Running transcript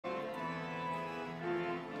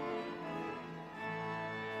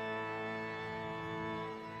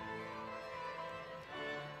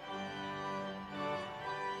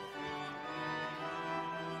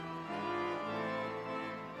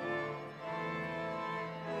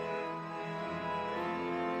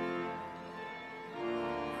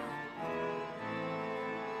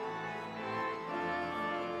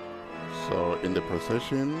in the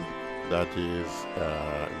procession that is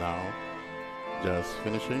now just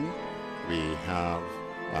finishing, we have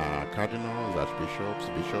cardinals, archbishops,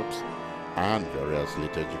 bishops, and various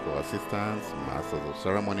liturgical assistants, masters of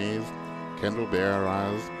ceremonies, candle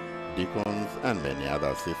bearers, deacons, and many other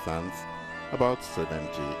assistants, about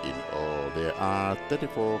 70 in all. There are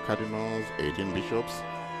 34 cardinals, 18 bishops,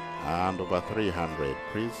 and over 300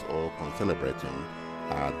 priests all concelebrating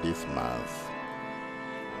this Mass.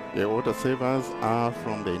 The altar servers are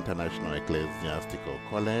from the International Ecclesiastical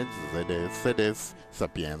College, Sedes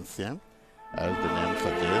Sapientia. As the name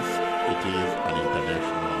suggests, it is an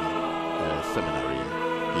international seminary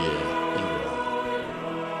here in Rome.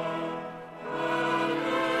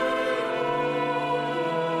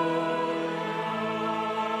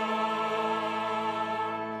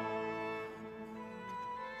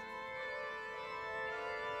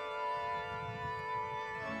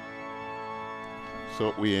 So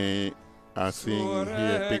we are seeing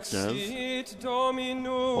here pictures of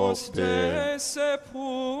the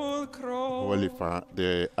Holy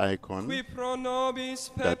the icon that is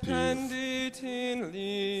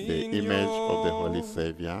the image of the Holy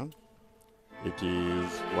Savior. It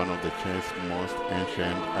is one of the church's most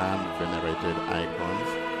ancient and venerated icons.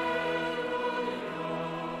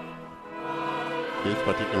 This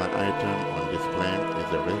particular item on display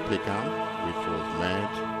is a replica which was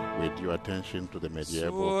made with due attention to the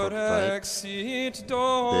medieval prototype.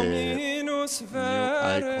 The new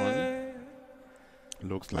icon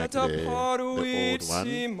looks like the old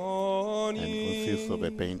one and consists of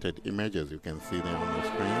a painted image, as you can see there on the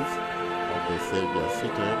screens, of the Savior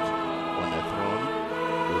seated on a throne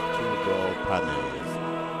with two door panels.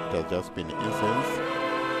 It has just been incensed.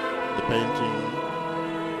 The painting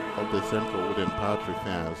of the central wooden part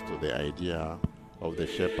refers to the idea of the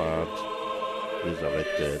shepherd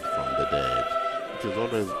resurrected from the dead. It is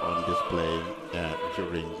always on display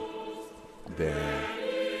during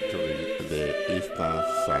the Easter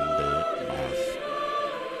Sunday Mass.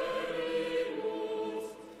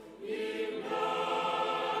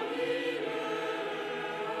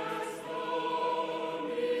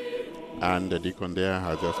 And the deacon there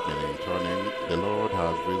has just been intoning, "The Lord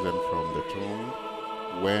has risen from the tomb."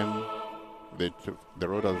 When the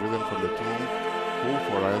Lord has risen from the tomb, who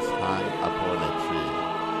for us hung upon a tree,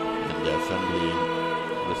 and the assembly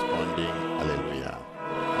responding, "Alleluia."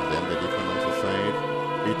 And then the deacon also said,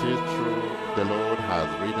 "It is true, the Lord has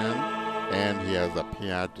risen, and he has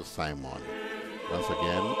appeared to Simon." Once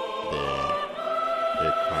again,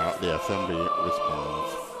 the assembly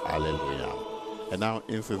responds, "Alleluia." And now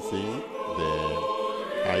incensing the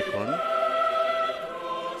icon.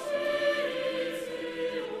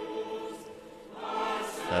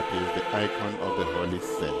 That is the icon of the Holy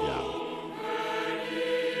Savior.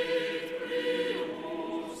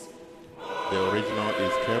 The original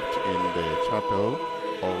is kept in the chapel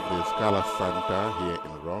of the Scala Santa here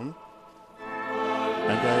in Rome.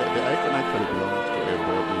 And the icon actually belongs to a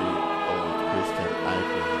body of Christian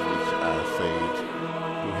icons which are said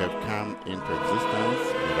to have come into existence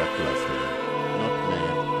miraculously, not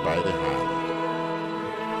made by the hand.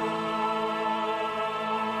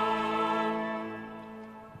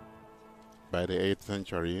 By the 8th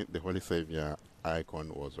century, the Holy Savior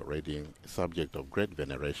icon was already a subject of great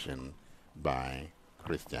veneration by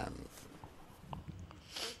Christians.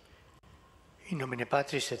 In nomine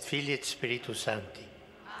Patris et Filii et Spiritus Sancti.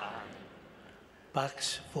 Amen.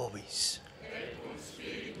 Pax vobis.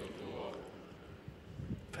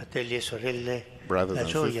 Fratelli e sorelle, Brothers la and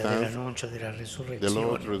gioia sisters, dell'annuncio della the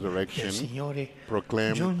Lord's resurrezione del resurrection, Signore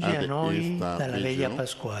proclaimed giunge at a the noi Easter dalla veglia vigil,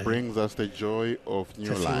 pasquale. brings us the joy of new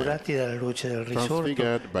life, Trasfigurati dalla luce del risorto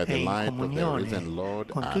transfigured by e the in light of the comunione risen Lord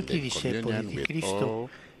con and tutti i in discepoli communion di with Cristo, all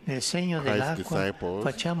nel segno Christ's dell'acqua disciples,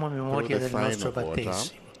 facciamo through memoria the del sign nostro of water,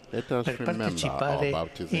 battesimo, let us per remember our partecipare in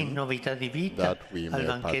baptism, novità di vita that we al may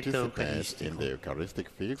banchetto participate in eucaristico. the Eucharistic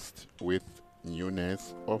feast with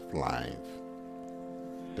newness of life.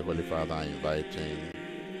 The Holy Father inviting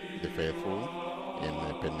the faithful in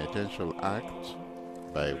a penitential act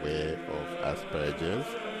by way of asperges,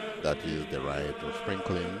 that is the rite of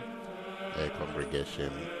sprinkling a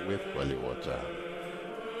congregation with holy water.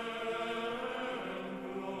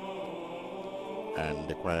 And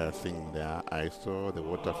the choir sing there, "I saw the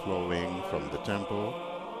water flowing from the temple,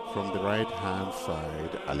 from the right-hand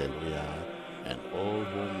side, Alleluia, and all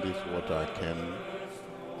whom this water came,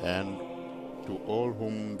 and to all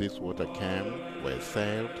whom this water came were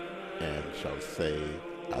saved, and shall say,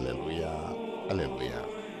 Alleluia, Alleluia."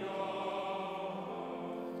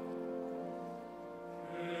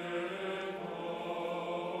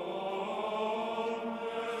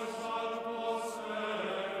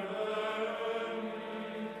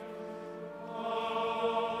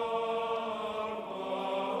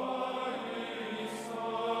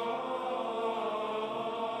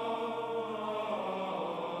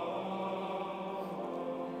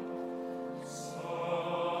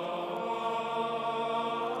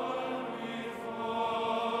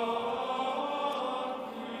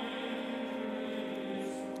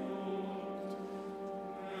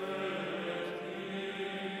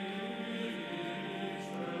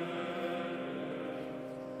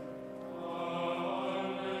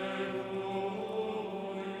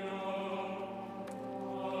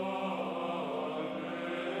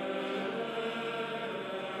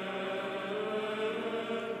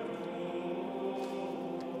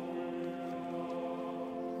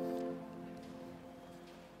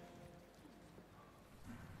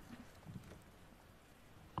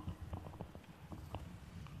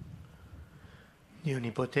 Dio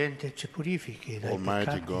Onnipotente ci purifichi dai Almighty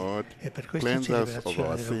peccati God, e per questa cleanse us of celebrazione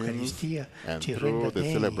our sins, dell'Eucaristia and ci through renda the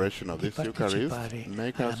degni celebration of di this Eucharist, partecipare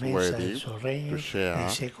make alla us messa del worthy suo to regno nei share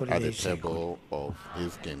secoli at the dei secoli. table of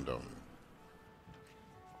His kingdom.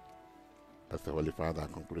 As the Holy Father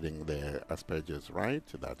concluding the asperges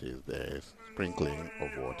rite, that is the sprinkling of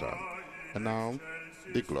water. And now,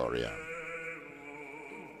 the Gloria.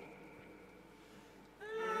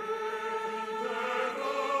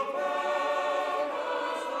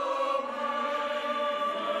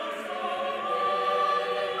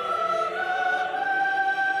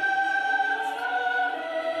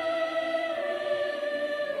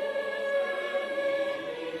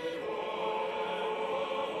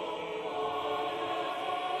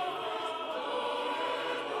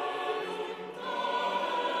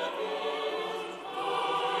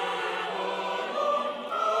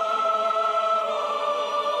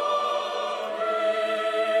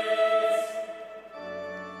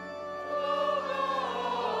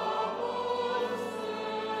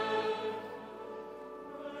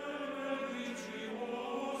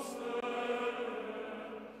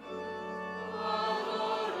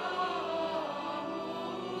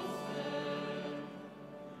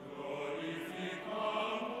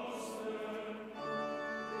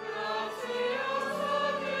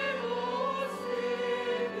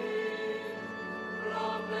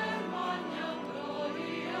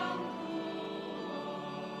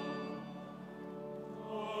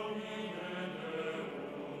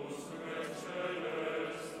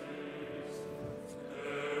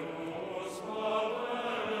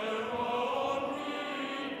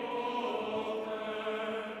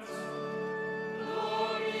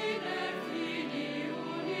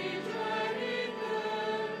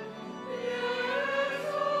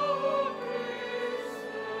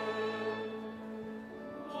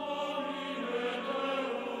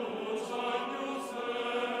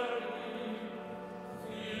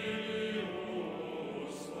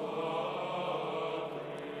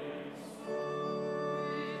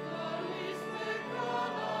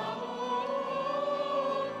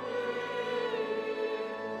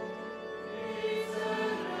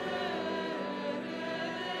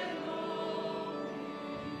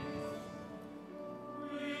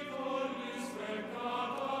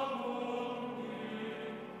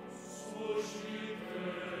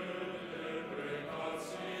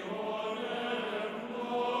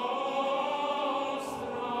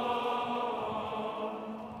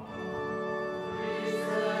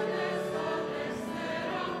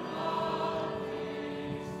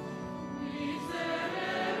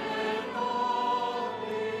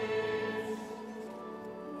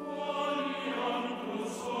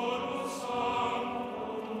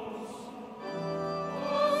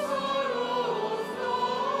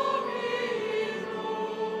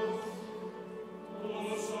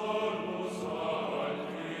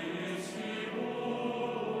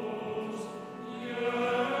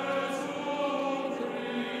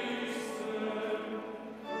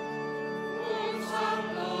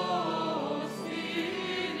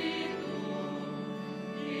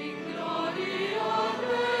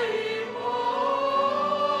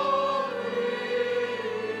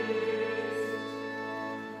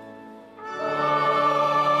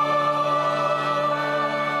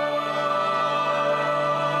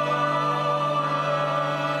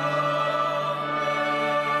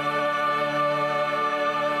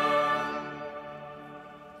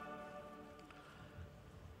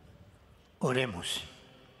 Oremos.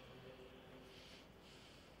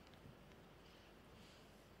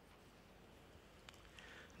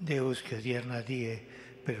 Deus que odierna die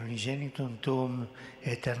per unigenitum tuum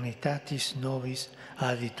eternitatis nobis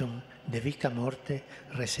aditum de victa morte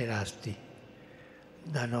reserasti.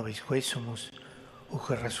 Da nobis quesumus, uc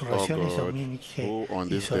O resurrectionis God, dominicae who on in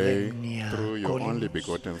this day, solemnia through your only colimus,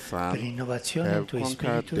 begotten per Son, innovationem have Tui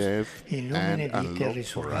conquered Spiritus, death in lumine and vitae unlocked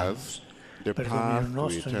for resurramus, us the per path Dominum to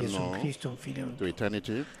nostrum Iesum Christum Filium to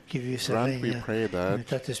eternity, qui vives et grant, we regna pray, in that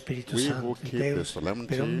unitate Spiritus we who Sancti keep the Deus per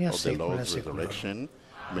solemnity omnia of the saecula Lord's saeculorum. resurrection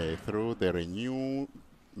may through the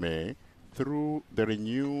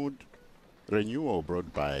renewed renewal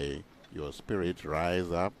brought by your Spirit rise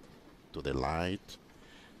up to the light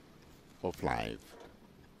of life.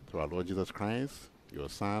 Through our Lord Jesus Christ, your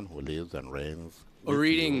Son, who lives and reigns A with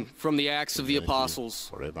reading you from the Acts in of the unity Apostles.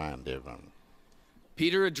 forever and ever.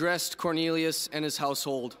 Peter addressed Cornelius and his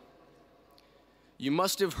household. You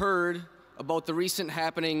must have heard about the recent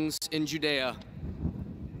happenings in Judea,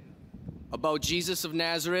 about Jesus of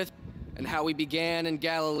Nazareth and how he began in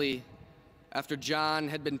Galilee after John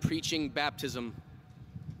had been preaching baptism.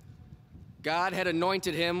 God had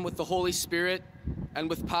anointed him with the Holy Spirit and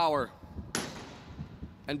with power.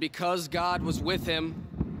 And because God was with him,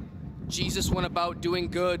 Jesus went about doing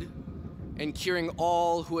good and curing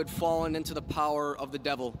all who had fallen into the power of the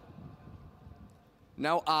devil.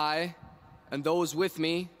 Now I, and those with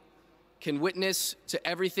me, can witness to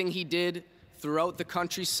everything he did throughout the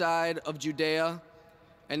countryside of Judea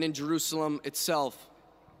and in Jerusalem itself,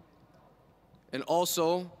 and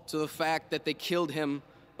also to the fact that they killed him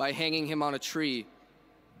by hanging him on a tree.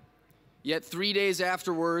 Yet 3 days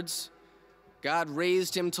afterwards, God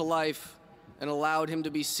raised him to life and allowed him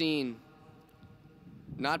to be seen,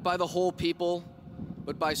 not by the whole people,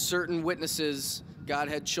 but by certain witnesses God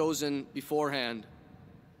had chosen beforehand.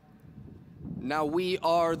 Now we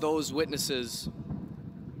are those witnesses.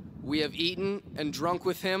 We have eaten and drunk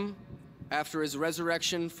with him after his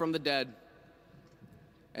resurrection from the dead,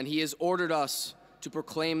 and he has ordered us to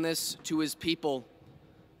proclaim this to his people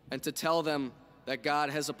and to tell them that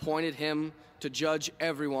God has appointed him to judge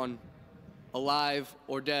everyone, alive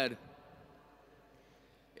or dead.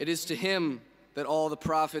 It is to him that all the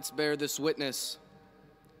prophets bear this witness,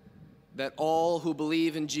 that all who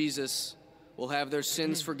believe in Jesus will have their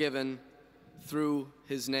sins forgiven through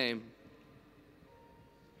his name.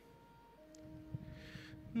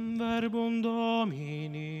 Verbum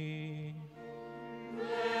Domini.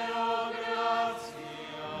 Deo gratias.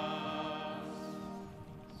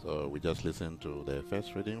 So we just listened to the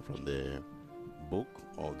first reading from the book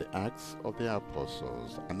of the Acts of the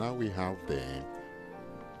Apostles, and now we have the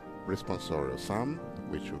responsorial psalm,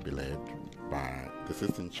 which will be led by the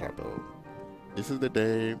Sistine Chapel. This is the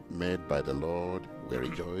day made by the Lord. We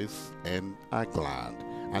rejoice and are glad,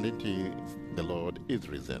 and indeed the Lord is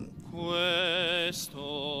risen. Questo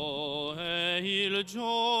è il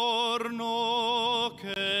giorno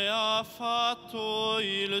che ha fatto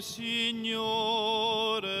il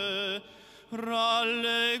Signore.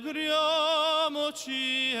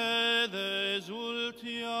 Rallegriamoci ed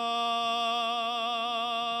esultiamo.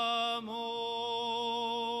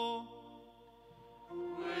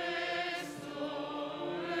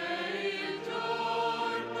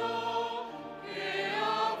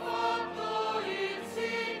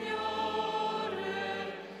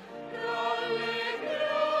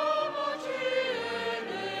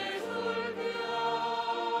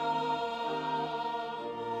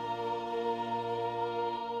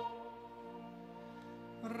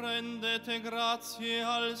 Rendete grazie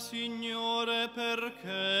al Signore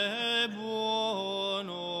perché è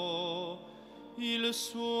buono, il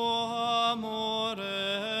suo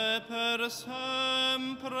amore è per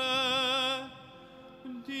sempre.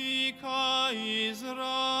 Dica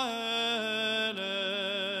Israele,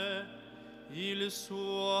 il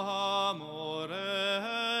suo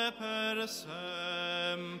amore è per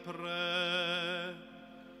sempre.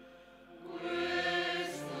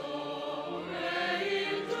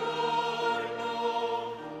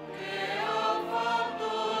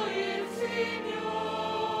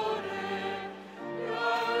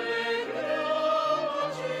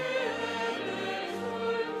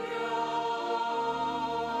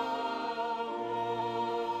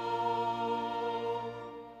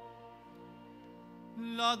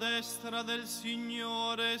 La destra del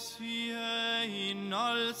Signore si è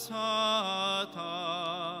innalzata,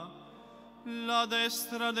 la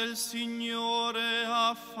destra del Signore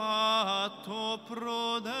ha fatto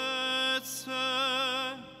prodezze.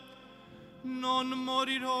 Non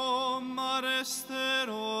morirò, ma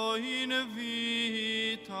resterò in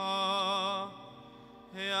vita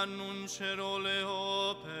e annuncerò le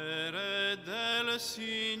opere del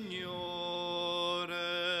Signore.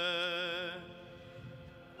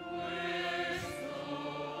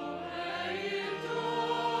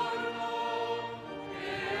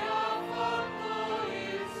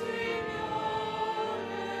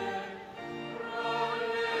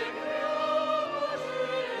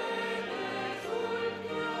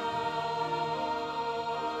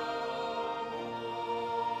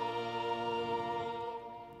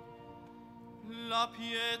 La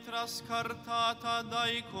pietra scartata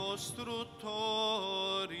dai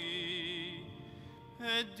costruttori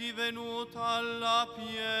è divenuta la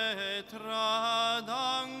pietra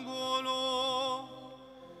d'angolo.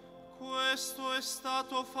 Questo è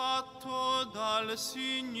stato fatto dal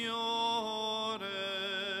Signore,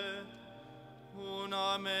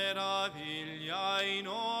 una meraviglia ai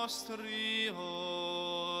nostri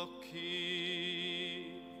occhi.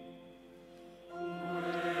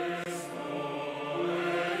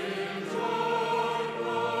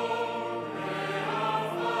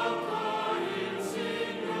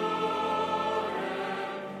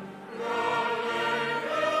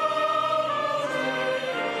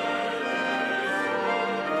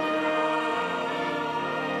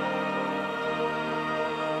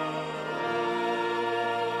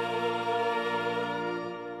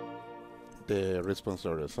 The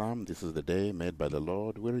responsorial psalm, this is the day made by the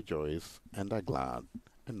Lord, we rejoice and are glad.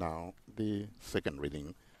 And now the second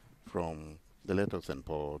reading from the letter of St.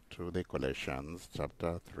 Paul to the Colossians,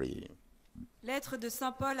 chapter 3. Lettre de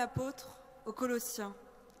Saint Paul apôtre aux Colossiens.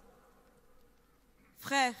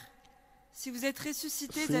 Frères, si vous êtes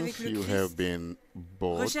ressuscités avec le Christ,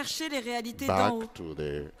 recherchez les réalités d'en haut.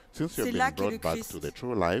 C'est là qu'est le Christ,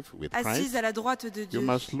 assis à la droite de Dieu.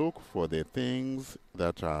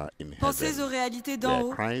 Pensez aux réalités d'en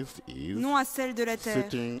haut, non à celles de la terre.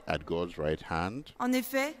 En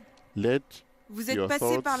effet, vous êtes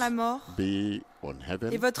passés par la mort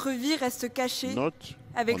et votre vie reste cachée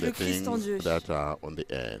avec le Christ en Dieu.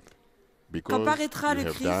 Quand paraîtra le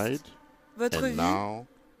Christ, votre vie,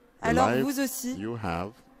 alors vous aussi,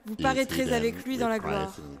 vous paraîtrez avec lui dans la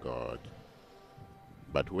gloire.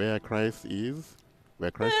 But where Christ is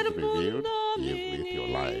revealed, he is with your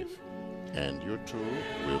life. And you too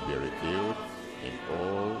will be revealed in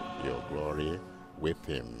all your glory with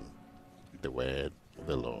him. The word of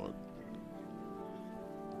the Lord.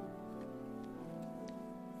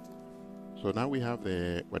 So now we have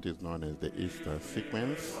what is known as the Easter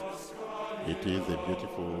sequence. It is a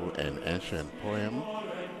beautiful and ancient poem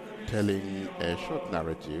telling a short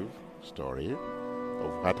narrative story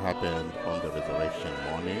of what happened on the resurrection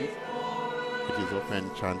morning. It is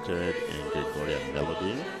often chanted in Gregorian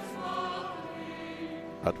melody.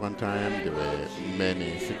 At one time there were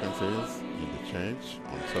many sequences in the church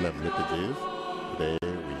on solemn liturgies. Today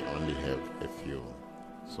we only have a few.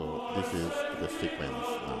 So this is the sequence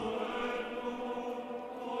now.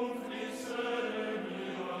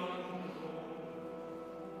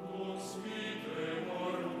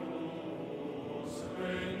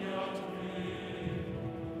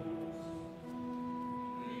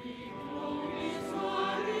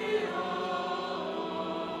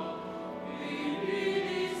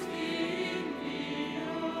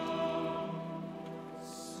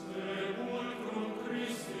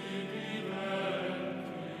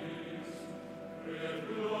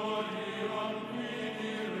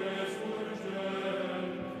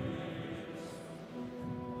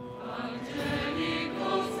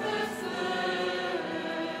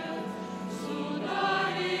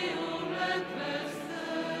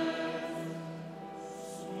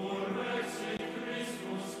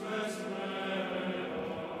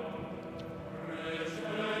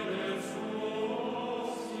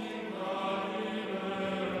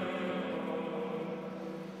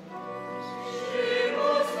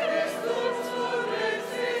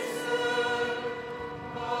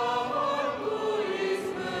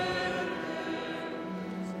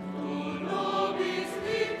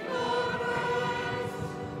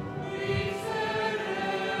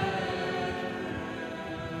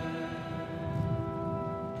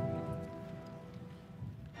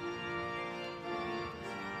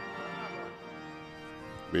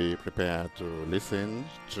 We prepare to listen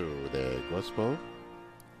to the Gospel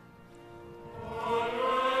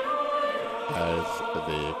as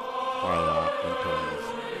the choir intones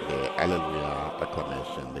the Alleluia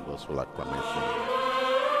acclamation, the Gospel acclamation.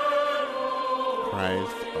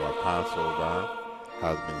 Christ, our Passover,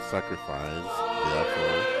 has been sacrificed.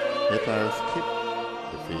 Therefore, let us keep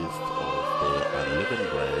the feast of the unleavened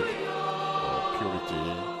bread of purity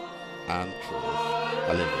and truth.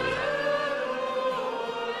 Alleluia.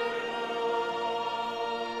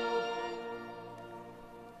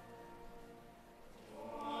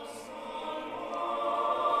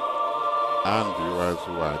 And viewers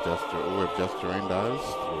who have just joined us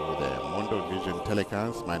through the Mondo Vision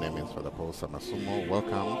telecast, my name is Father Paul Samasumo.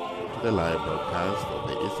 Welcome to the live broadcast of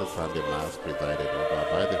the Easter Sunday Mass presided over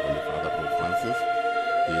by the Holy Father Pope Francis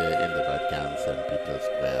here in the Vatican, St. Peter's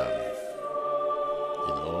Square.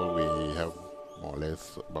 In all, we have more or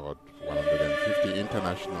less about 150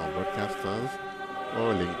 international broadcasters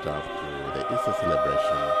all linked up to the Easter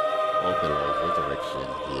celebration of the Lord's resurrection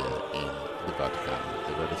here in the Vatican.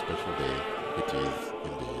 A very special day it is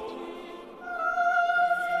indeed.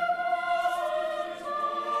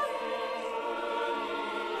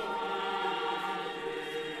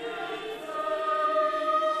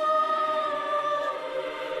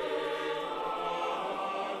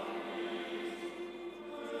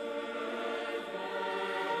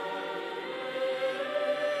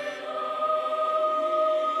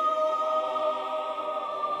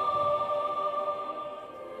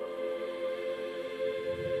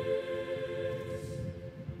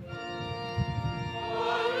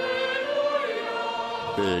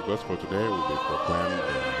 The Gospel today will be proclaimed in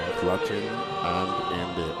both Latin and in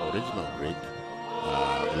the original Greek,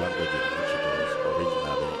 the language in which it was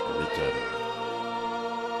originally written.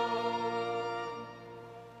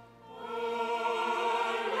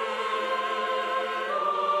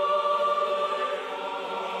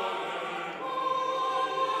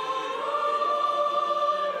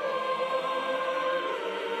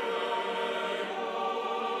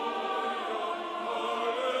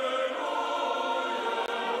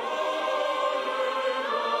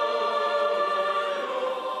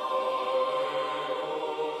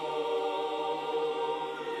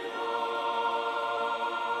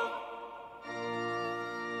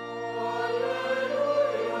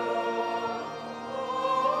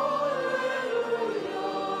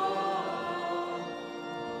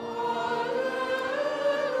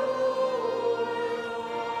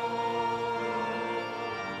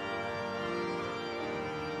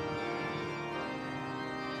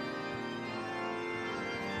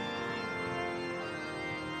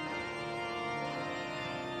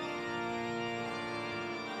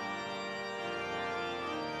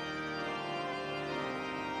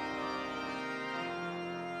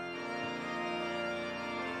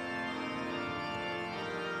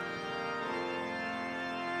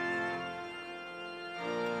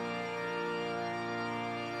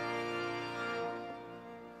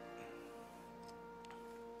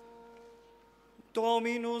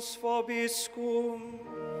 Dominus vobiscum.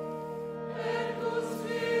 Et tu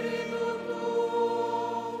spiritu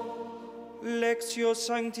tuo. Lectio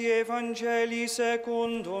Sancti Evangelii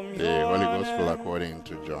secundum The Holy Gospel according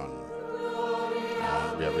to John.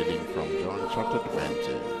 And we are reading from John chapter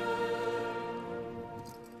 20.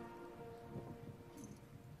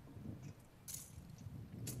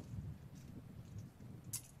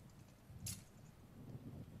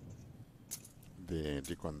 The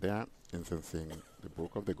deacon there incensing the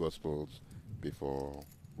book of the Gospels before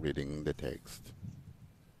reading the text.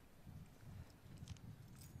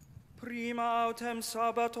 Prima autem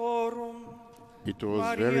sabbatorum. It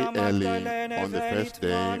was very early on the first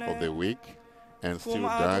day of the week, and still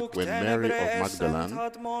dark, when Mary of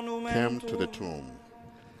Magdalene came to the tomb.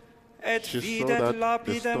 She saw that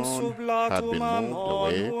the stone had been moved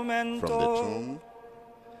away from the tomb,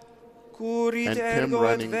 and came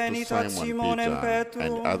running to Simon Peter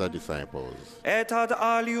and other disciples, Et ad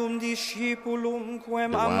alium disciplum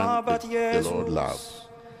quem the one amabat that the Lord Iesus, loves.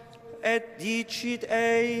 et dicit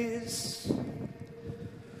eis, They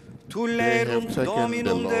have Tulerunt taken the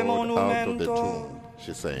Dominum de Lord out of the monumento, tomb,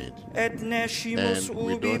 she said, et nescimus and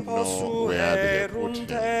we ubi don't know where they have put possuerunt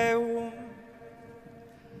him. eum.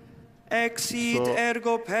 Exit So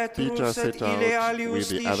ergo Peter Petrus et set ille out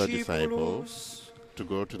alius with the other discipulos, disciples to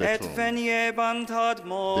go to the et tomb. veniebant ad They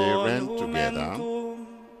ran together, monumentum,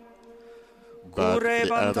 but the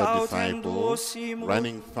currebant other autem duo disciples, simul,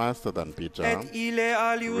 running faster than Peter, et ille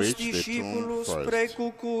alius reached the tomb disciplus first.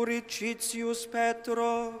 precucurit Citius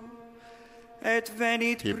Petro, et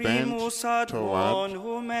venit He primus bent ad toward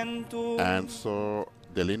monumentum, and saw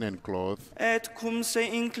the linen cloth et cum se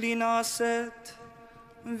inclinasset,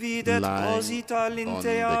 videt lying posita on the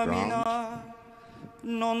linteamina,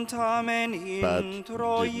 non tamen but did not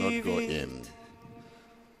go introivit. in.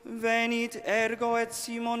 Venit ergo et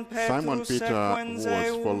Simon Simon Petrus Peter, who was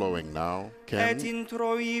sequenseum, following now, et came,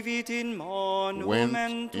 introivit in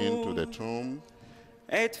went into the monumentum, tomb,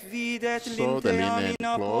 et videt saw the linen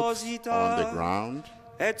linteamina cloths posita, on the ground,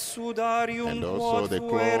 et sudarium and also quod the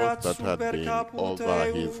fuerat cloth that had super been caput over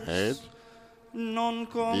his eus, head. non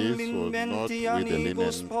cum This was not with the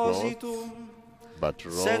linteamibus linen cloth, positum, but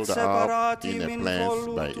sed rolled up separatim in a in place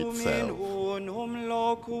by volutum in itself. unum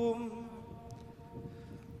locum.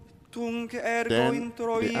 Tunc ergo Then the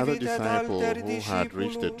other introivit et disciple alter who had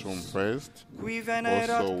reached the disciplus, tomb first qui venerat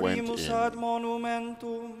also went primus in. ad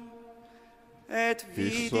monumentum, et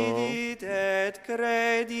He saw vidit et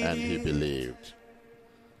credidit. and he believed.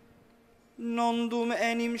 Nondum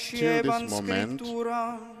enim Till sciebant this moment,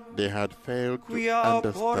 scriptura, they had failed to quia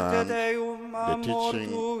understand portet eum a the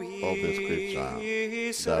teaching of the Scripture,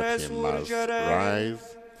 mortuis that he must resurgere. rise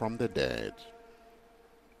from the dead.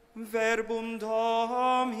 Verbum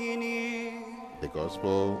Domini. The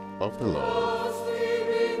Gospel of the Lord.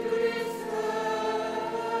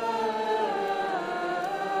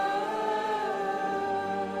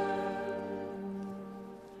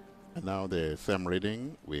 And now the same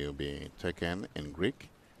reading will be taken in Greek,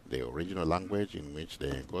 the original language in which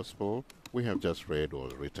the Gospel we have just read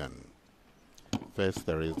was written. First,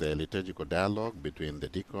 there is the liturgical dialogue between the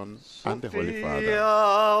deacon and the Holy Father.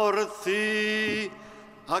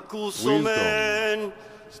 Wisdom.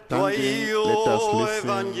 Standing, let us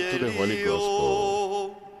listen to the Holy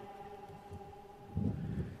Gospel.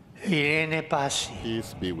 Irene passi.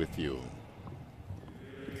 Peace be with you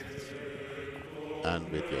and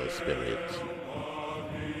with your spirit.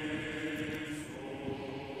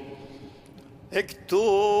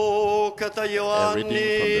 Εκτό κατά Ιωάννην,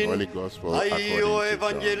 Αγίο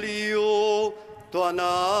Ευαγγελίου, το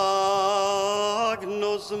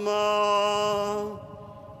ανάγνωσμα.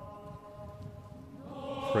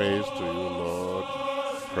 Praise to you, Lord.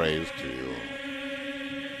 Praise to you.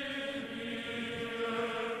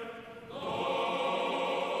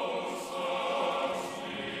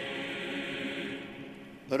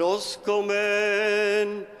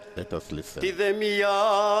 Προσκομεν Let us listen. τη δεμιά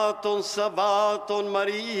των Σαββάτων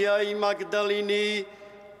Μαρία η Μαγδαληνή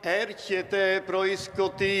έρχεται προης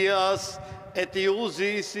σκοτίας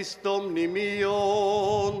αιτιούζης εις των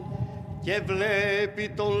μνημείων και βλέπει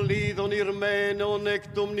των λίδων ηρμένων εκ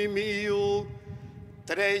του μνημείου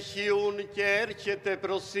τρέχιουν και έρχεται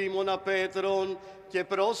προς Σίμωνα Πέτρον και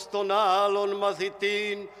προς τον άλλον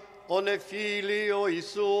μαθητήν ον εφήλιο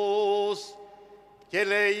Ιησούς και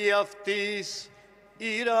λέει αυτής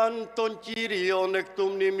ήραν των Κύριων εκ του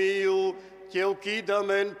μνημείου και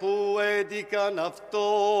ουκίδαμεν που έδικαν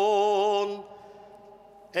αυτόν.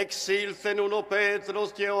 Εξήλθεν ο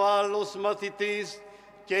Πέτρος και ο άλλος μαθητής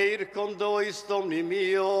και ήρκοντο εις το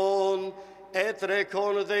μνημείον,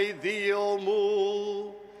 έτρεκον δε οι δύο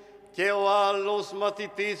μου και ο άλλος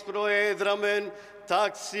μαθητής προέδραμεν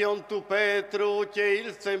τάξιον του Πέτρου και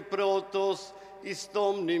ήλθεν πρώτος εις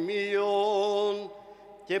το μνημείον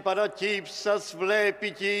και παρακύψας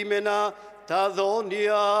βλέπει κείμενα τα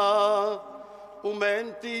δόνια που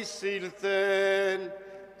μεν της ήλθεν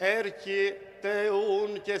έρχεται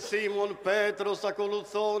ουν και Σίμων Πέτρος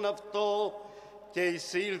ακολουθών αυτό και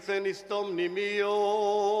εισήλθεν εις το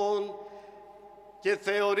μνημείον και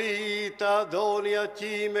θεωρεί τα δόνια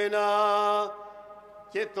κείμενα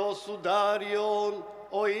και το σουντάριον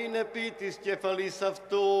ο είναι επί της κεφαλής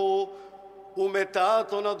αυτού που μετά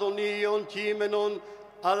των αδονίων κείμενων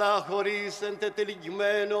αλλά χωρίς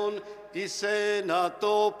εντετελιγμένων εις ένα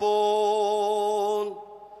τόπον.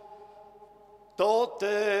 Τότε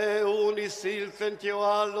ουν εισήλθεν και ο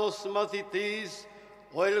άλλος μαθητής,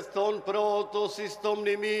 ο ελθόν πρώτος εις το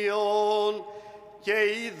μνημείον, και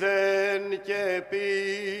είδεν και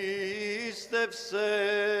πίστευσεν.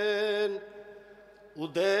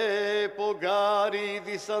 Ουδέ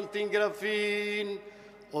πογάριδισαν την γραφήν,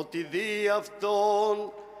 ότι δι'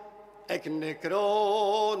 αυτόν εκ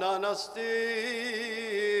νεκρών αναστήνε.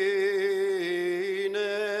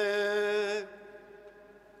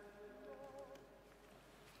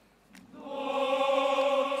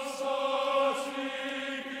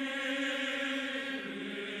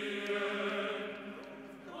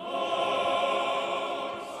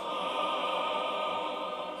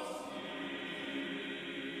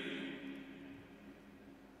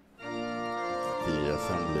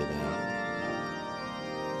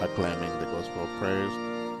 Acclaiming the gospel of praise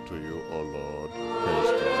to you, O Lord, praise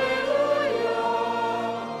to you.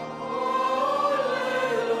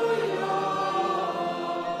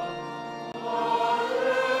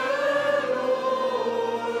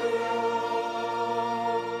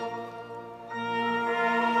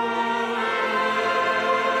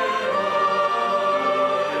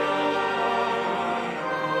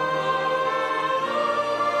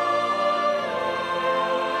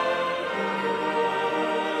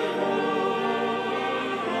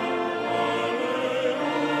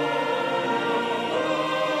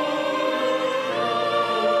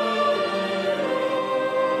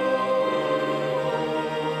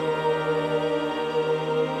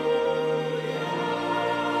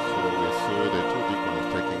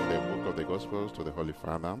 To the Holy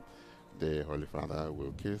Father. The Holy Father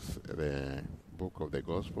will kiss the book of the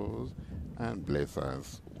Gospels and bless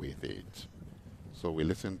us with it. So we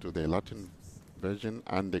listen to the Latin version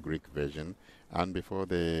and the Greek version, and before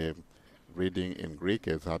the reading in Greek,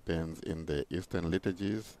 as happens in the Eastern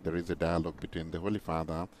liturgies, there is a dialogue between the Holy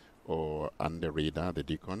Father and the reader, the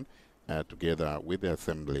deacon, together with the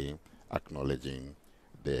assembly, acknowledging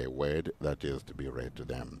the word that is to be read to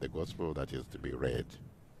them, the Gospel that is to be read.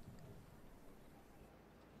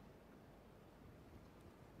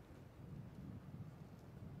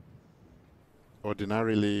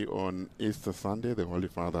 Ordinarily on Easter Sunday, the Holy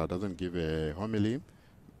Father doesn't give a homily.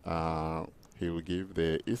 He will give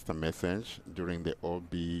the Easter message during the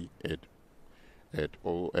Orbi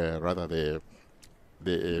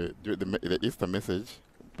the Easter message.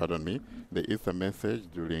 Pardon me, the Easter message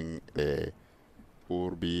during the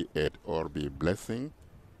Urbi et Orbi blessing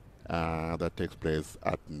that takes place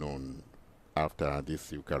at noon after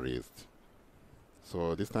this Eucharist.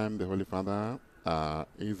 So this time the Holy Father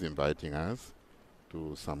is inviting us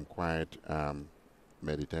to some quiet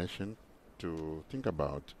meditation to think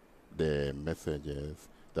about the messages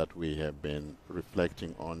that we have been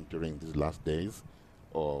reflecting on during these last days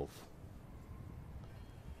of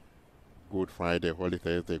Good Friday, Holy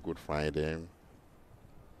Thursday, Good Friday,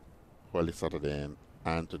 Holy Saturday,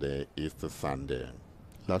 and today Easter Sunday.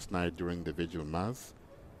 Last night during the Vigil Mass,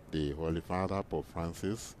 the Holy Father, Pope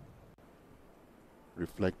Francis,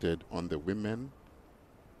 reflected on the women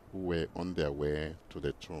who were on their way to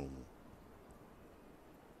the tomb.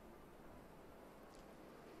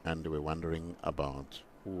 And they were wondering about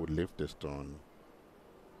who would lift the stone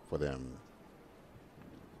for them.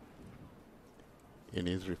 In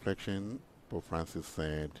his reflection, Pope Francis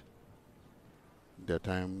said, there are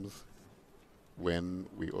times when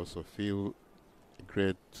we also feel a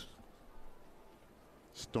great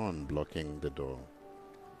stone blocking the door,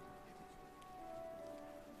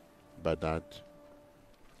 but that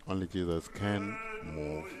only Jesus can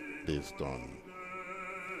move this stone.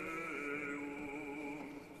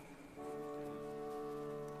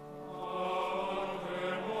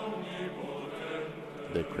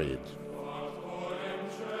 The Creed.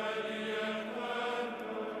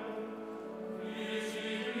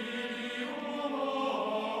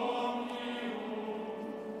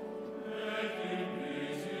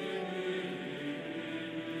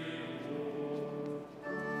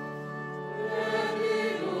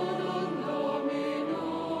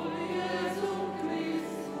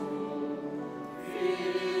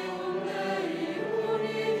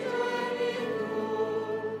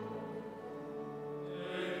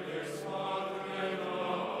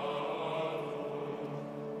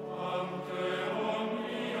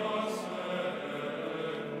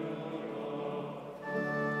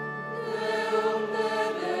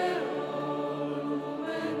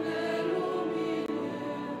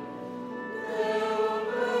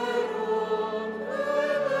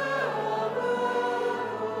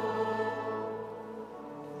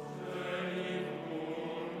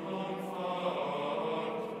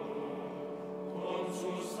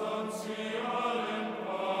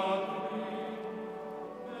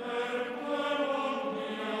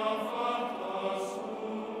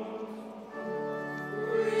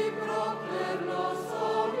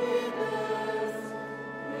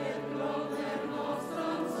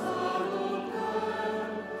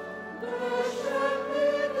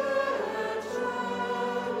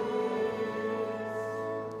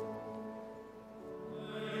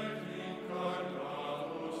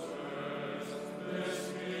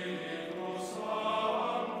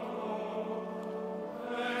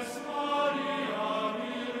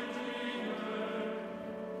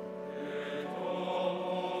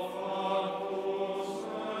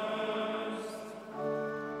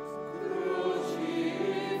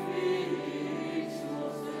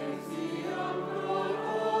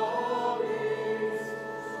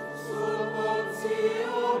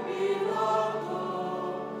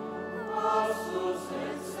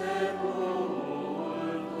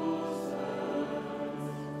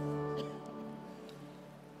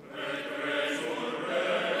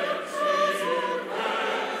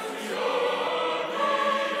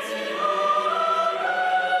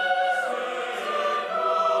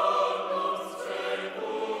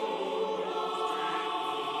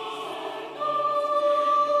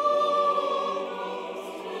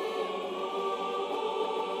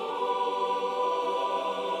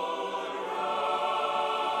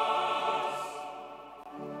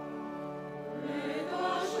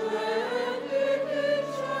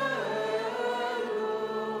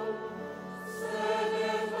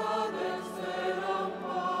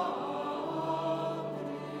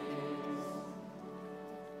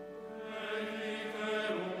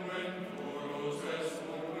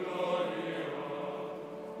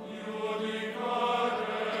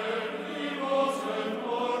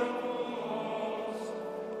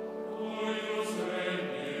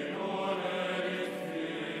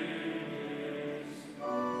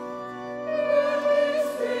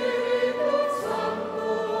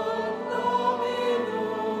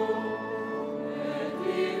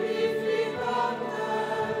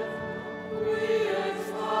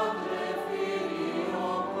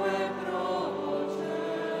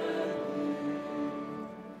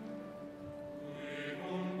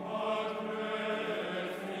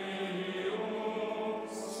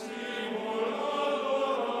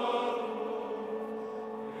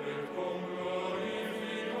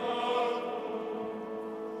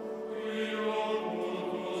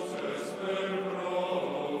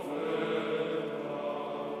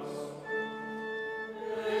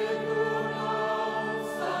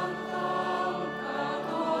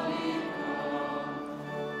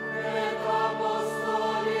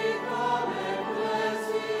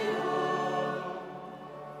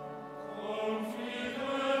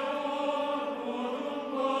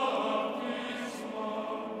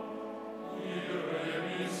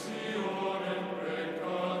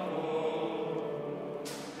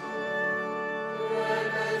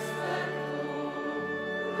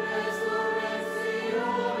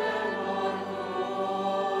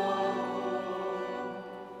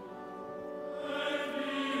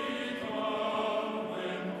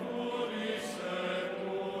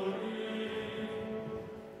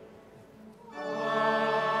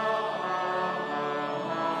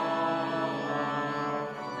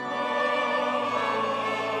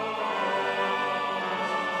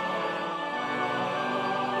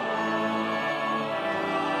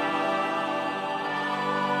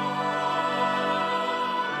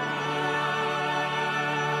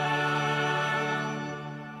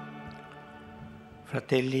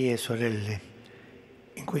 Fratelli e sorelle,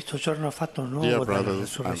 in questo giorno fatto nuovo dalla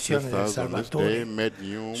resurrezione del Salvatore,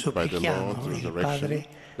 supplichiamo il Padre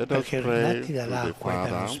perché rinati dall'acqua e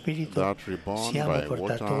dallo Spirito siamo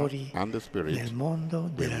portatori nel mondo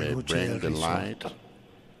della luce del risorto.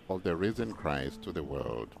 Of the risen Christ to the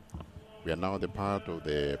world. We are now the part of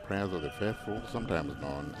the prayers of the faithful, sometimes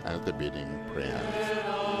known as the bidding prayers.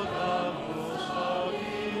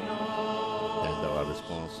 And our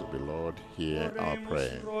response will be, Lord, hear our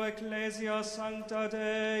prayer.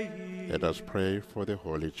 Let us pray for the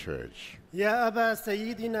Holy Church. In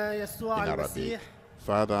Arabic,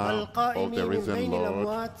 Father of the risen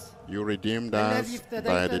Lord, you redeemed us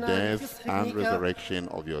by the death and resurrection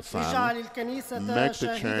of your Son. Make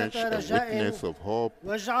the Church a witness of hope,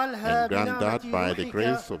 and grant that by the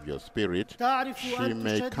grace of your Spirit, she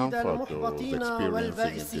may comfort those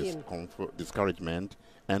experiencing discouragement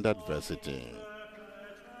and adversity.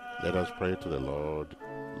 Let us pray to the Lord.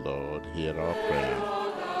 Lord, hear our prayer.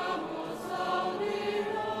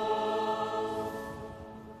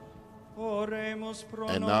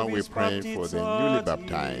 And now we pray for the newly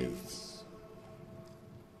baptized.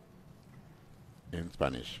 In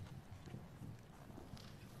Spanish.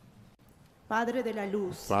 Padre de la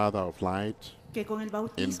luz, Father of light, que con el in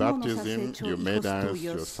bautismo nos has baptism hecho you made hijos us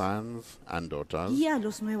your tuyos. sons and daughters. Guía a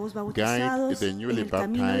los nuevos Guide bautizados the en newly el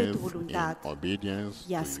camino de tu baptized voluntad. in obedience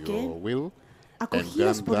Y haz to que, your will, and acogidos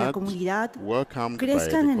grant por la that, comunidad, welcomed by crezcan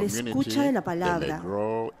the en la community, escucha de la they may palabra,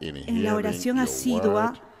 grow in en la hearing oración your asidua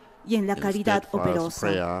word, y en la in caridad steadfast operosa.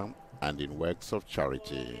 prayer and in works of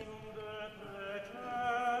charity.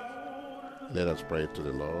 Let us pray to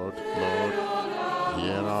the Lord. Lord,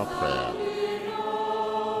 hear our prayer.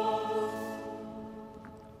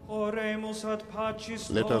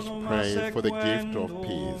 Let us pray for the gift of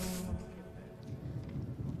peace.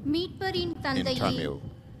 மீட்பரின் In தந்தையே, Tamil,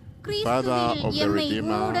 Father கிறிஸ்துவில் of the எம்மை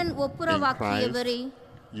Redeemer, உம்முடன் in ஒப்புரவாக்கியவரே,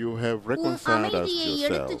 Christ, you have um reconciled us அமைதியை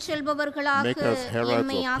எடுத்துச் yourself. செல்பவர்களாக Make us heralds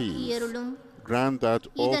எம்மை of peace. ஆக்கியருளும். Grant that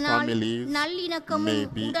all இதனால் families நல்லிணக்கமும் may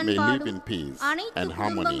live in உடன்பாடும் peace அனைத்து and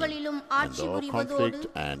harmony, குடும்பங்களிலும் and ஆட்சி all புரிவதோடு conflict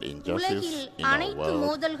and injustice உலகில் in our அனைத்து world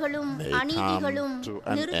மோதல்களும் may come அநீதிகளும் to an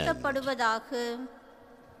end. நிறுத்தப்படுவதாக.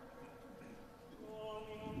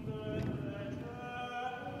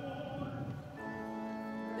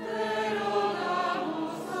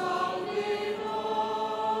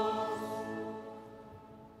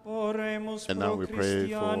 And now we pray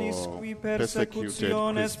for persecuted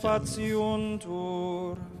Christians.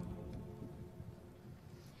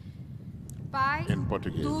 Pai, In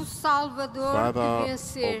Portuguese, do Salvador Father que of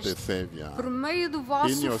the venceste, Savior, por meio do in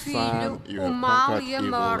vosso your Filho, Son you o have mal conquered e a evil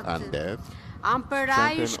morte. and death.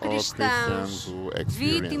 Amparai os Strengthen all Christians cristãos, who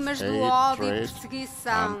experience vítimas do hate, ódio e trade,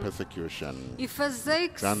 perseguição, and persecution. e fazei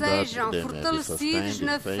que Grant that sejam they may be fortalecidos sustained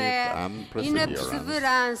na in faith fé and e na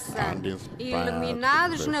perseverance, perseverança, and e inspired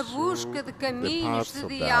iluminados to na pursue busca de the caminhos paths de of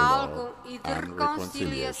diálogo dialogue e de and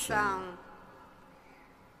reconciliation. reconciliação.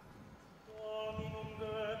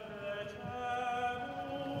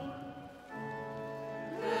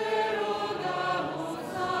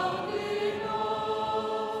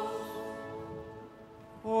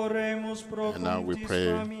 And now we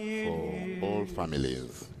pray for all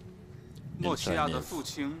families. In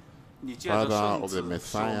Chinese, Father of the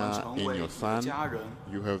Messiah, in your Son,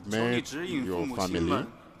 you have made your family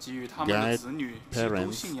guide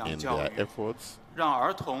parents in their efforts to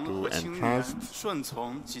entrust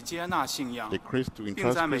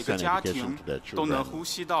Christian education to their children.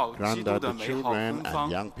 Grant that the children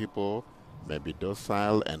and young people may be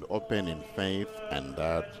docile and open in faith, and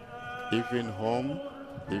that every home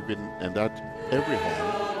may be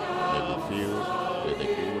filled with the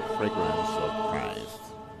good fragrance of Christ.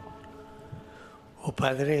 Oh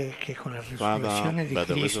Padre, che con la risurrezione di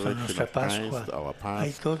Cristo, nostra Pasqua,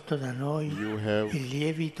 hai tolto da noi il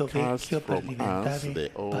lievito vecchio per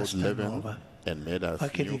diventare pasta nuova. Fa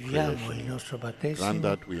che viviamo il nostro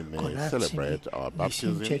battesimo con azimi di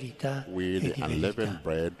sincerità e di verità.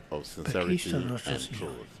 Per Cristo nostro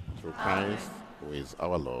Signore. Through Christ, who is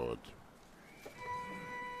our Lord.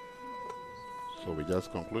 So we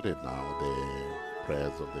just concluded now the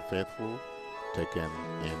prayers of the faithful, taken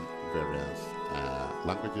in various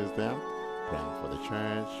languages there, praying for the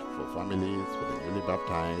church, for families, for the newly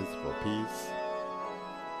baptized, for peace.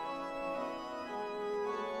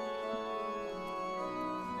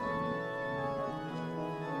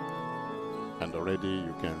 And already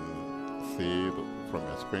you can see from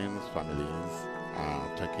your screens, families are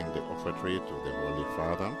taking the offertory to the Holy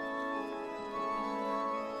Father.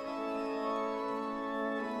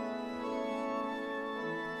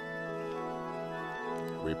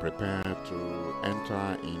 We prepare to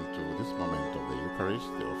enter into this moment of the Eucharist,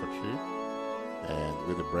 the offertory, and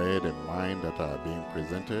with the bread and wine that are being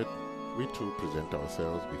presented, we too present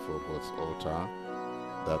ourselves before God's altar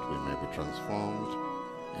that we may be transformed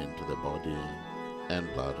into the body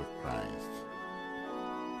and blood of Christ.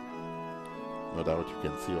 No doubt you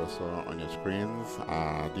can see also on your screens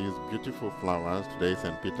these beautiful flowers. Today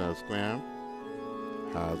St. Peter's Square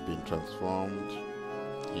has been transformed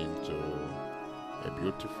into a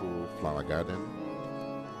beautiful flower garden.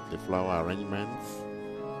 The flower arrangements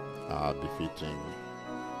are befitting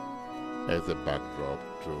as a backdrop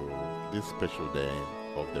to this special day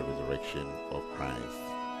of the resurrection of Christ.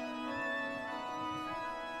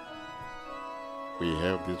 We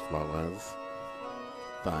have these flowers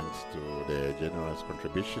thanks to the generous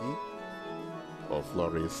contribution of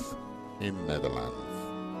florists in Netherlands.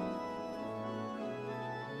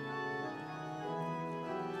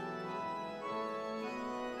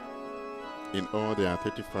 In all, there are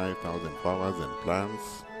 35,000 flowers and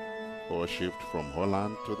plants, all shipped from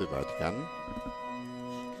Holland to the Vatican.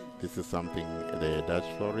 This is something the Dutch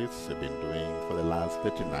florists have been doing for the last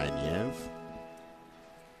 39 years.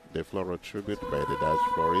 The floral tribute by the Dutch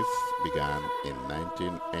florists began in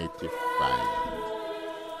 1985.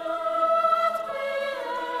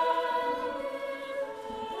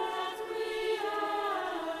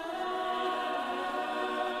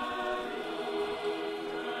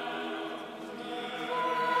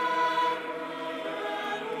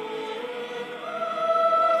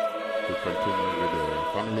 We continue with the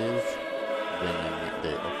families bringing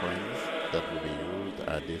the offerings that will be used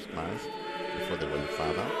at this Mass before the Holy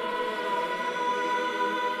Father.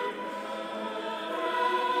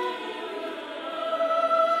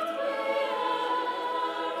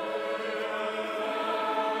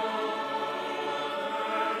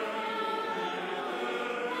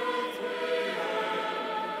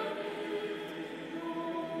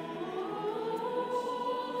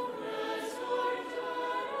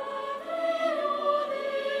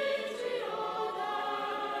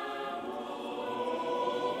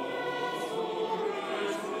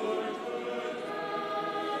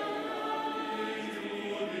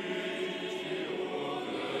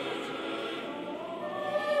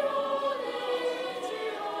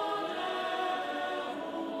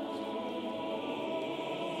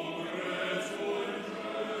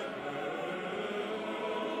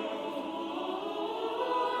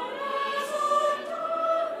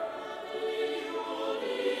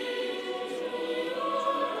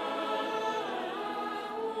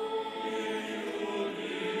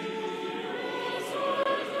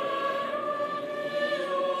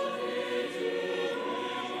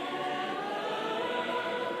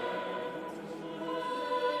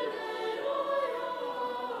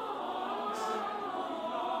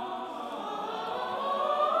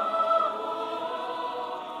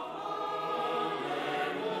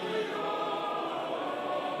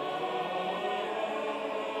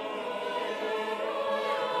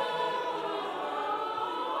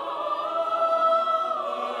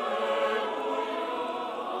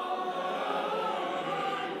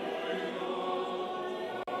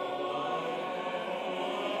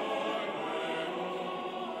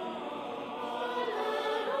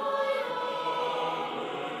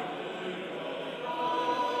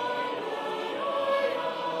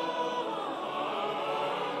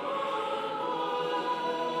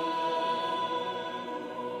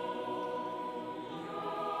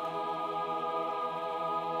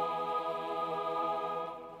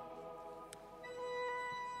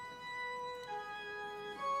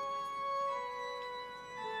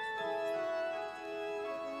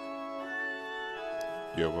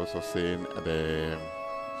 You have also seen the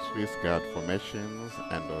Swiss Guard formations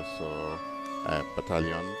and also a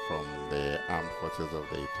battalion from the armed forces of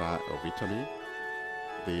Italy.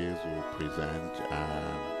 These will present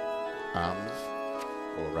arms,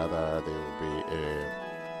 or rather there will be a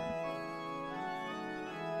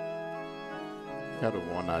guard of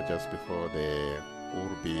honor just before the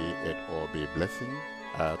Urbi et Orbi blessing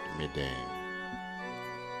at midday.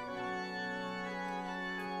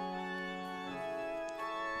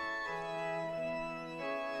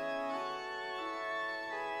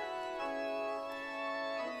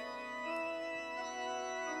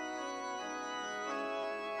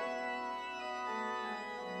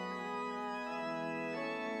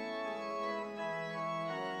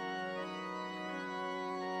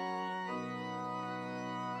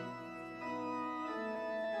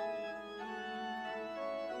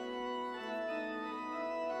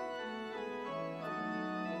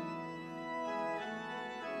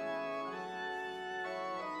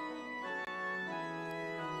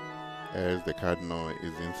 As the Cardinal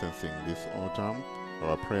is incensing this autumn,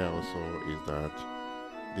 our prayer also is that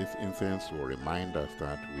this incense will remind us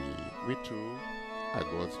that we too are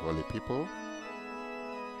God's holy people,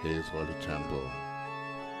 His holy temple.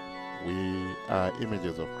 We are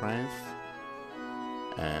images of Christ,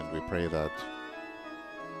 and we pray that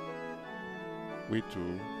we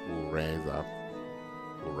too will rise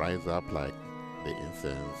up like the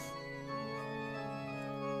incense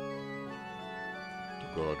to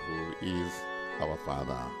God who is our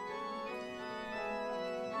Father.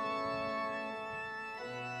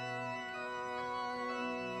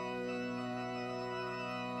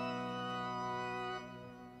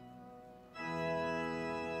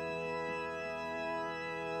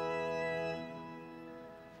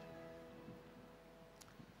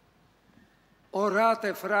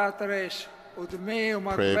 Orate, fratres, ut meum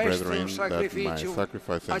ad Pray, vestrum brethren, that my sacrificium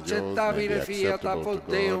sacrifice and yours may be acceptabile fiat acceptable apud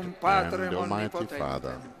to Deum God Patrem and the Almighty omnipotente.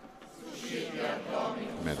 Father.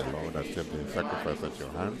 May the Lord accept the sacrifice at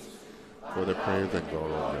your hands for the praise and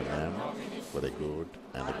glory of your name, for the good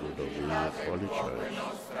and the good of His holy church.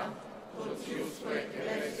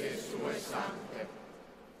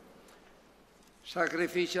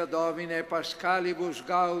 Sacrificia Domine Paschalibus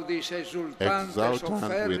gaudis exultantes Exultant with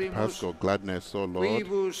offerrimus, paschal gladness, O Lord,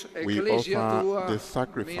 quibus we ecclesia offer tua the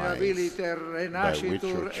sacrifice mirabiliter by which renascitur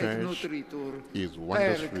your et church nutritur, is per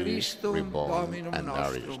wondrously Christum reborn Dominum and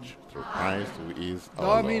nostrum. nourished through Christ who is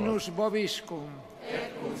our Dominus Lord. vobiscum, The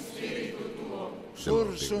Lord be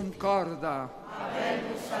sursum with you. corda,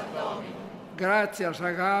 gratias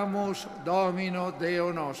agamus Domino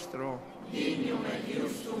Deo nostro.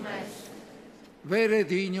 Vere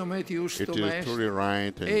dignum et It justum is est, truly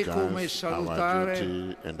right and ecum et just our salutare,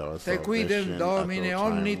 duty and our te quidem salvation Domine at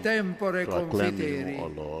all omni times tempore to acclaim you, confiteri, O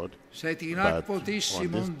Lord, set in but ac on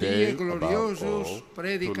potissimum this die day, above gloriosus all, to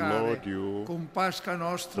predicare, laud you cum Pascha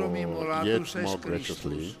nostrum for immolatus yet more est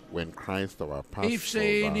graciously Christus. when Christ our Ipse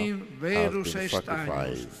Passover enim has verus been est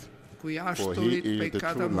sacrificed. qui For he asturit is the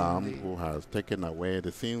peccata true Lamb mundi, who has taken away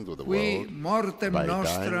the sins of the qui world. mortem By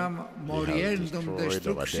nostram dying, he has moriendum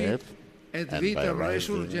destroyed our destruxit, death, et and by vitam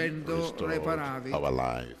rising resurgendo restored reparavit. our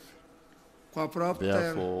life. Qua propter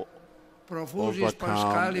Therefore, profusis overcome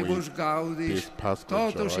Paschalibus with gaudis, this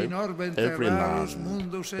paschal totus joy, in orbem every terrarum land,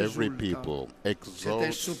 mundus every exulta, people et est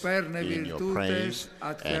exalts superne in your virtutes praise,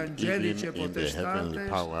 ad and angelice even in the heavenly potestates,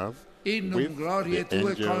 powers, innum with gloriae the tue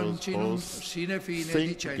angels concinum hosts, sine fine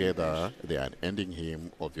sing dicentes. together the unending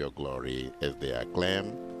hymn of your glory as they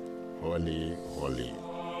acclaim, Holy, Holy.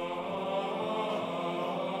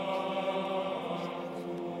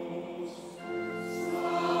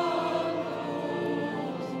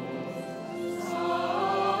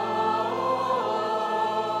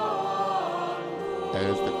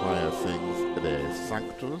 As the choir sings the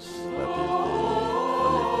Sanctus, that is the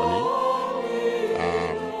Holy, Holy,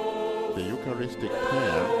 the Eucharistic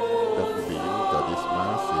prayer that will be used at this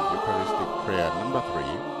Mass is Eucharistic prayer number 3,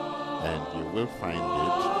 and you will find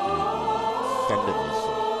it in Sunday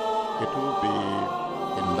Missal. It will be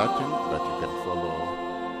in Latin, but you can follow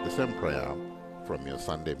the same prayer from your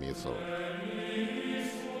Sunday Missal.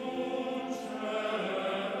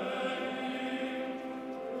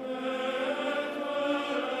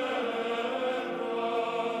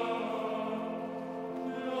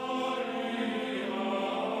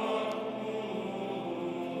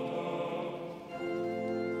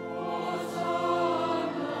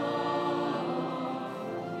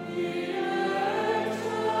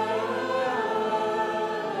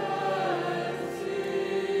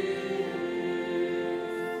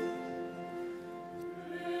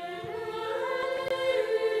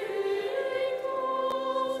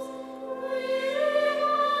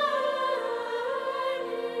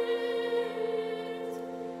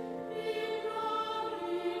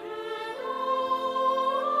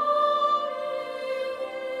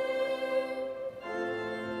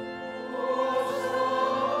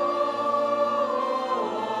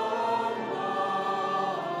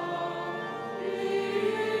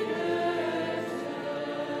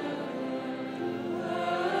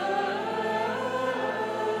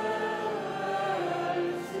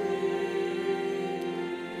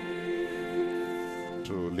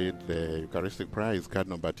 Lead the Eucharistic prayer is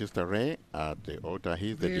Cardinal Battista Re. At the altar,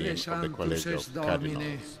 he is the Dean of the College of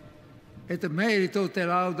Cardinals. Et merito te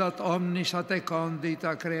laudat omnis a te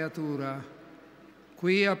condita creatura,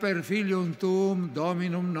 quia per filium tuum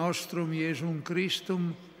Dominum nostrum Iesum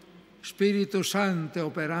Christum, Spiritus Sancte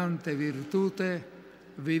operante virtute,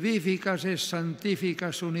 vivificas et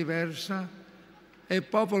sanctificas universa, et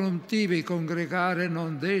populum tibi congregare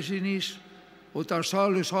non desinis, ut a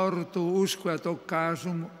solus ortu usque ad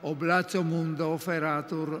occasum oblatio mundo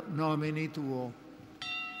offeratur nomini Tuo.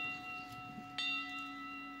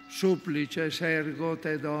 Supplices ergo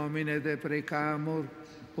te Domine deprecamur,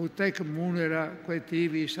 ut ec munera que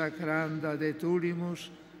tibi sacranda de tulimus,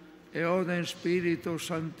 e odem spiritus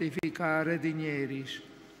sanctificare digneris,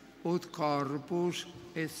 ut corpus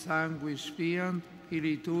et sanguis fiant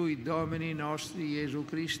ili Tui Domini nostri Iesu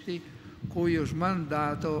Christi, cuius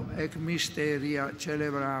mandato ec mysteria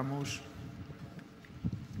celebramus.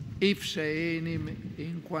 Ipse enim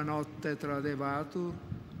in qua notte tradebatur,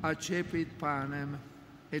 accepit panem,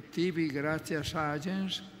 et tibi gratias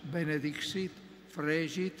agens benedixit,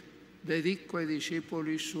 fregit, dedique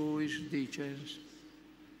discipulis suis dicens.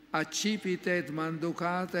 Accipit et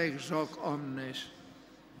manducata ex hoc omnes,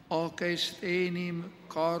 hoc est enim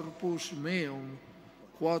corpus meum,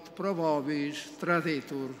 quod pro vobis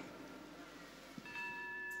tradetur.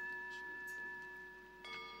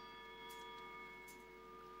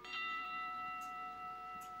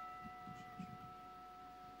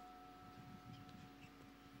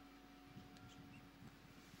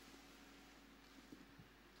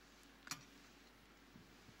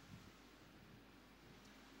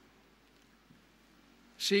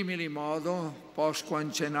 Simili modo,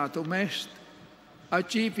 postquam cenatum est,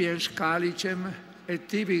 accipiens calicem, et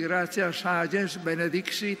tibi gratias agens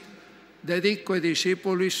benedixit, dedique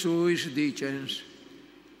discipulis suis dicens.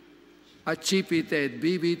 Accipit et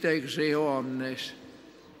bibit ex eo omnes,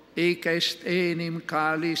 hic est enim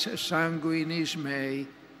calis sanguinis mei,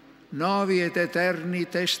 novi et eterni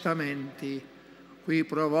testamenti, qui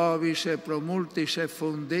pro vobis et pro multis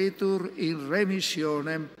effundetur in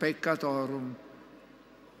remissionem peccatorum.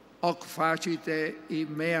 Hoc facite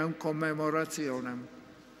in meam commemorationem.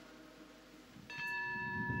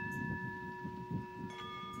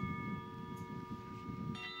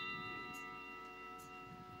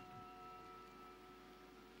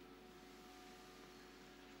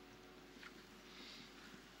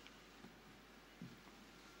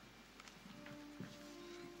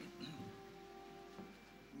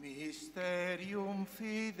 Mysterium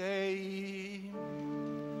Fidei.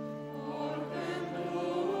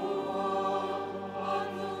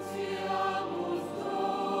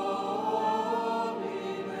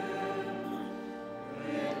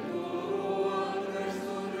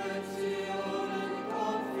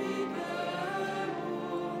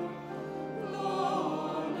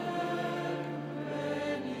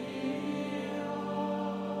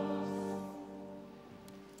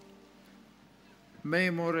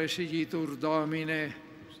 Memores igitur Domine,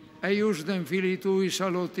 eiusdem Filii Tui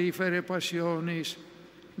salutifere passionis,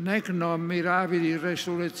 nec non mirabili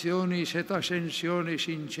resurrectionis et ascensionis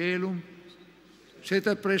in celum, sed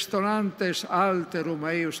prestolantes alterum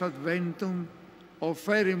eius adventum,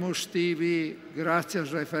 offerimus tibi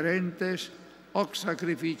gratias referentes, hoc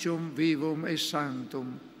sacrificium vivum et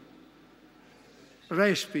sanctum.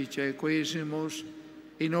 Respice quesimus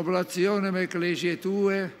in oblationem ecclesiae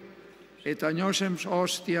Tue, et agnosem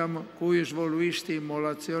ostiam, cuius voluisti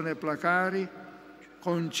immolatione placari,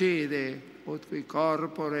 concede, ut qui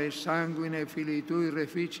corpore et sanguine Filii Tui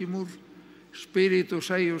reficimur,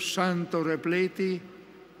 Spiritus eius Sancto repleti,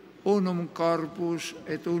 unum corpus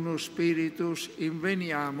et unus Spiritus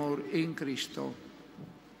inveniamur in Christo.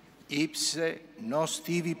 Ipse nos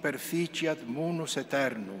tibi perficiat munus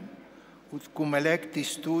eternum, ut cum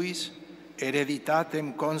electis Tuis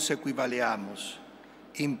hereditatem consequivaleamus,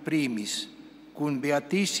 in primis, cum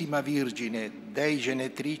Beatissima Virgine Dei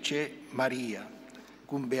Genetrice Maria,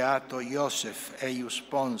 cum Beato Iosef eius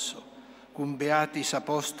Sponso, cum Beatis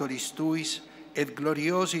Apostolis Tuis et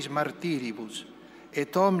gloriosis martiribus,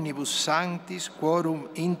 et omnibus sanctis quorum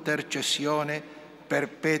intercessione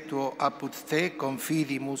perpetuo apud Te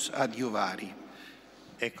confidimus adiuvari.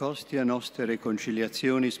 Ec ostia nostre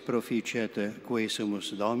reconciliationis proficiat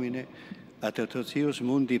quesumus Domine, ad totius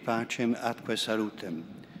mundi pacem atque salutem.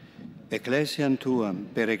 Ecclesiam Tuam,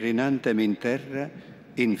 peregrinantem in terra,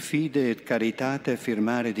 in fide et caritate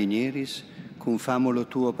firmare digneris, cum famulo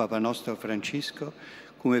Tuo Papa nostro Francisco,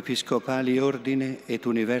 cum episcopali ordine et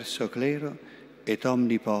universo clero, et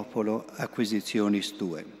omni popolo acquisitionis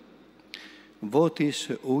Tue. Votis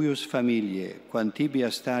uius familiae, quam tibi a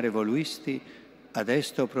stare voluisti, ad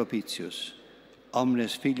esto propitius,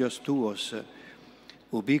 omnes filios Tuos,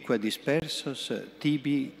 ubique dispersos,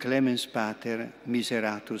 tibi clemens pater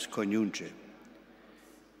miseratus coniunge.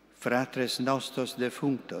 Fratres nostros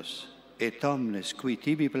defunctos, et omnes qui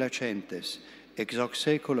tibi placentes, ex hoc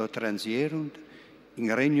seculo transierunt,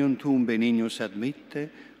 in regnum Tuum benignus admitte,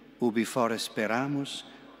 ubi fore speramus,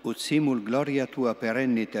 ut simul gloria Tua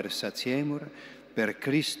perenniter satiemur, per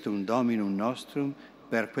Christum Dominum nostrum,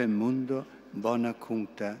 per quem mundo bona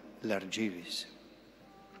cuncta largiris.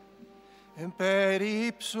 Per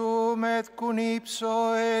ipsum et cum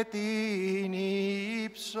ipso et in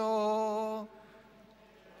ipso,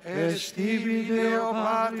 est tibi Deo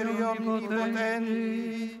Patri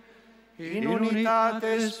omnipotenti, in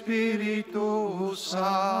unitate Spiritus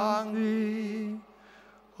Sancti,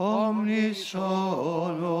 omnis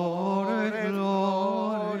honor et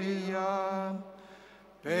gloria,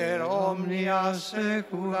 per omnia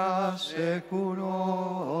saecula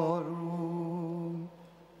saeculorum.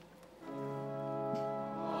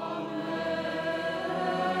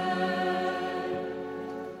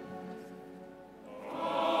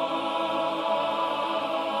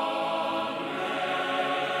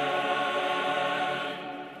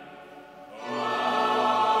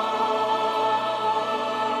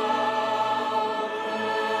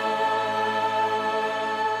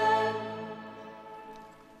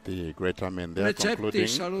 The great Amen there concluding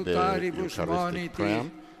the Eucharistic prayer.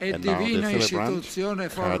 And now the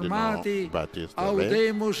celebrant, Cardinal Baptiste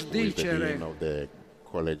audemus who is the dicere. Dean of the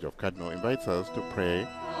College of Cardinal, invites us to pray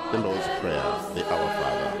the Lord's Prayer, the Our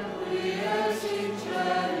Father.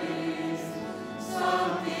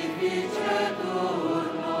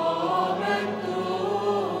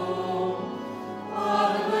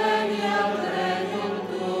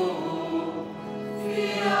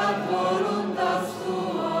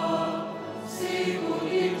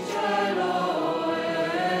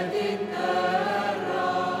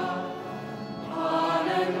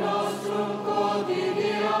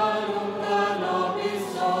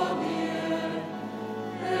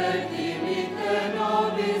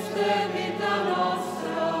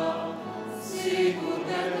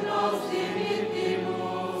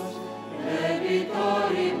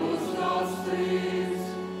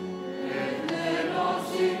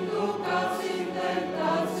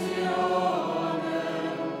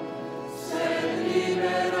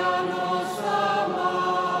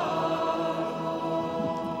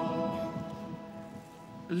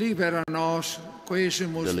 Libera nos,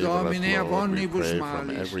 quesimus Domine, ab omnibus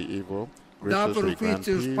malis. Da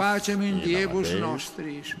propitius pacem in diebus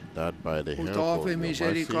nostris, ut ove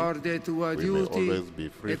misericordiae tua adiuti,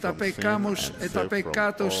 et a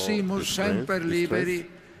peccatus simus semper liberi,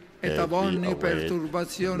 et ab omni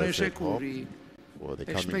perturbatione securi,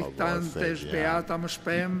 expectantes beatam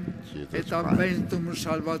spem, et adventum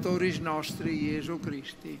Salvatoris nostri Iesu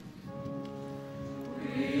Christi.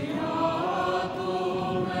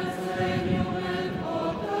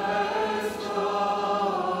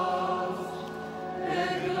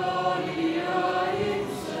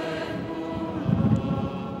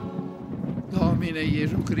 Domine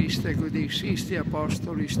Iesu Christe, quid dixisti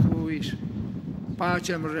apostolis tuis,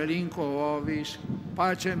 pacem relinquo ovis,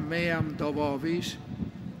 pacem meam do vobis,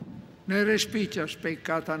 ne respicias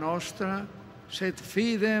peccata nostra, sed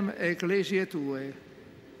fidem ecclesiae tue,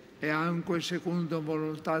 e anque secundum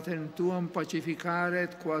voluntatem tuam pacificare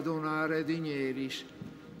et coadunare digneris,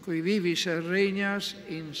 qui vivis et regnas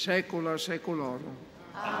in saecula saeculorum.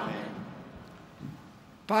 Amen.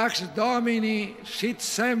 Pax Domini sit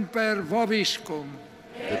semper vobiscum.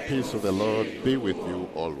 The peace of the Lord be with you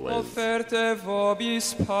always. Offerte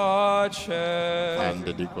vobis pacem. And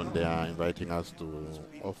the deacon, they are inviting us to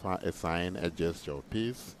offer a sign, a gesture of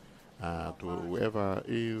peace to whoever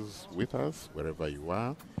is with us, wherever you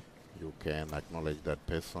are. You can acknowledge that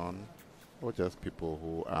person or just people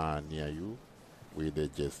who are near you with a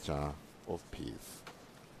gesture of peace.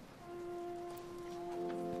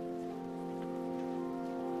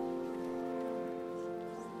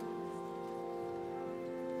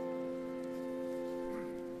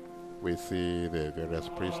 We see the various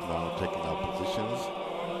priests now taking up positions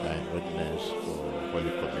in readiness for Holy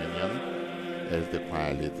Communion as the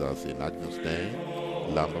choir leads us in Agnus Dei,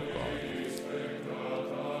 Lamb of God.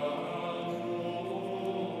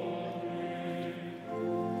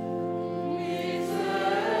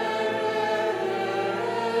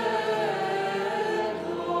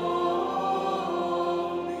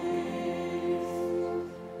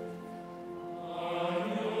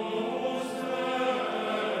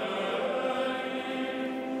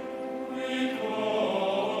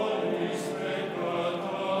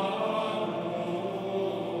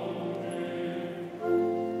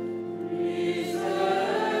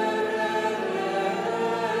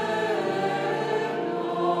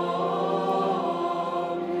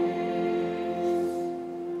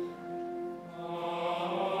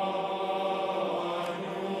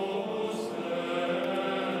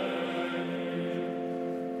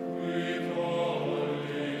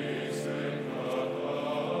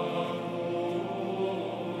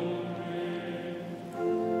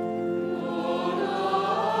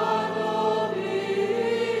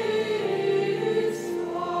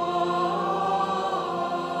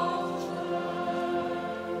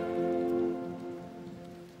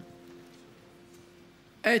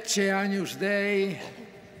 Ecce Agnus Dei,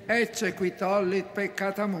 ecce qui tollit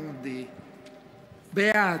peccata mundi.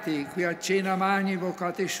 Beati qui a cena magni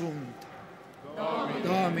vocati sunt.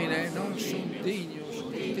 Domine, non sunt dignus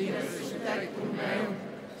ut resuscitate meum,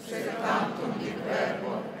 sed tantum dic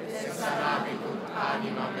verbo, et salvabitur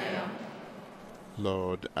anima mea.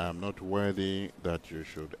 Lord, I am not worthy that you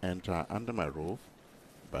should enter under my roof,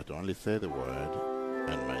 but only say the word,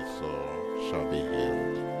 and my soul shall be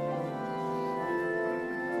healed.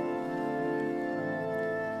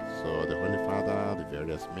 So the Holy Father, the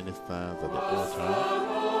various ministers at the altar, are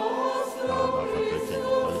now partaking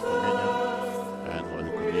of Holy Communion, and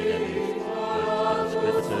Holy Communion is going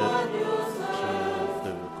to be distributed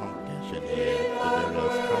to the congregation here, the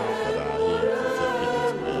various towns that are here in St.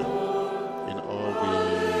 Peter's Square. In all, we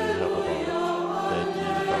have about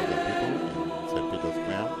 30,000 people in St. Peter's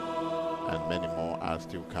Square, and many more are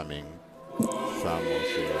still coming. Some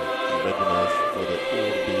also in readiness for the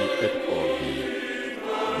Urbi et Orbi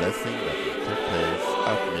blessing that will take place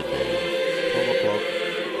at midday, 12 o'clock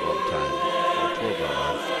one time, for 12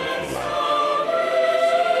 hours if you like.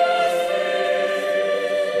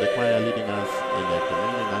 The choir leading us in a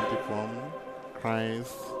communion antiphon,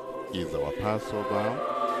 Christ is our Passover,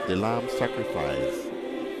 the Lamb sacrifice.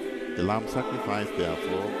 The Lamb sacrifice,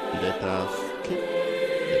 therefore, let us keep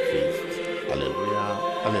the feast. Alleluia,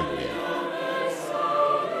 alleluia.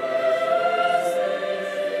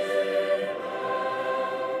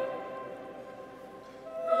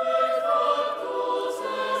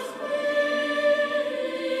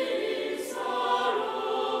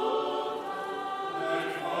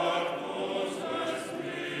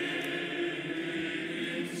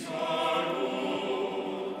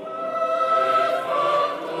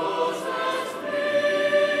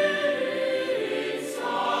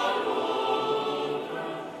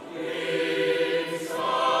 Yeah.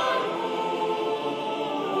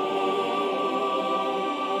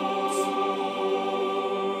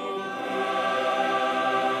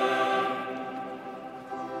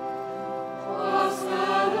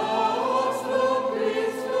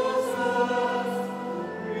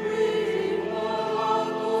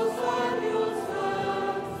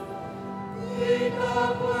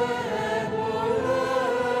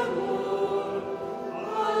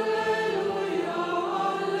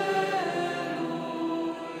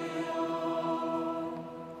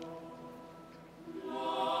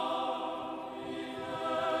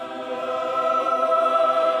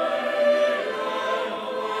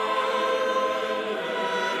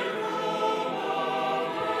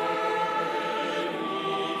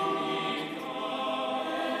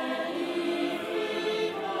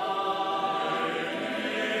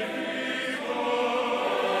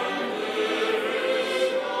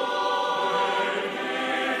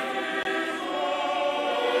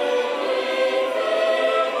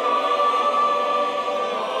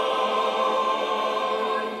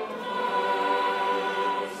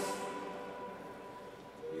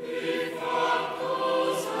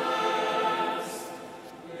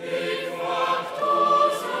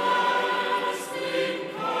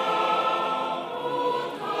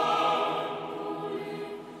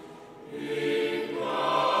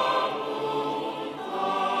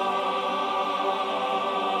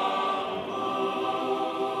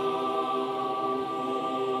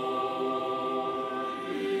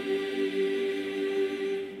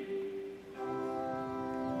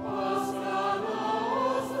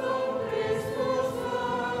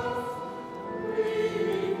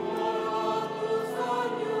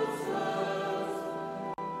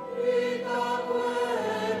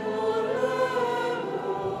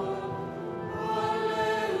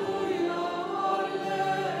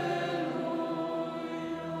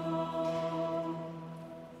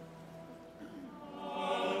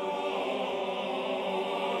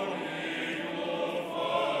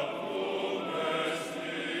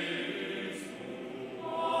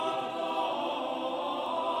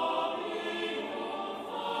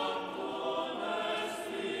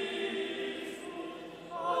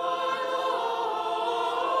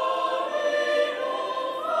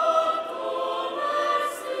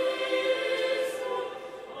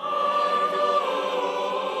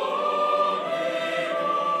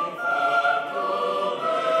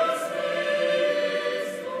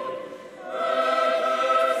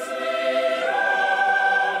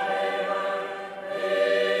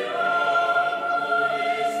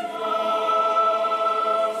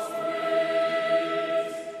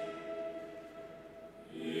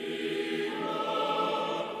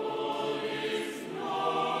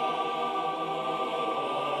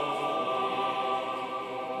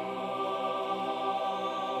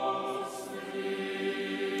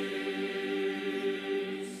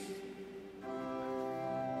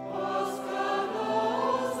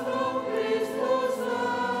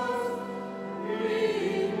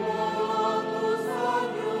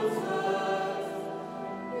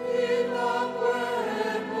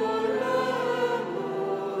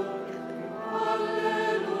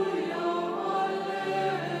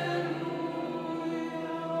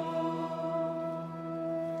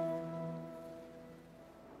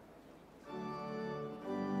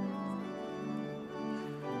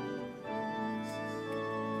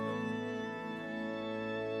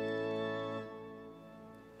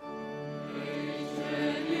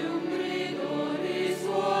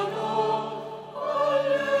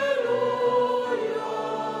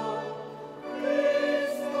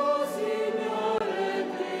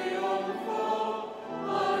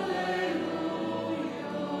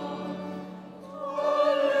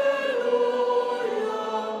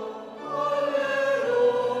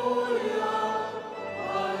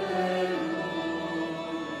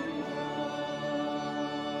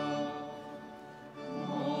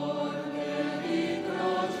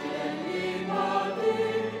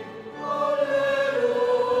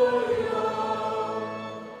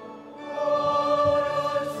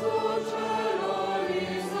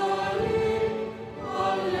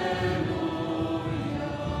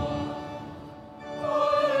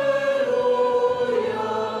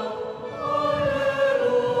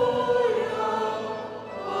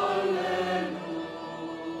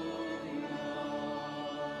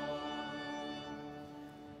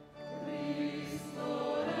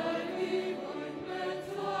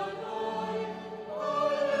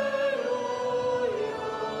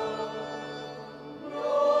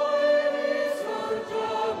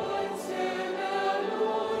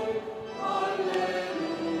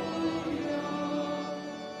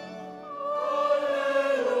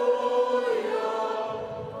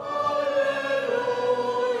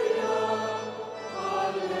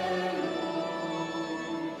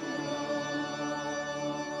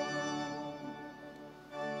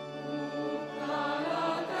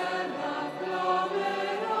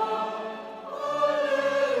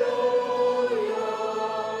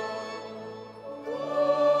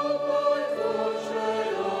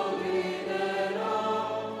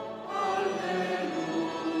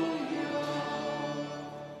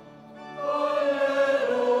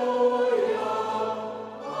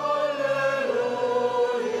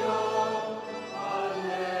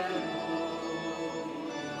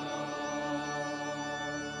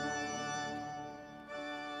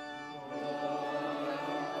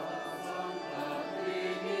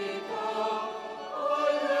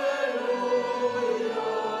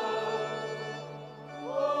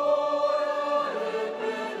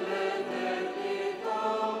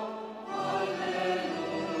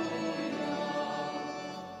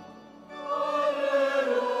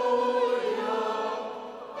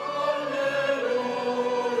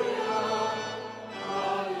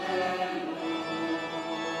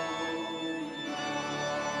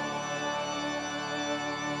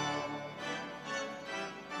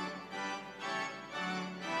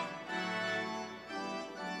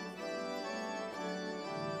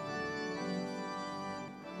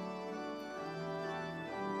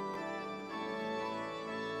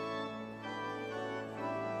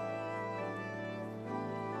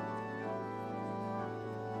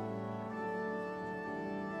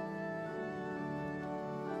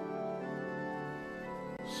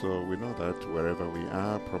 So we know that wherever we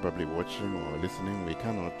are, probably watching or listening, we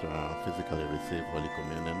cannot physically receive Holy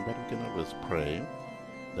Communion, but we can always pray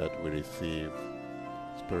that we receive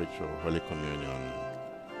spiritual Holy Communion.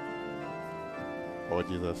 Oh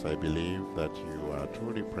Jesus, I believe that you are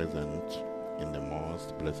truly present in the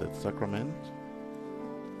most blessed sacrament.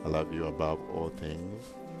 I love you above all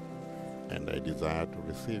things, and I desire to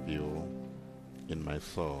receive you in my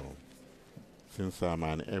soul. Since I'm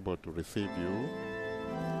unable to receive you,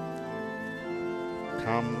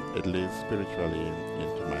 come at least spiritually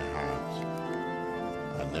into my heart,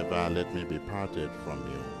 and never let me be parted from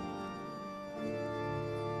you.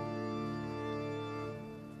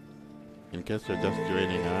 In case you're just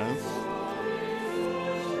joining us,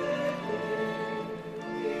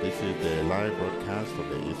 this is the live broadcast of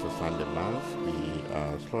the Easter Sunday Mass. We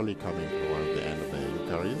are slowly coming towards the end of the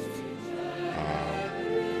Eucharist.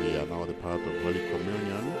 We are now the part of Holy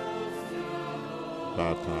Communion.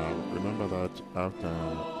 But remember that after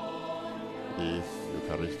this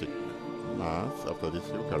Eucharistic Mass, after this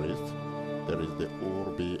Eucharist, there is the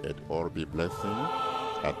Urbi et Orbi blessing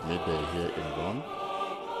at midday here in Rome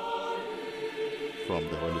from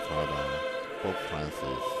the Holy Father, Pope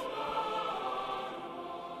Francis.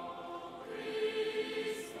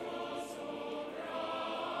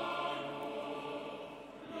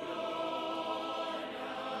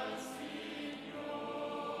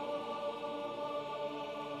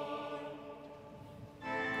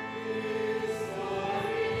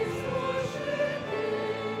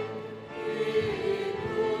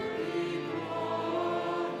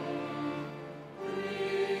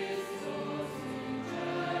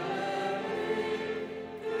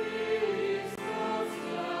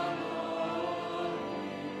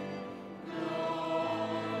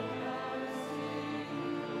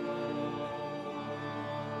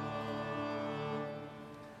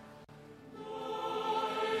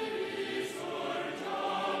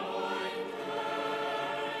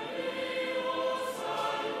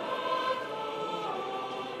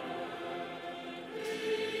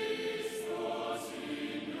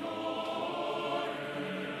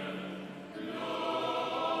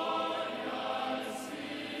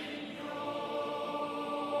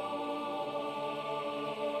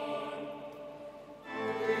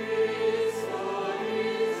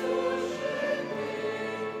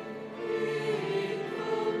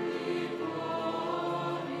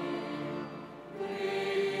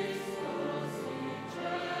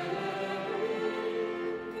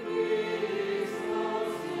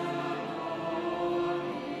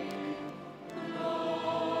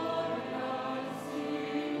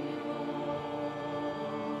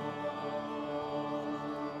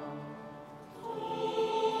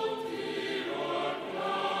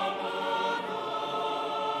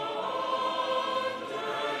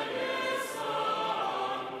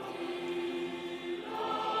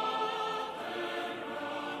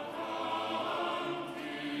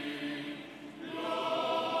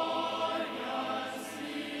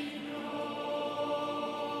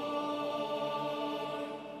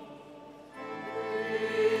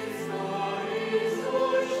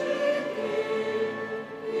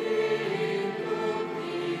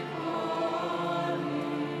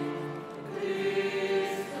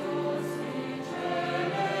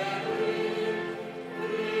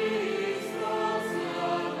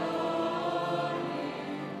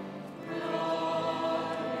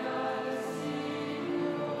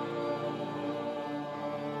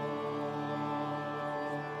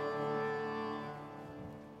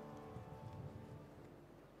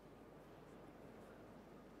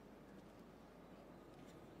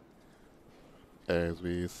 As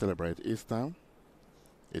we celebrate Easter,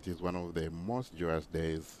 it is one of the most joyous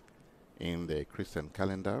days in the Christian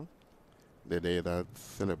calendar, the day that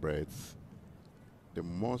celebrates the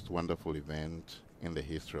most wonderful event in the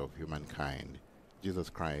history of humankind, Jesus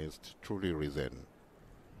Christ truly risen.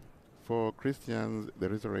 For Christians, the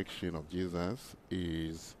resurrection of Jesus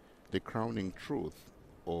is the crowning truth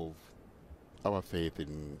of our faith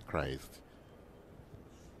in Christ.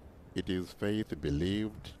 It is faith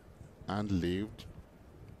believed and lived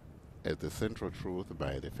as the central truth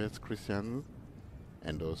by the first Christians,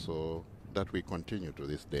 and also that we continue to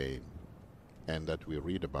this day, and that we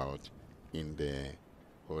read about in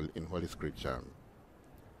Holy Scripture.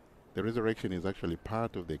 The resurrection is actually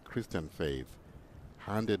part of the Christian faith,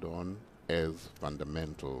 handed on as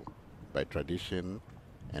fundamental by tradition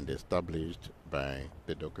and established by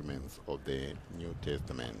the documents of the New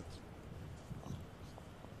Testament.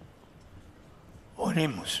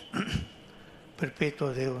 Oremus.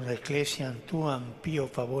 Perpetuo Deus ecclesiam tuam pio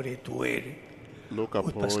favore tuere, look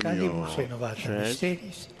upon your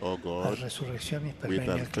church, O God, with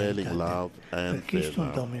unfailing love and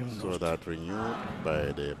favor, so that renewed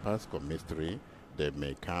by the Paschal mystery, they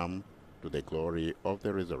may come to the glory of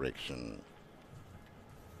the resurrection.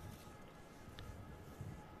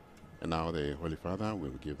 And now the Holy Father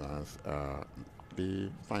will give us the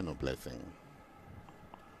final blessing.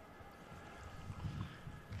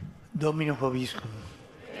 Domino Vobiscum.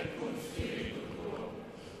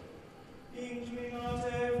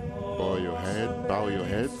 Bow your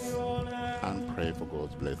heads and pray for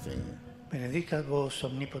God's blessing. Benedicat vos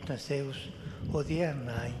omnipotens Deus,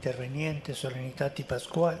 odierna interveniente solenitati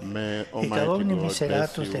pasquali, et ad omni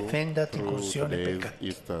miseratus defendat incursione peccati.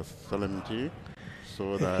 Easter solemnity,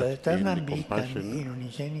 so et that aeternam in the vitam compassion in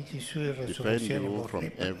unigeniti sui defend resurrectione you from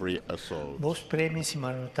vorremmo. every assault. Vos premis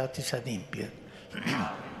immanutatis ad impia.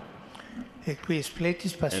 Et qui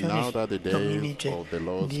spletis passionis Dominice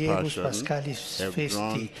diebus Pascalis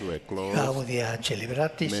festi gaudia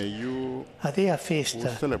celebratis, ad ea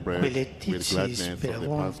festa quelleticis per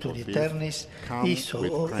avuntur aeternis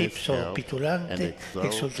ipso pitulante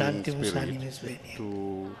exultantibus animes veniet.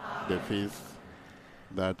 To the feast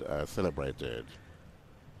that are celebrated.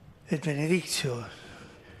 Et benedictio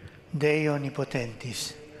Dei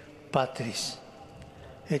omnipotentis, Patris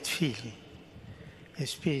et Filii et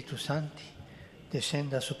Spiritus Sancti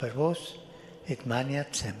descenda super vos et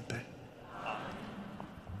maniat semper.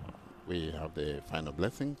 We have the final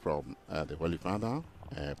blessing from the Holy Father,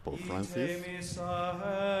 Pope Francis.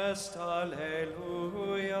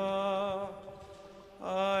 Alleluia,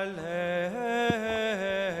 Alleluia.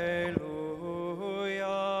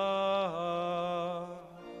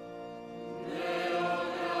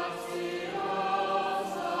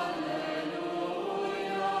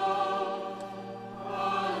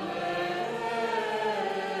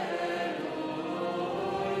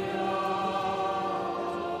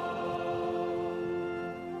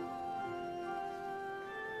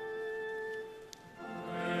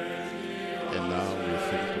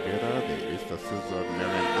 Season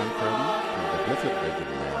Marian anthem to the Blessed Virgin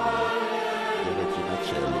Mary, the Regina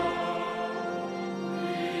Coeli.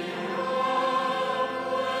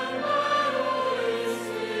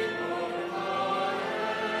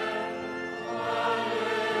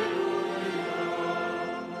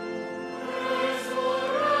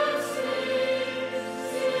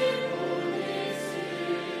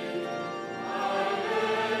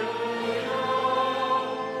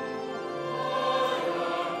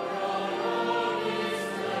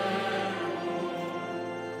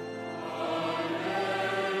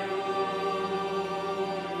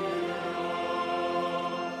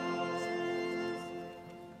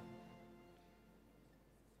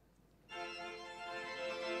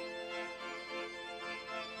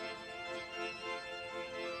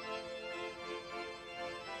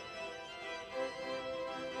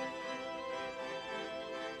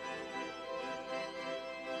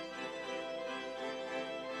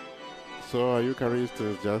 So our Eucharist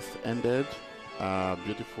has just ended. A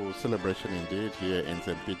beautiful celebration indeed here in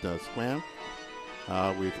St. Peter's Square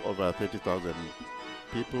with over 30,000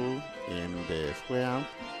 people in the square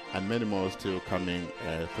and many more still coming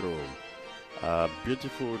through.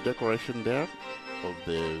 Beautiful decoration there of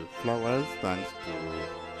the flowers thanks to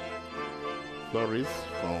florists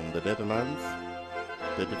from the Netherlands.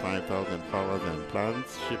 35,000 flowers and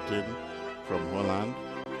plants shipped in from Holland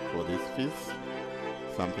for this feast,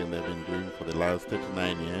 something they've been doing for the last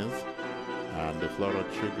 39 years. And the floral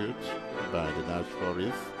tribute by the Dutch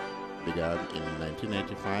florists began in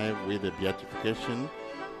 1985 with the beatification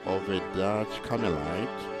of a Dutch Carmelite,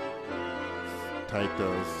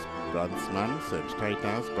 Titus Brandsman. St.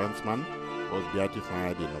 Titus Brandsman was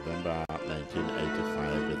beatified in November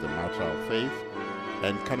 1985 as a martyr of faith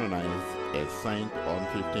and canonized as saint on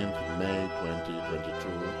 15th May 2022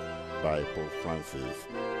 by Pope Francis.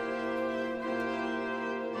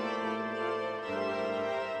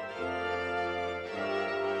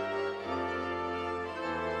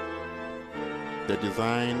 The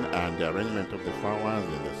design and the arrangement of the flowers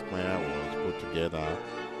in the square was put together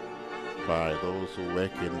by those who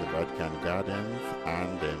work in the Vatican Gardens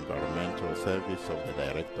and the Environmental Service of the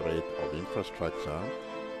Directorate of Infrastructure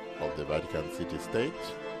of the Vatican City-State.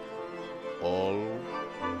 All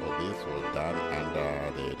of this was done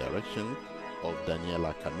under the direction of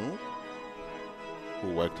Daniela Canu, who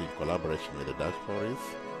worked in collaboration with the Dutch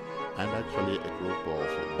florists and actually a group of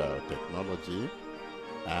biotechnology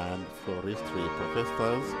and floristry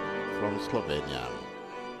professors from Slovenia.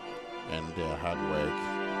 And their hard work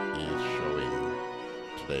is showing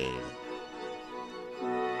today.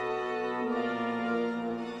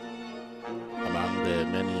 Among the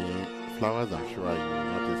many flowers, I'm sure you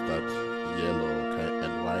noticed that yellow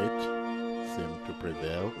and white seem to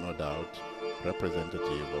prevail, no doubt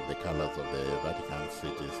representative of the colors of the Vatican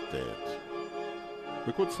city-state.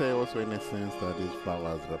 We could say also in a sense that these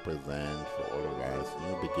flowers represent for all of us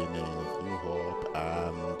new beginnings, new hope,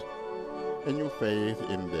 and a new faith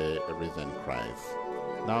in the risen Christ.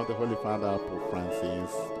 Now the Holy Father, Pope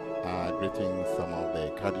Francis, greeting some of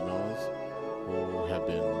the cardinals who have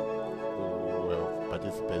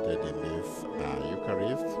participated in this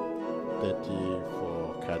Eucharist.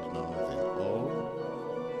 34 cardinals in all,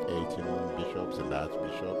 18 bishops and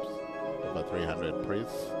archbishops, over 300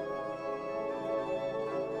 priests,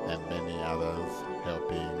 and many others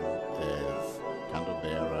helping as candle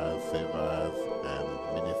bearers, savers, and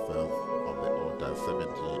ministers of the altar, 70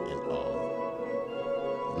 in all.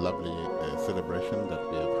 Lovely celebration that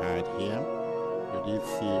we have had here. You did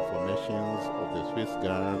see formations of the Swiss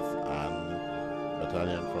Guards and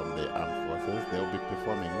battalion from the armed forces. They will be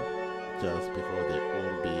performing just before the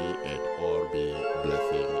Urbi and Orbi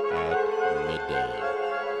blessing at midday.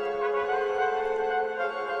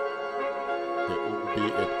 The Urbi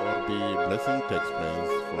and Orbi blessing takes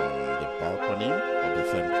place from the balcony of the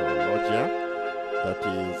central loggia. That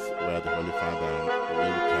is where the Holy Father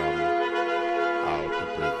will come out to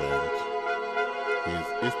present his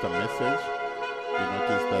Easter message. You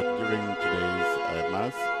notice that during today's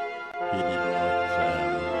Mass, he did not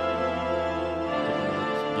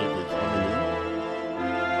give his homily.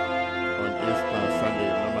 On Easter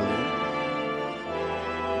Sunday, normally,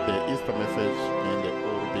 the Easter message in the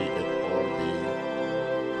Urbi and Orbi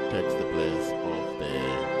takes the place of the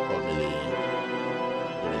homily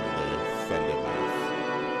during the Sunday Mass.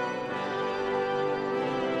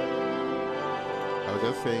 I was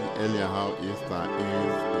just saying earlier how Easter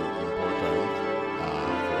is important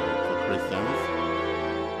for Christians,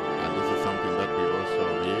 and this is something that we also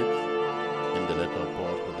read in the letter of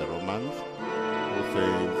Paul to the Romans, who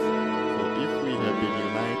says, "For if we have been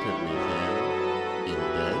united with him in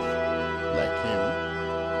death, like him,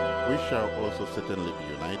 we shall also certainly be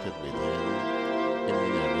united with him in a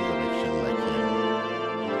resurrection like him.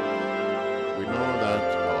 We know that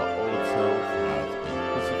our old self has been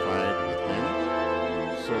crucified with him,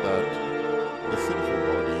 so that the sinful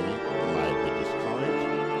body might be destroyed,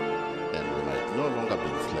 and we might no longer be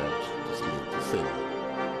enslaved to sin.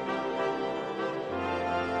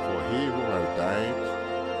 For he who has died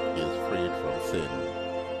is freed from sin.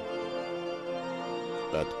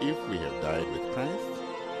 But if we have died with Christ,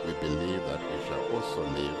 we believe that we shall also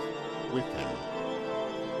live with him."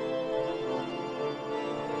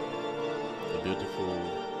 A beautiful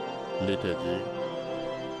liturgy.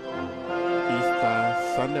 Easter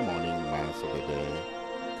Sunday morning Mass of the day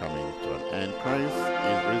coming to an end. Christ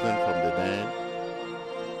is risen from the dead.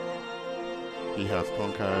 He has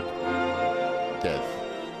conquered death.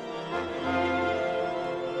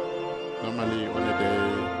 Normally on a day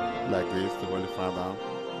like this, the Holy Father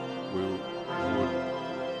would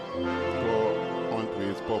go onto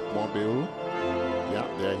his Pope mobile. Yeah,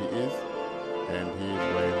 there he is. And he is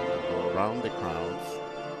going to go around the crowds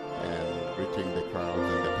and greeting the crowds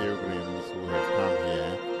and the pilgrims who have come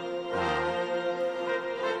here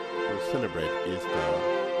to celebrate Easter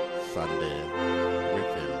Sunday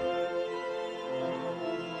with him.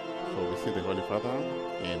 So we see the Holy Father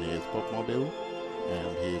in his Pope mobile, and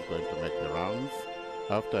he is going to make the rounds.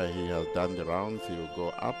 After he has done the rounds, he will go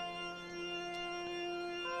up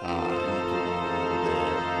into the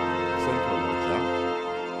central loggia,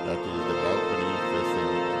 that is the balcony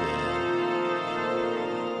facing the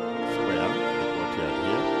square, the courtyard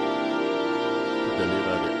here, to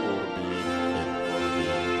deliver the Orbi and Orbi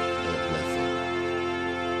blessing.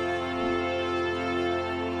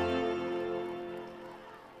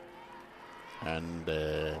 And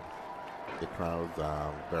the crowds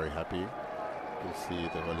are very happy to see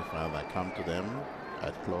the Holy Father come to them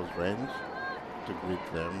at close range, to greet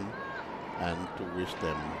them and to wish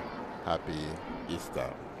them happy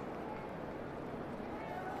Easter.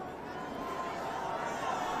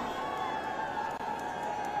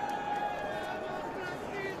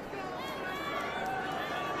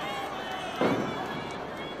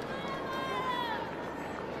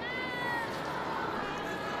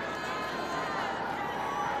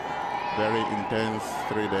 Very intense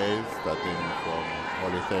 3 days, starting from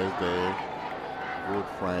Holy Thursday, Good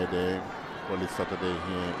Friday, Holy Saturday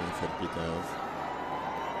here in St. Peter's.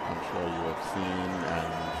 I'm sure you have seen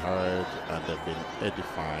and heard and have been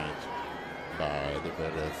edified by the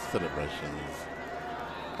various celebrations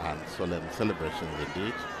and solemn celebrations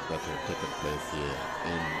indeed that have taken place here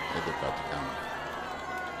in the Vatican.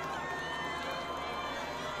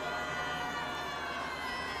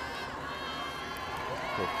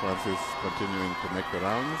 Pope Francis continuing to make the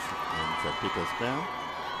rounds in St. Peter's Square,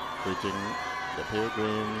 greeting the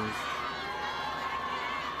pilgrims,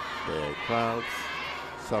 the crowds,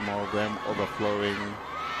 some of them overflowing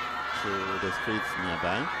to the streets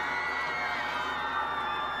nearby.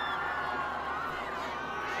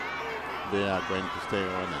 They are going to stay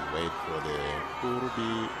on and wait for the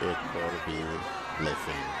Urbi et Orbi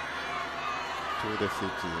blessing to the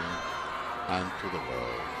city and to the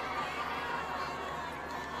world.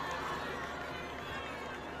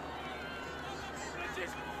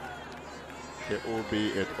 The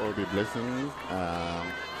Urbi et Orbi blessings,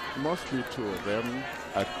 mostly two of them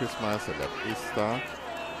at Christmas and at Easter,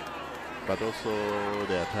 but also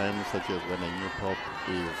there are times such as when a new pope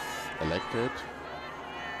is elected,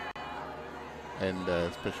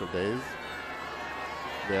 and special days,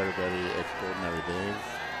 very, very extraordinary days.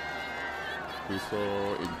 We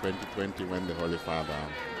saw in 2020 when the Holy Father,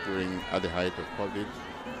 at the height of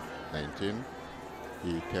COVID-19,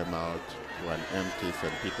 he came out to an empty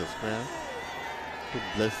St. Peter's Square to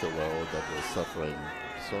bless the world that was suffering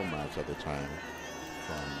so much at the time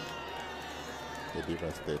from the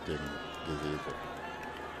devastating disease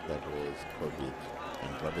that was COVID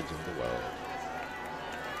and ravaging the world.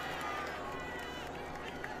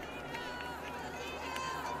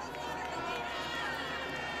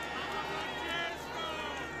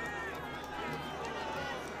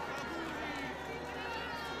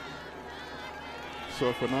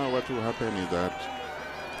 So for now, what will happen is that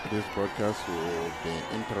this broadcast will be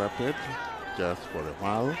interrupted just for a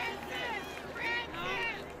while,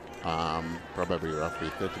 probably roughly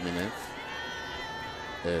 30 minutes,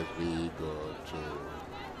 as we go to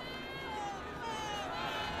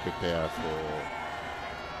prepare for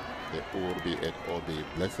the Urbi et Orbi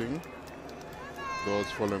blessing. Those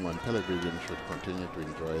following on television should continue to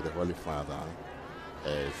enjoy the Holy Father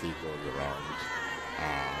as he goes around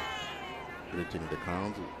greeting the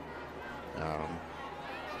crowds.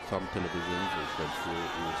 Some televisions will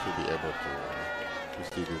still be able to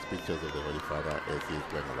see these pictures of the Holy Father as he's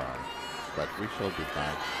going around. But we shall be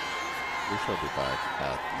back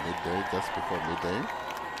at midday, just before midday,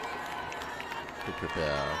 to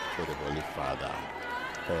prepare for the Holy Father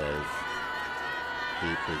as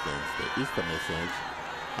he presents the Easter message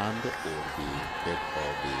and the Urbi et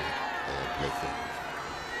Orbi blessings.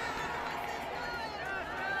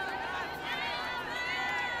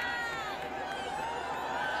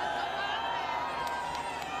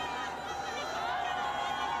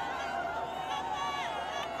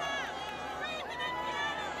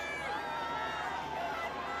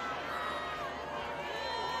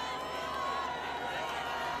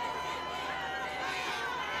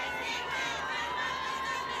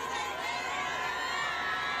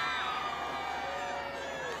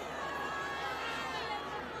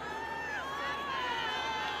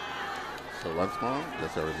 So once more,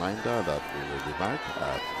 just a reminder that we will be back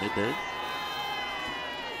at midday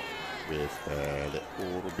with the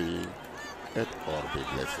Urbi et Orbi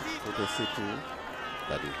blessing to the city,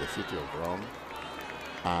 that is the city of Rome,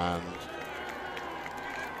 and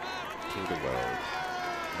to the world,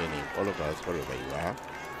 meaning all of us, wherever you are,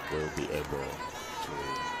 will be able to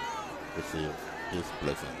receive his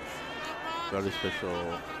blessings. Very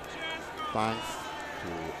special thanks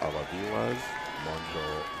to our viewers,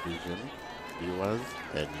 Mondo Vision viewers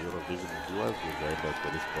and Eurovision viewers who joined us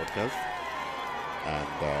for this broadcast, and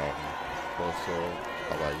also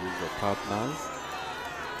our usual partners,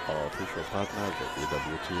 our official partners of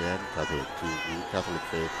EWTN, Catholic TV, Catholic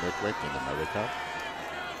Faith Network in America,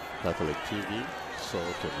 Catholic TV,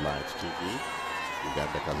 Salt and Light TV,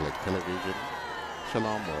 Uganda Catholic Television,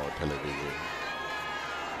 Shalom World Television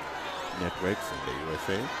networks in the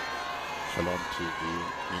USA, Shalom TV,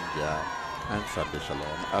 India, and Sunday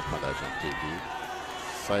Shalom at Malaysian TV,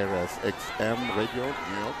 Cyrus XM Radio,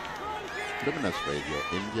 New York, Luminous Radio,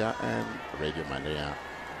 India, and Radio Mania,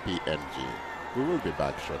 PNG. We will be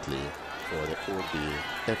back shortly for the Urbi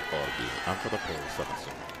et Orbi and for the Paul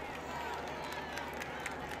Samson.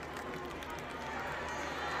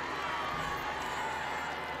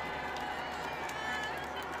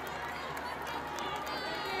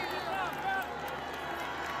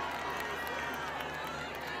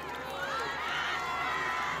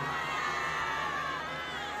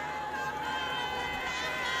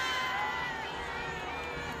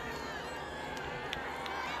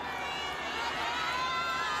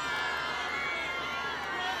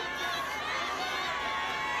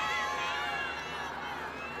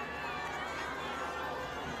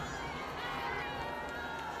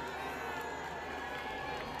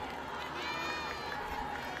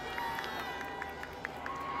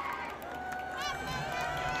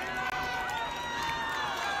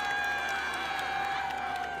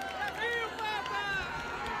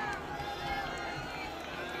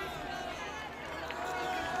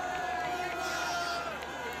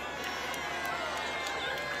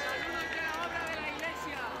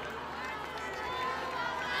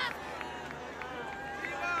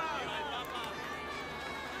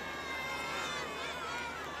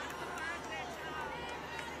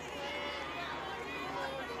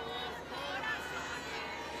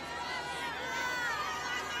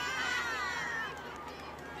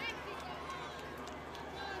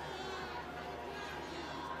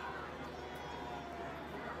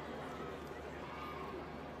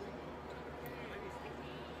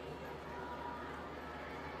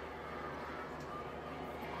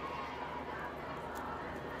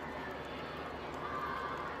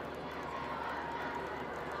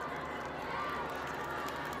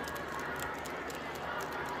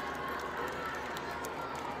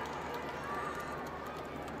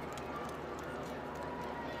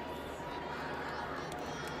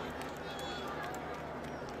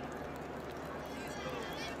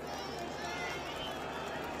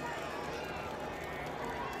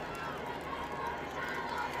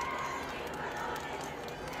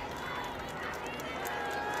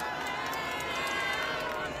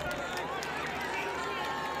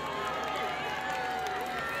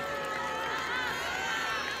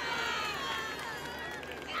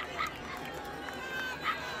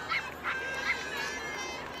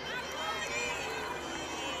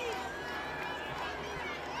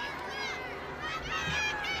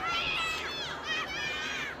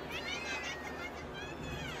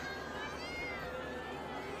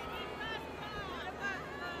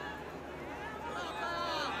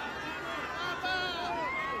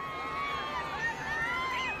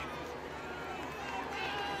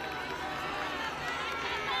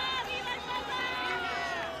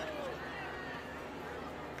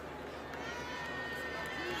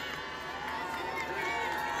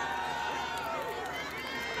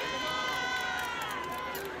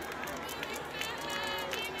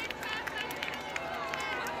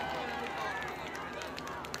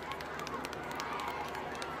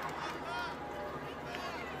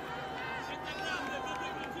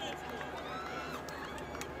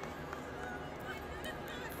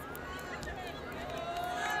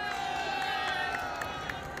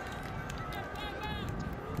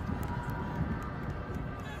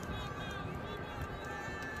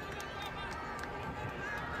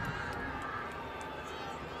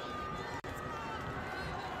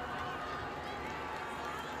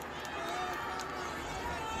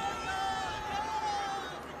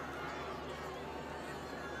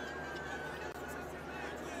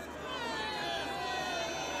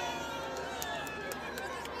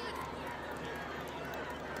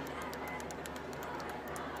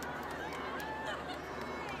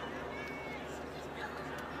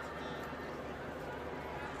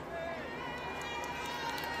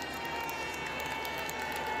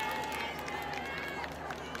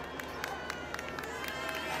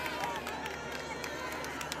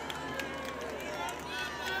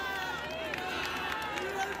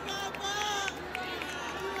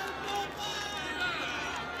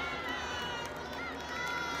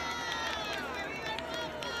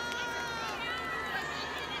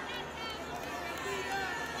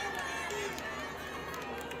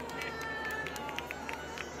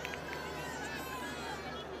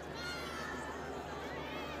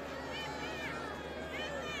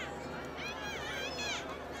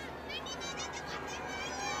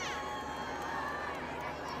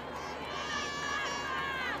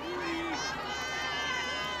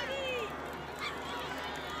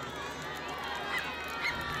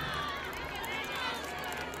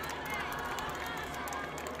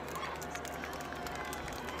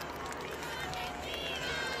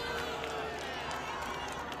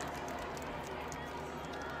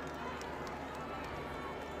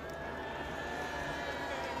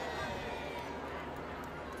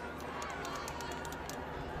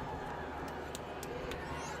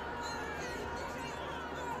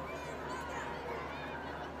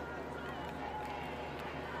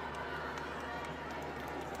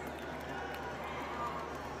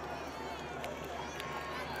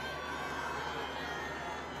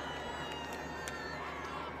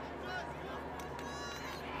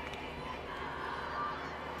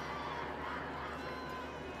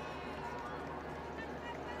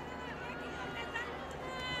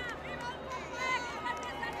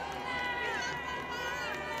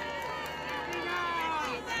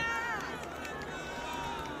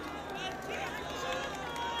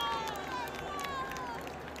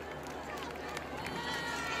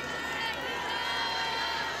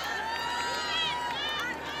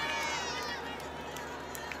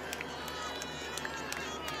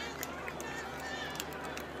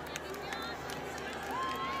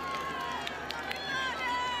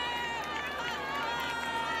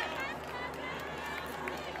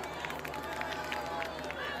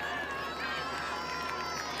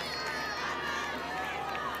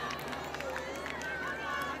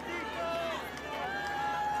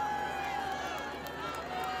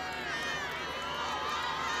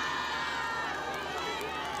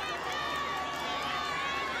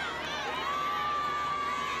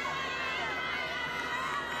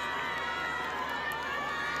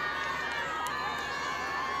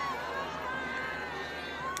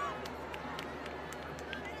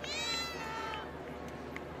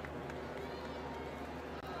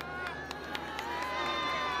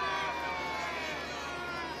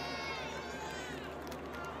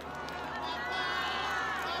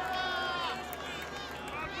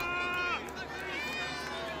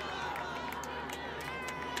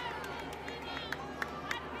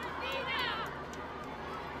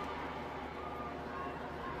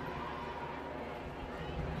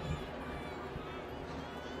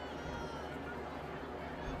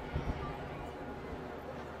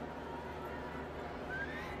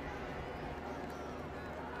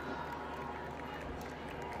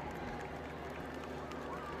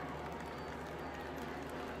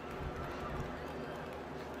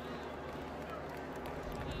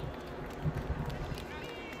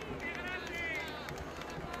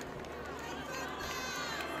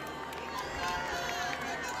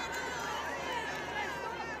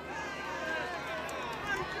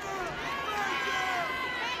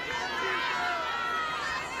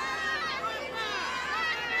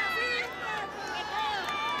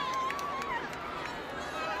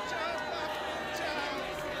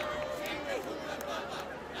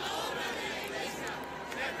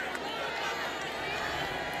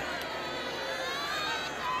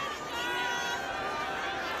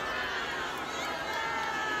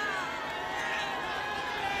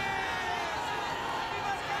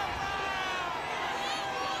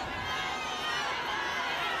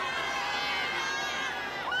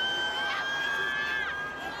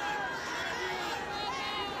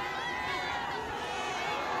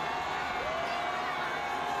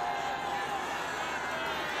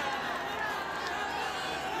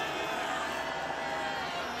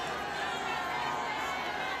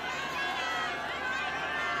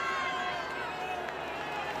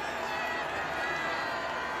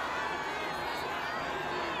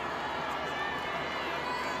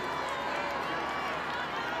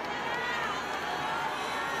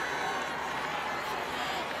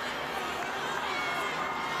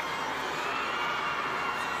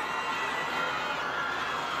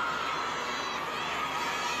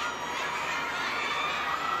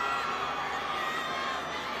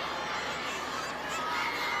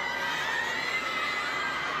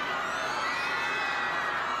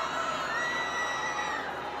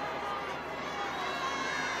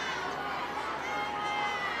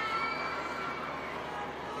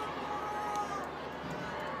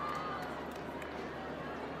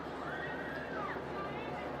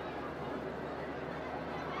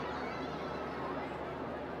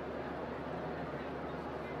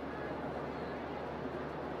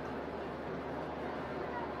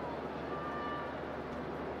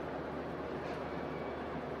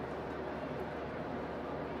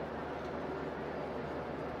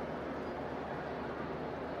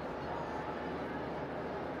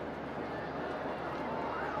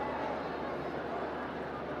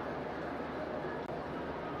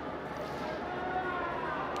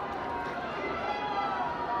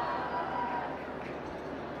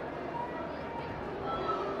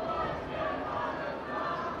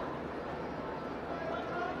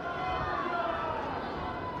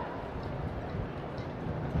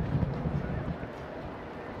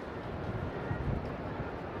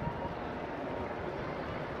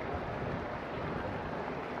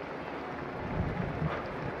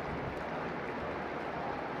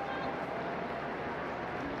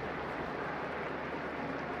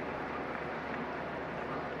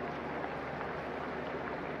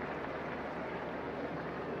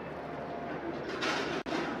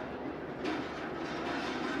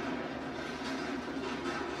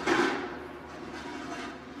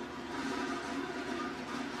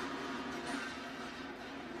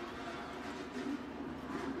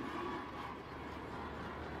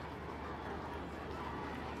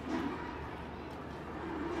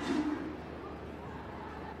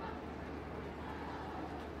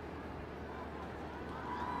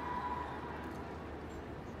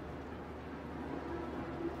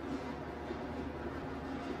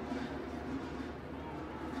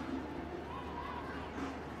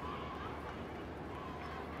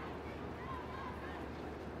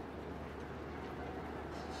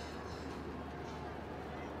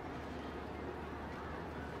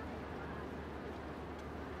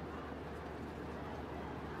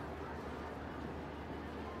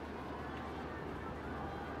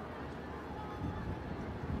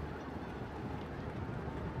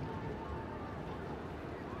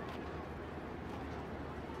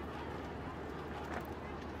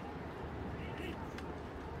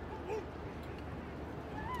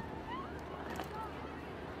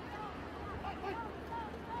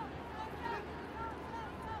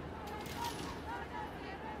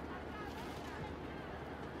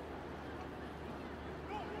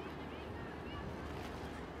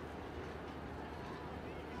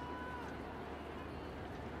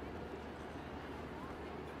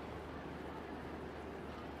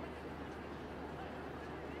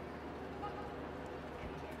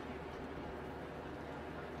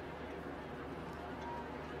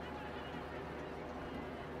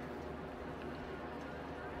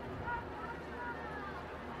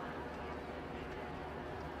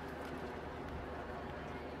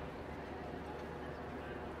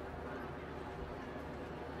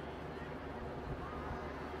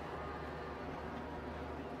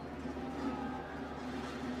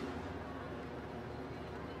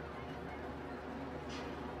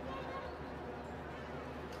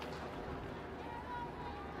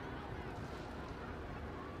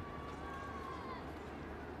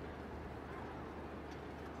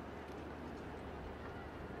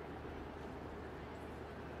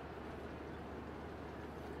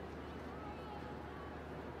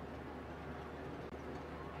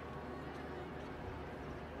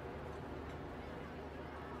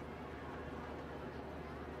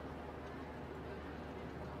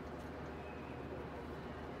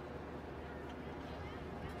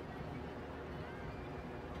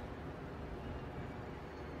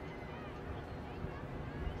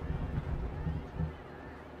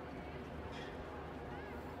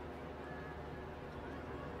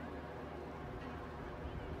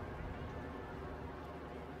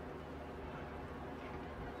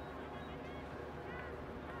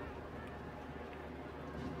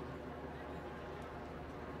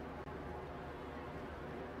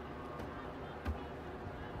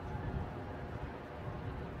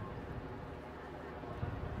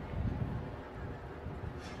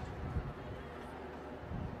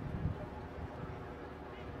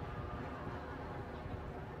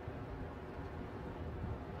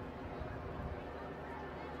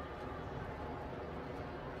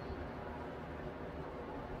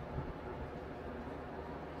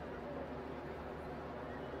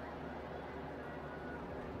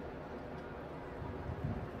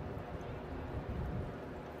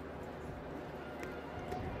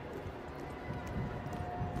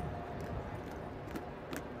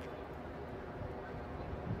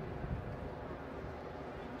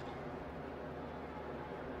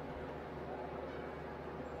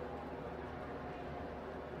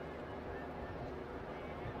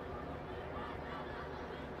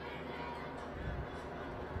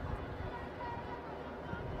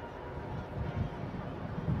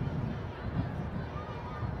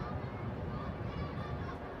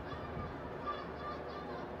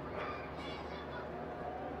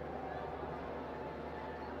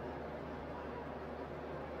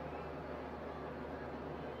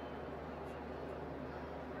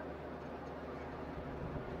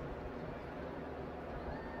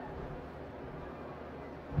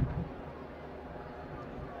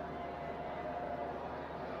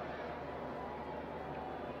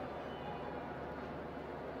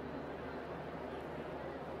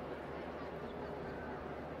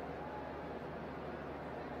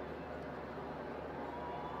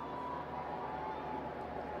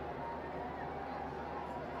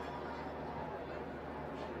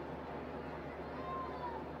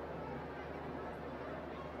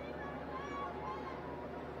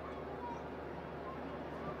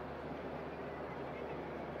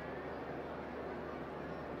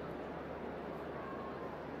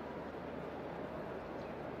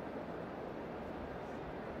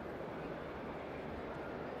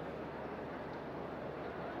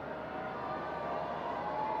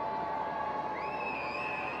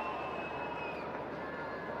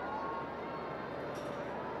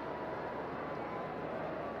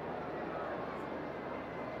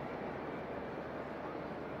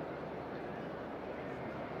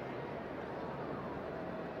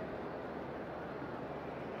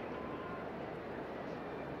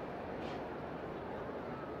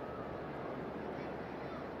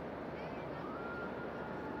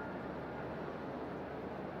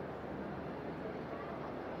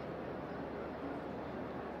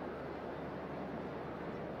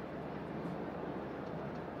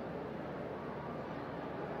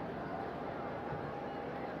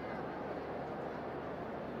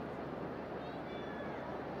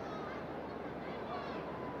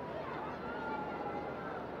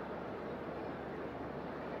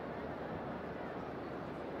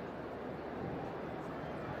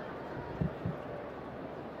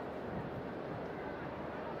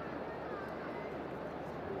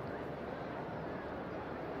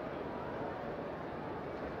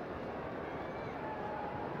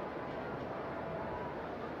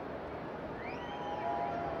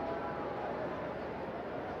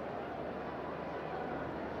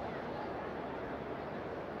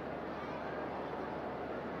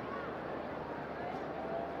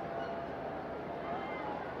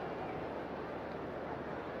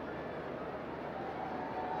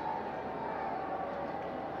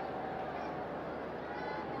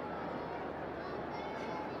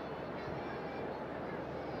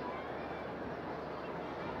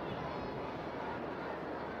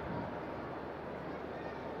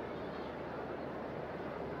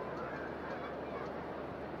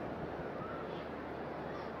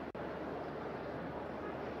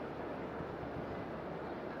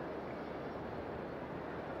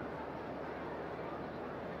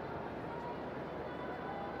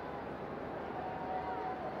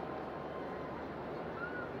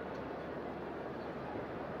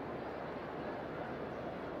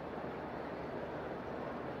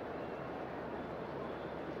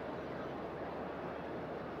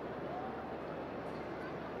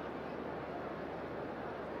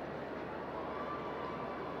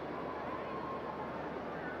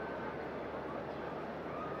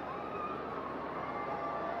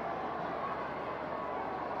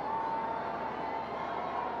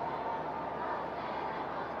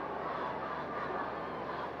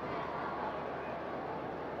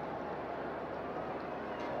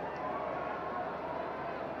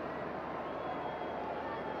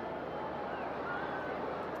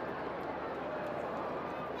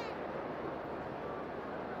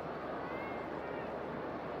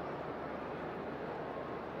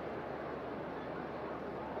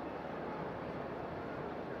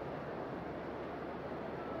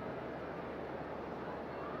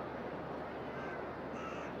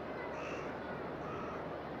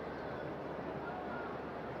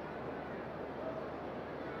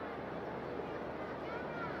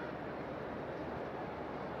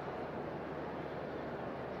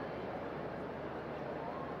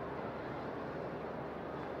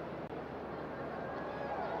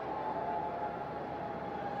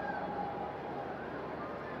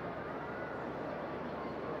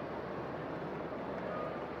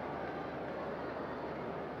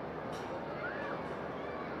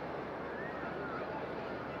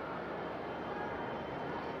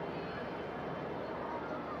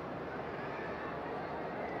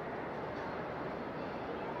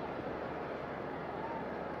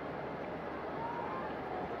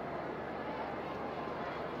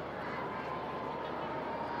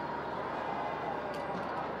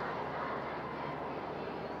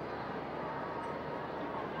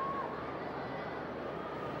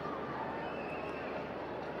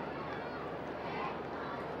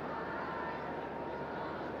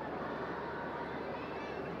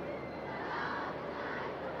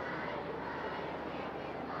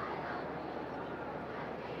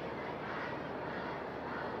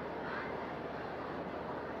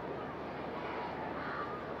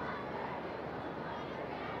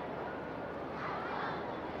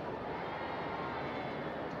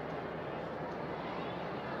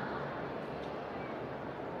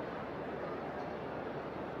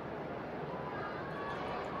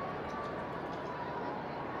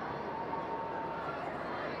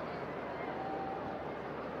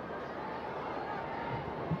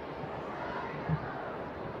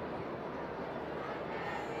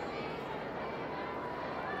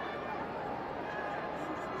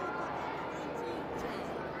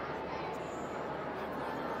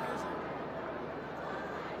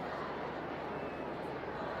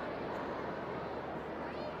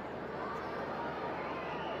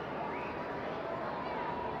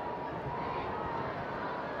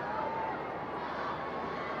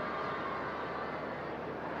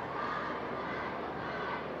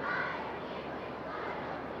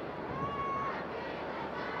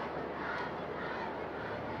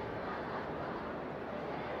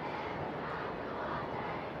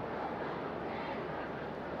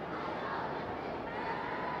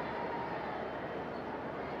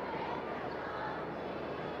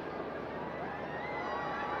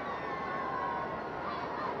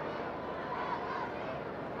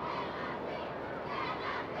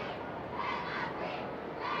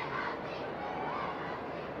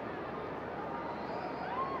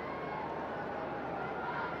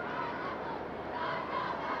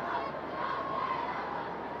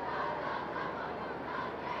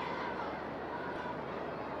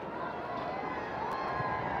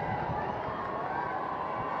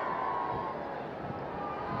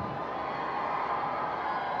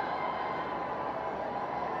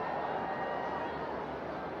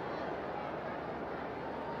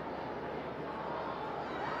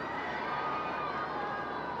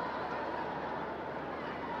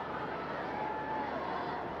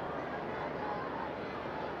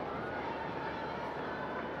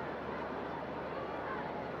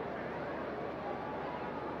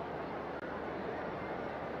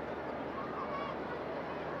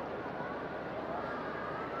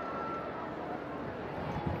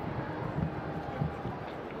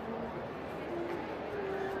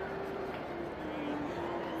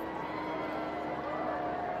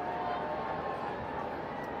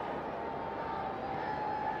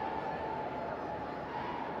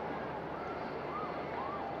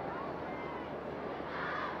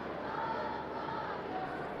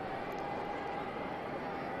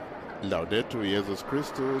 Laudetur Jesus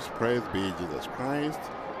Christus, praise be Jesus Christ.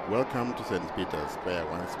 Welcome to St. Peter's Square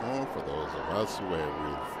once more for those of us who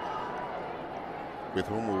were with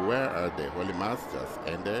whom we were at the Holy Mass just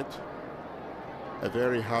ended. A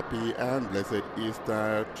very happy and blessed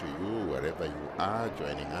Easter to you wherever you are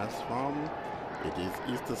joining us from. It is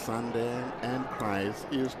Easter Sunday and Christ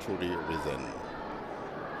is truly risen.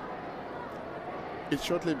 It's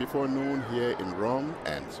shortly before noon here in Rome,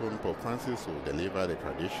 and soon Pope Francis will deliver the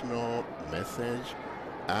traditional message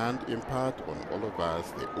and impart on all of us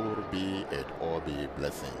the Urbi et Orbi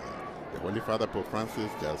blessing. The Holy Father Pope Francis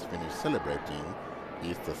just finished celebrating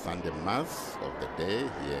Easter Sunday Mass of the day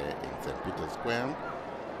here in St. Peter's Square,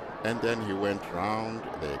 and then he went round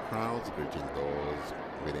the crowds greeting those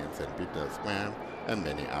within St. Peter's Square and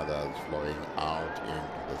many others flowing out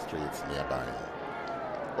into the streets nearby.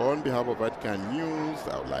 On behalf of Vatican News,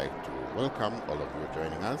 I would like to welcome all of you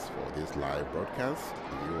joining us for this live broadcast,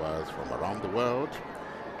 viewers from around the world.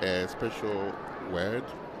 A special word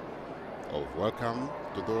of welcome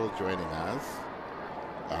to those joining us,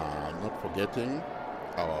 not forgetting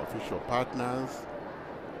our official partners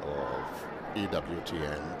of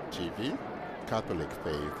EWTN TV, Catholic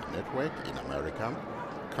Faith Network in America,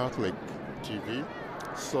 Catholic TV,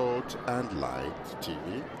 Salt and Light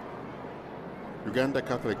TV, Uganda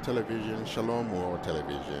Catholic Television, Shalom World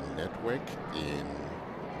Television Network in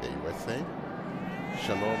the USA,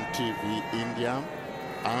 Shalom TV India,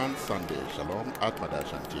 and Sunday Shalom at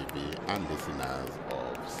Madashan TV, and listeners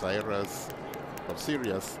of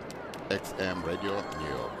Sirius XM Radio New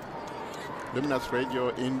York, Luminous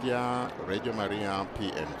Radio India, Radio Maria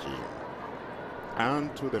PNG,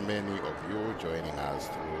 and to the many of you joining us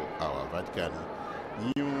through our Vatican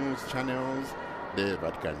News channels, the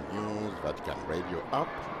Vatican News, Vatican Radio app,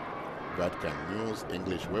 Vatican News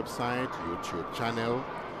English website, YouTube channel,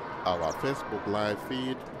 our Facebook live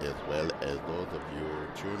feed, as well as those of you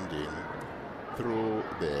tuned in through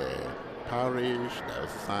the parish,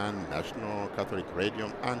 diocesan, national Catholic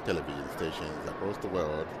radio and television stations across the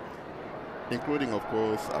world, including, of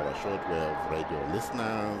course, our shortwave radio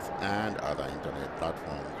listeners and other internet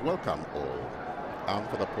platforms. Welcome all. I'm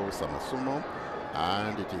Father Paul Samasumo,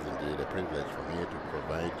 and it is indeed a privilege for me to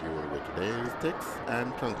provide you with today's texts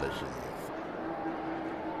and translations.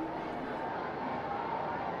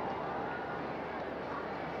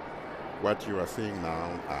 What you are seeing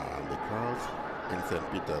now are the crowds in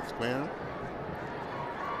St. Peter's Square.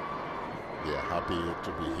 They are happy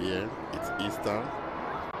to be here. It's Easter,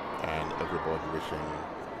 and everybody wishing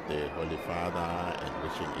the Holy Father and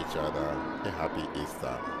wishing each other a happy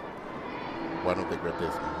Easter. One of the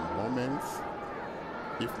greatest moments,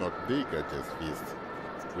 if not the greatest feast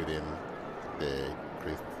within the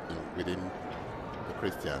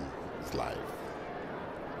Christian's life.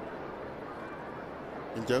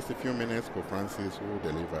 In just a few minutes, Pope Francis will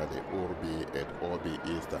deliver the Urbi et Orbi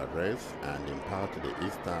Easter address and impart the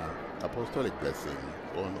Easter apostolic blessing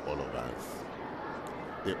on all of us.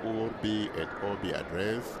 The Urbi et Orbi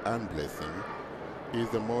address and blessing is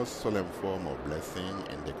the most solemn form of blessing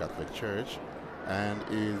in the Catholic Church and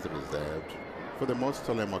is reserved for the most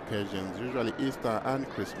solemn occasions, usually Easter and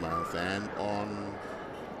Christmas, and on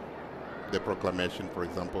the proclamation, for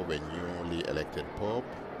example, of a newly elected Pope.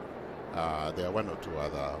 There are one or two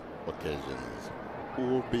other occasions.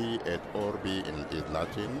 Urbi et Orbi is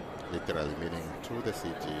Latin, literally meaning to the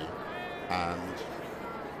city and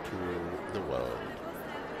to the world.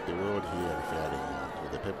 The world here referring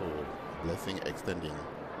to the papal blessing extending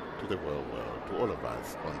to the world, to all of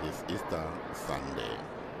us on this Easter Sunday.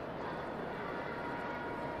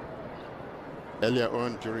 Earlier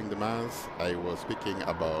on during the Mass, I was speaking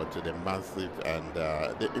about the massive and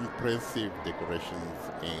the impressive decorations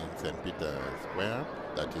in St. Peter's Square,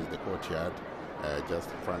 that is the courtyard just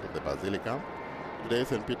in front of the Basilica. Today,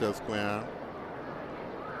 St. Peter's Square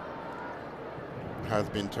has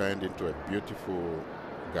been turned into a beautiful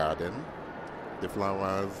garden. The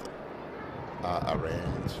flowers are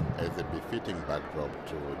arranged as a befitting backdrop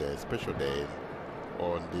to the special day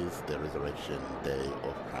on this, the Resurrection Day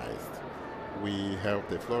of Christ. We have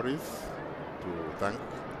the florists to thank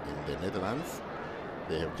in the Netherlands.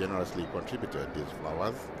 They have generously contributed these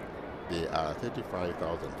flowers. There are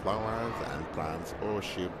 35,000 flowers and plants all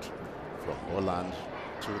shipped from Holland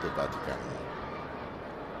to the Vatican.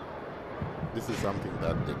 This is something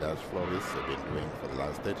that the Dutch florists have been doing for the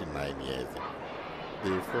last 39 years.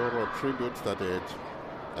 The floral tribute started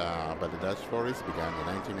by the Dutch florists began in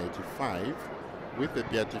 1985 with the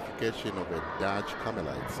beatification of a Dutch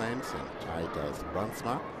Carmelite saint, St. Titus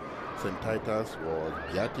Brandsma. St. Titus was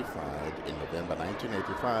beatified in November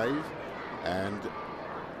 1985, and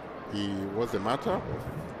he was a martyr of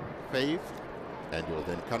faith, and he was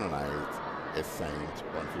then canonized a saint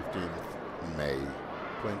on 15th May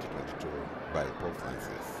 2022 by Pope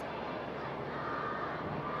Francis.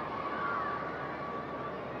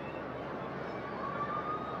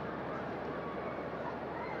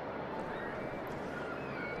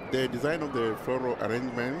 The design of the floral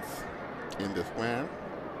arrangements in the square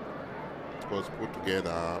was put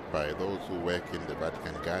together by those who work in the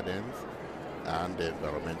Vatican Gardens and the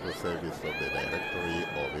environmental service of the Directory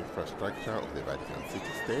of Infrastructure of the Vatican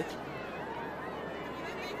City-State.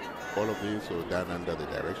 All of these were done under the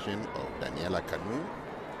direction of Daniela Canu,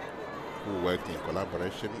 who worked in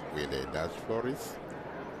collaboration with a Dutch florist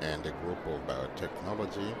and a group of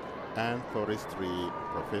biotechnology and forestry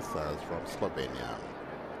professors from Slovenia.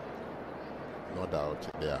 No doubt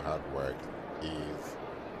their hard work is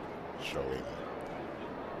showing.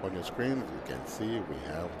 On your screens you can see we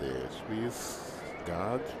have the Swiss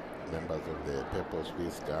Guard, members of the Papal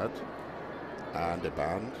Swiss Guard, and the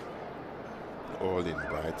band, all in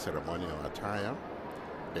bright ceremonial attire.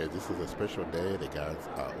 This is a special day. The guards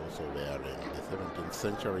are also wearing the 17th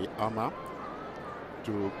century armor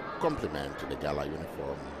to complement the gala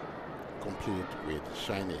uniform, complete with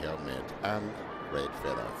shiny helmet and red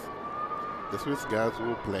feathers. The Swiss Guards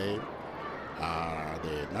will play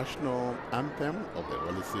the national anthem of the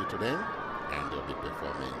Holy See today, and they'll be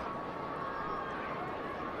performing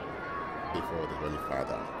before the Holy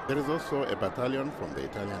Father. There is also a battalion from the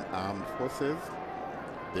Italian Armed Forces.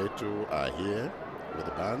 They too are here with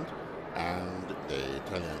the band, and the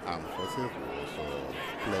Italian Armed Forces will also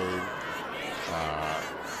play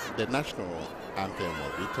the national anthem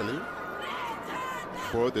of Italy.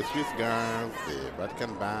 Both the Swiss Guards, the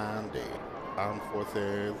Vatican Band, the Armed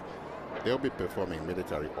Forces, they'll be performing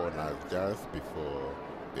military honors just before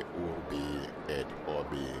the Urbi et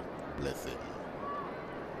Orbi blessing.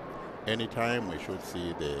 Anytime we should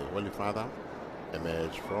see the Holy Father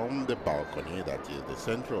emerge from the balcony, that is the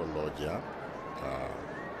central loggia,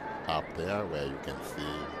 up there where you can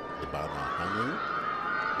see the banner hanging,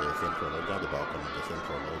 the central loggia, the balcony of the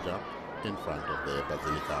central loggia, in front of the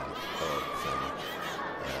Basilica of St.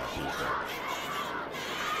 Peter.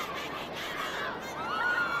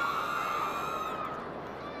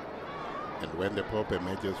 And when the Pope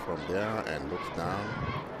emerges from there and looks down,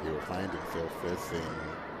 he will find himself facing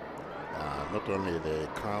not only the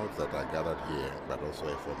crowds that are gathered here, but also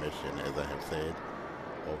a formation, as I have said,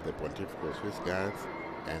 of the Pontifical Swiss Guards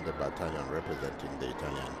and the battalion representing the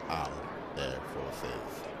Italian Armed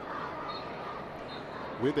Forces.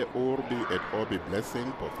 With the Urbi et Orbi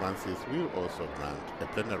blessing, Pope Francis will also grant a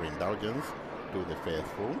plenary indulgence to the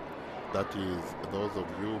faithful. That is, those of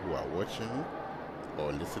you who are watching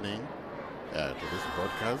or listening to this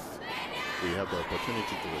broadcast, we have the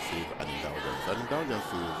opportunity to receive an indulgence. An indulgence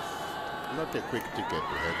is not a quick ticket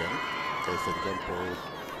to heaven, as St. John Paul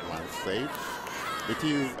once said. It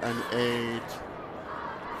is an aid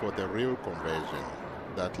for the real conversion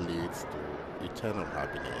that leads to eternal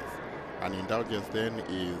happiness. An indulgence then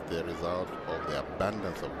is the result of the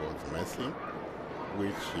abundance of God's mercy,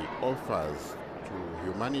 which He offers to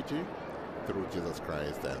humanity through Jesus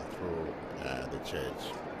Christ and through the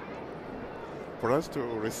Church. For us to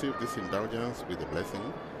receive this indulgence with the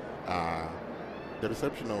blessing, the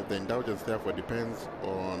reception of the indulgence therefore depends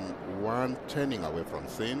on one turning away from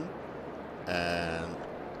sin and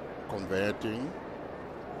converting.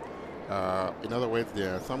 In other words,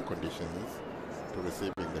 there are some conditions to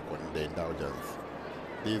receiving the indulgence.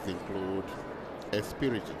 These include a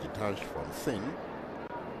spirit detached from sin,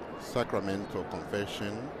 sacramental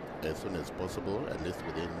confession as soon as possible, at least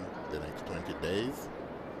within the next 20 days,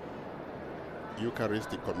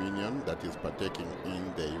 Eucharistic communion, that is partaking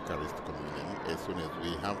in the Eucharistic communion as soon as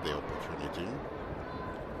we have the opportunity,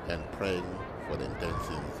 and praying for the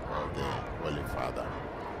intentions of the Holy Father.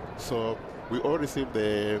 So we all receive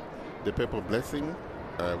the papal blessing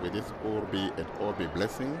with this Urbi et Orbi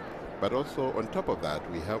blessing, but also on top of that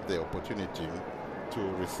we have the opportunity to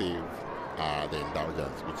receive the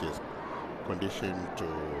indulgence, which is conditioned to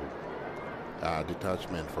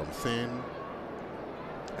detachment from sin,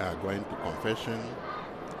 going to confession,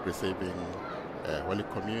 receiving Holy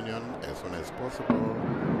Communion as soon as possible,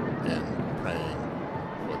 and praying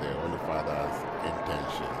for the Holy Father's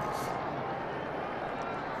intentions.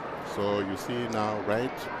 So you see now,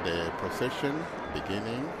 right, the procession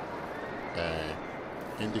beginning,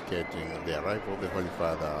 indicating the arrival of the Holy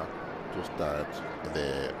Father to start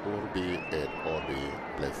the Urbi et Orbi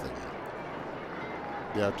blessing.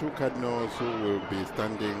 There are two cardinals who will be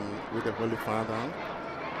standing with the Holy Father.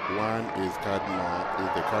 One is the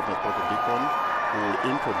Cardinal Protodeacon, who will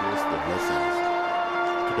introduce the blessings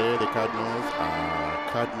to Today the cardinals are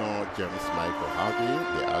Cardinal James Michael Harvey,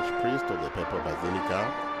 the Archpriest of the Papal Basilica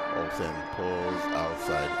of St. Paul's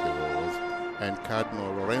outside the walls, and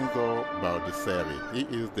Cardinal Lorenzo Baldisseri. He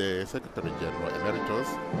is the Secretary General Emeritus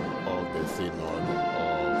of the Synod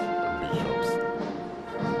of Bishops.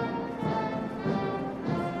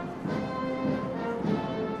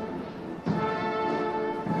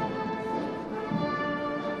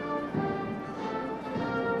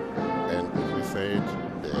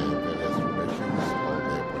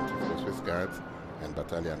 And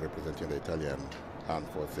battalion representing the Italian armed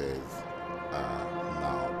forces are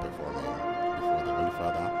now performing before the Holy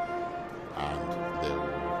Father, and they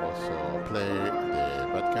will also play the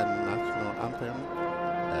Vatican national anthem,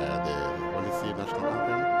 the Holy See national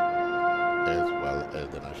anthem, as well as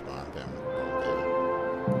the national anthem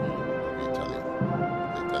of Italy,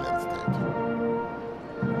 the Italian state.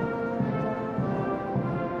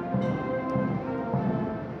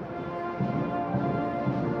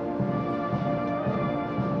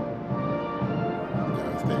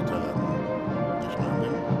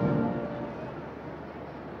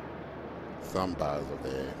 Some bars of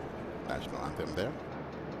the national anthem there.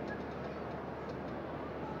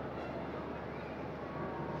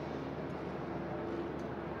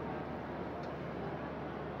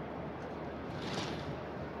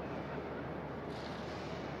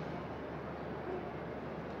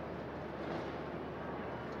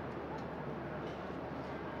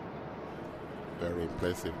 Very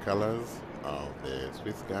impressive colors of the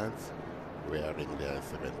Swiss Guards wearing their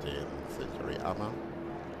 17th century armor.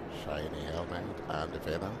 Shiny helmet and a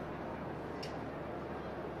feather.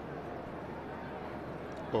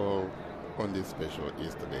 Oh, on this special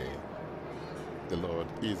Easter day, the Lord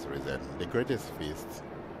is risen, the greatest feast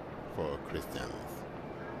for Christians.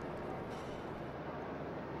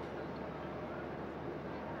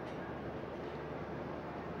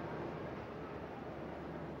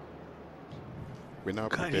 We now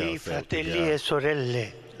Cari fratelli e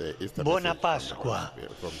sorelle, buona Pasqua.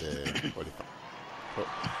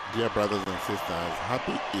 Dear brothers and sisters,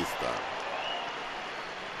 happy Easter.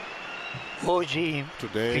 Oggi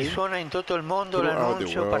risuona in tutto il mondo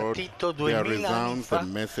l'annuncio partito 2000 anni fa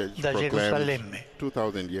da Gerusalemme.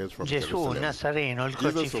 Gesù Nazareno, il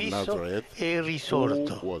crocifisso e il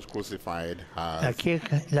risorto.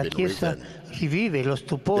 La Chiesa rivive lo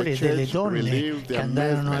stupore delle donne che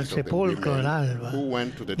andarono al sepolcro all'alba,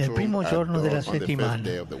 nel primo giorno della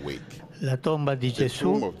settimana. La tomba di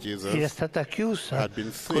Gesù era stata chiusa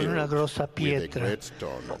con una grossa pietra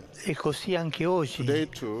e così anche oggi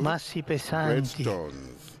massi pesanti,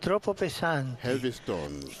 troppo pesanti,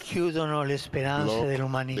 chiudono le speranze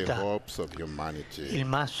dell'umanità. Il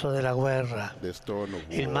masso della guerra,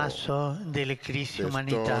 il masso delle crisi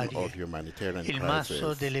umanitarie, il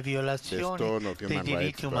masso delle violazioni dei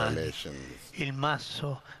diritti umani, il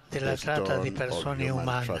masso della tratta di persone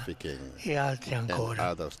umane e altri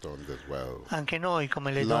ancora. Anche noi,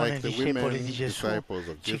 come le donne discepoli di Gesù,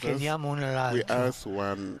 ci chiediamo una all'altra: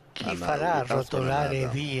 chi farà rotolare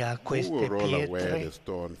via queste pietre?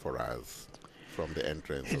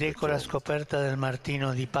 Ed ecco la scoperta del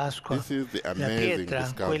mattino di Pasqua. La pietra,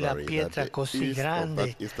 quella pietra così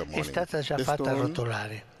grande, è stata già fatta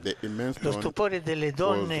rotolare. Lo stupore delle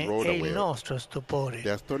donne è il nostro stupore.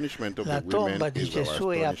 La tomba di Gesù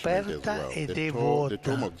è aperta ed è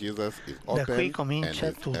vuota. Da qui comincia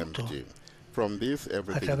tutto.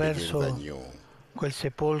 Attraverso quel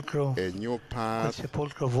sepolcro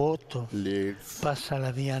vuoto passa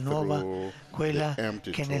la via nuova, quella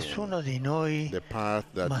che nessuno di noi, ma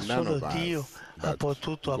solo Dio, ha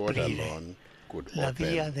potuto aprire. La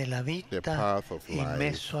via della vita in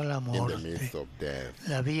mezzo alla morte,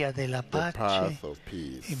 la via della pace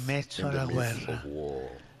in mezzo alla guerra,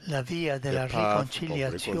 la via della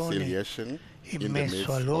riconciliazione in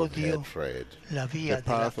mezzo all'odio, la via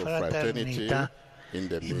della fraternità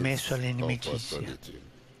in mezzo all'inimicizia.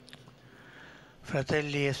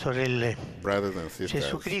 Fratelli e sorelle,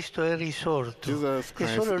 Gesù Cristo è risorto e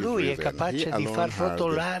solo Lui è capace di far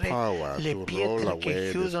rotolare le pietre che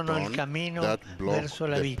chiudono il cammino verso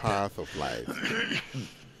la vita.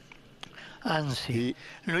 Anzi,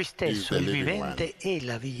 Lui stesso, il vivente, è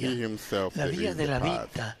la via della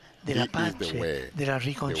vita, della pace, della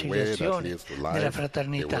riconciliazione, della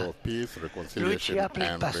fraternità. Lui ci apre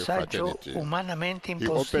il passaggio umanamente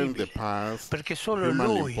impossibile, perché solo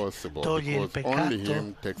Lui toglie il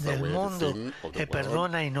peccato del mondo e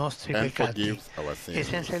perdona i nostri peccati. E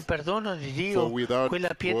senza il perdono di Dio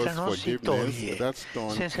quella pietra non si toglie.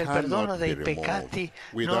 Senza il perdono dei peccati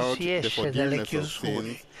non si esce dalle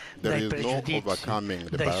chiusure, dai pregiudizi,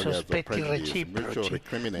 dai sospetti reciproci,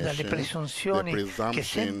 dalle presunzioni che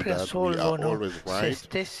sempre assolvono se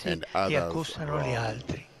stessi e accusano gli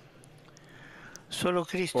altri. Solo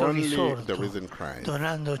Cristo risorto,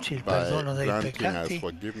 donandoci il perdono dei peccati,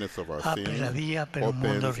 apre la via per un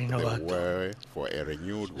mondo rinnovato.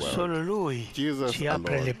 Solo Lui ci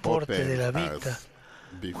apre le porte della vita,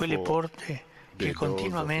 quelle porte che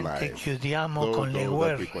continuamente chiudiamo con le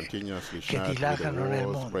guerre che dilagano nel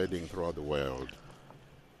mondo.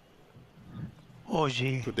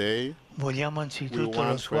 Oggi vogliamo anzitutto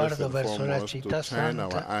lo sguardo verso la città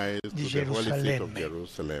santa di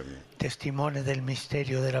Gerusalemme, testimone del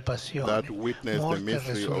mistero della passione, morte e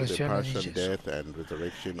resurrezione di Gesù,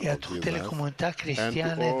 e a tutte le comunità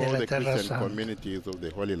cristiane della terra santa.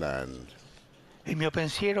 Il mio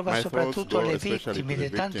pensiero va soprattutto alle vittime dei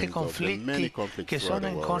tanti conflitti che sono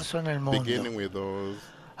in corso nel mondo,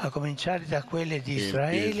 a cominciare da quelle di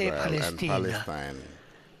Israele e Palestina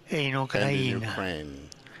e in Ucraina.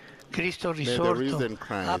 Cristo risorto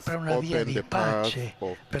apre una via di pace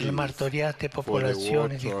per le martoriate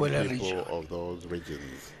popolazioni di quella regione.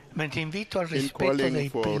 Mentre invito al rispetto dei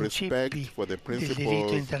principi del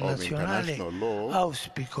diritto internazionale,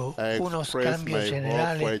 auspico uno scambio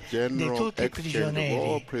generale di tutti i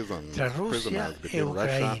prigionieri tra Russia e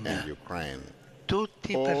Ucraina,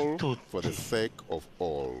 tutti per tutti.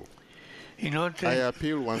 Inoltre,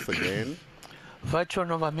 faccio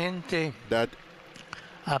nuovamente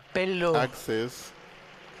appello a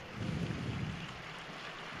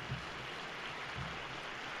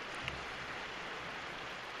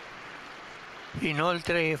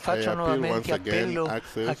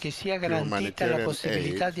che sia garantita la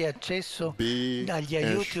possibilità di accesso agli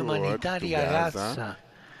aiuti umanitari a Gaza,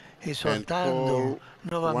 esortando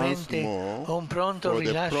nuovamente a un pronto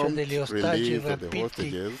rilascio degli ostaggi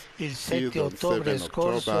rapiti il 7 ottobre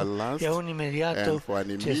scorso e a un immediato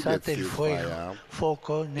cessate il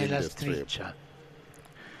fuoco nella striscia.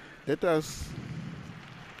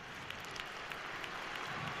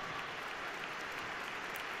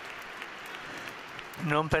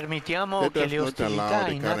 Non permettiamo che le ostilità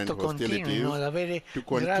in atto continuino ad avere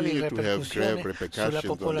gravi ripercussioni sulla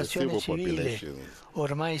popolazione civile,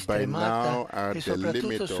 ormai stremata, e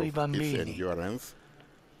soprattutto sui bambini.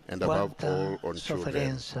 Quanta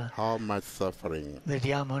sofferenza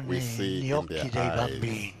vediamo negli occhi dei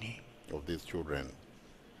bambini.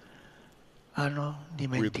 Hanno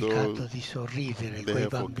dimenticato di sorridere quei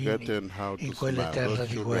bambini in quelle terre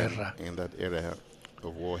di guerra.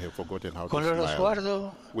 Con il loro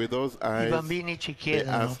sguardo i bambini ci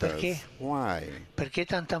chiedono perché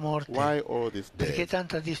tanta morte, perché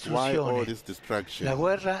tanta distruzione. La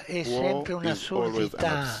guerra è sempre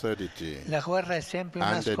un'assurdità, la guerra è sempre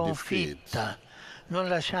una sconfitta. Non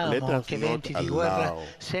lasciamo che venti di guerra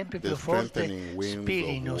sempre più forti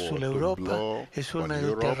spirino sull'Europa e sul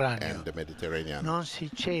Mediterraneo. Non si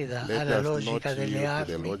ceda alla logica delle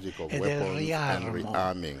armi e del riarmo.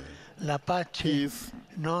 La pace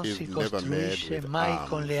non si costruisce mai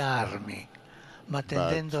con le armi, ma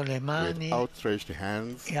tendendo le mani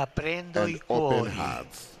e aprendo i cuori.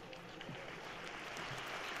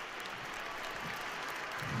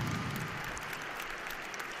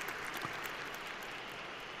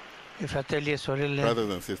 E fratelli e sorelle,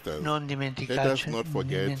 non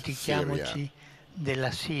dimentichiamoci della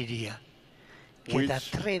Siria, che da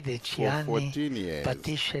 13 anni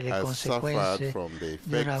patisce le conseguenze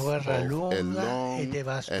di una guerra lunga e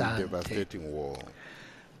devastante.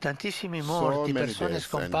 Tantissimi morti, persone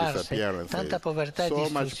scomparse, tanta povertà e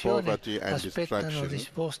distruzione aspettano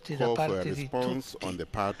risposte da parte di tutti,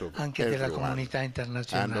 anche della comunità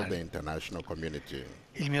internazionale.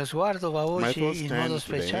 Il mio sguardo va oggi in modo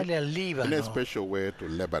speciale al Libano,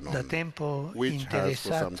 da tempo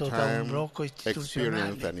interessato da un blocco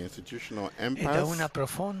istituzionale e da una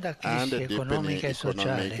profonda crisi economica e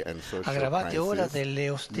sociale, aggravate ora dalle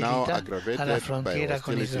ostilità alla frontiera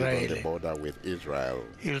con Israele.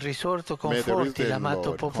 Il risorto conforti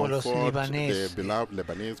l'amato popolo libanese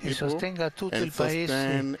e sostenga tutto il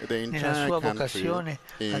Paese nella sua vocazione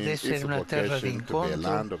ad essere una terra di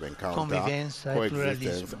incontro, convivenza e pluralismo.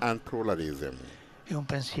 E un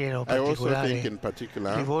pensiero particolare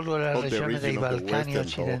rivolgo alla regione dei Balcani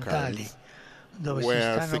occidentali, dove si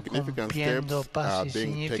stanno compiendo passi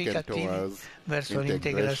significativi verso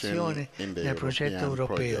l'integrazione nel progetto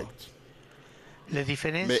europeo. Le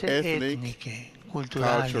differenze etniche,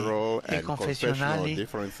 culturali e confessionali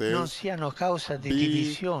non siano causa di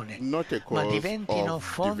divisione, ma diventino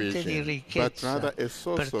fonte di ricchezza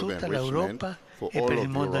per tutta l'Europa e per il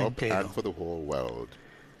mondo intero.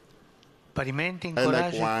 Parimenti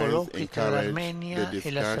incoraggia i colloqui tra l'Armenia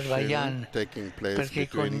e l'Azerbaijan perché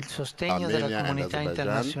con il sostegno della comunità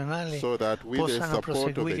internazionale possano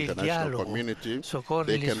proseguire il dialogo,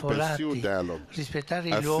 soccorrere gli sfollati, rispettare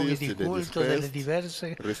i luoghi di culto delle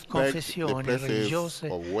diverse confessioni religiose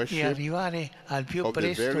e arrivare al più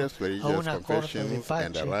presto a un accordo di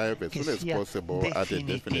pace che sia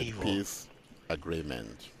definitivo.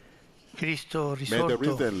 Cristo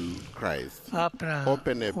risorto apra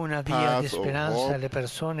una via di speranza alle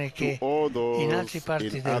persone che in altre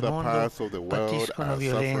parti del mondo patiscono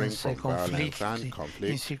violenze, conflitti,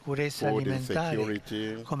 insicurezza alimentare,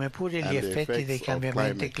 come pure gli effetti dei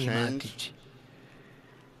cambiamenti climatici.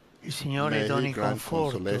 Il Signore doni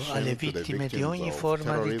conforto alle vittime di ogni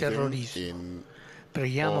forma di terrorismo.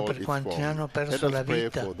 Preghiamo per quanti hanno perso la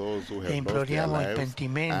vita e imploriamo il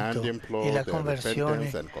pentimento e la conversione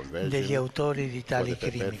degli autori di tali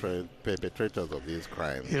crimini.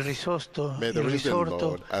 Il risorto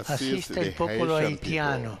assiste il popolo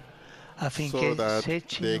haitiano affinché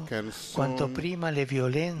seccino quanto prima le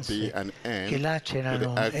violenze che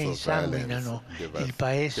lacerano e insanguinano il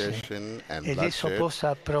Paese ed esso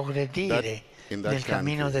possa progredire nel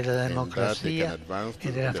cammino della democrazia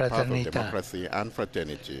e della fraternità.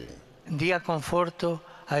 Dia conforto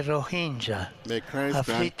ai Rohingya,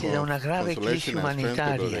 afflitti da una grave crisi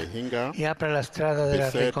umanitaria, e apra la strada della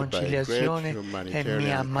riconciliazione in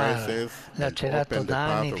Myanmar, lacerato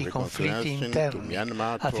da anni di conflitti interni,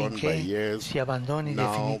 affinché si abbandoni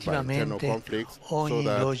definitivamente ogni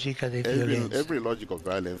logica di violenza.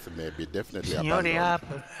 Signore,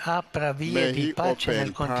 apra vie di pace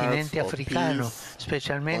nel continente africano,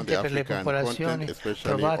 specialmente per le popolazioni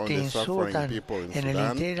trovate in Sudan e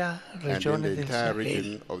nell'intera regione del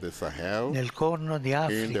Sahel, nel Corno di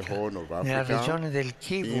Africa, nella regione del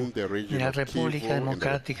Kivu, nella Repubblica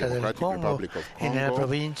Democratica del Congo e nella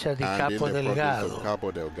provincia di Cabo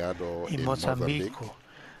Delgado, in Mozambico,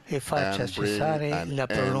 e faccia cessare la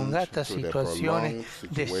prolungata situazione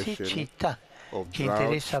di siccità che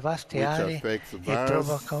interessa vaste aree e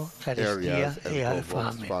provoca carestia e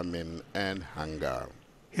fame.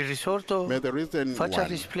 Il risorto faccia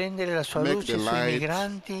risplendere la sua luce sui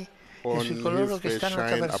migranti e su coloro che stanno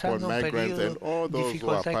attraversando un periodo di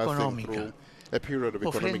difficoltà economica,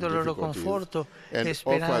 offrendo loro conforto e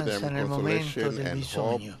speranza nel momento del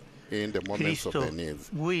bisogno. Cristo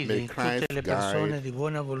guidi tutte le persone di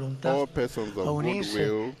buona volontà a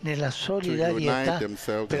unirsi nella solidarietà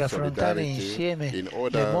per affrontare insieme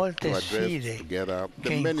le molte sfide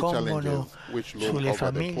che incombono sulle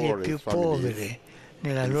famiglie più povere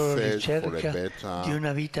nella loro ricerca di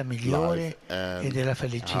una vita migliore e della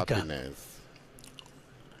felicità.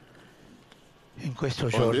 In questo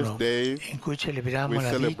giorno in cui celebriamo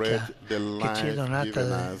la vita che ci è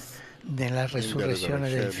donata nella resurrezione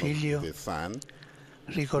del Figlio,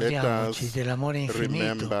 ricordiamoci dell'amore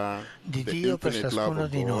infinito di Dio per ciascuno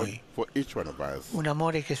di noi, un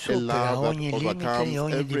amore che supera ogni limite e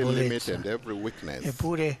ogni debolezza,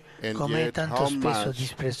 eppure, come è tanto spesso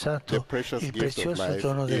disprezzato, il prezioso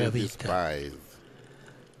dono della vita.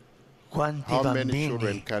 Quanti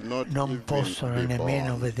bambini non possono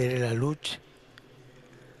nemmeno vedere la luce?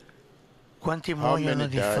 Quanti muoiono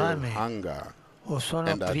di fame o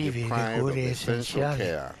sono privi di cure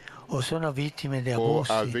essenziali o sono vittime di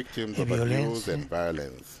abusi e violenze?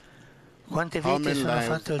 Quante vite sono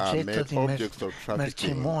fatte oggetto di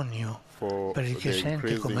mercimonio per il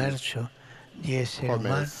crescente commercio di esseri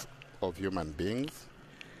umani?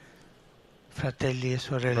 Fratelli e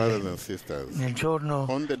sorelle, nel giorno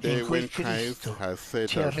in cui Cristo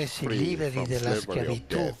ci ha resi liberi dalla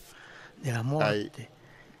schiavitù, della morte,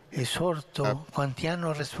 esorto quanti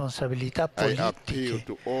hanno responsabilità politiche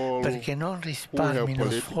perché non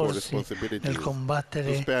risparmino sforzi nel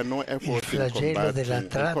combattere il flagello della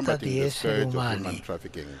tratta di esseri umani,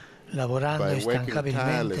 lavorando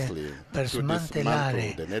instancabilmente per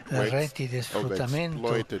smantellare le reti di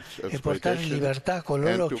sfruttamento e portare in libertà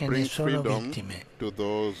coloro che ne sono vittime.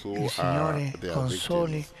 Il Signore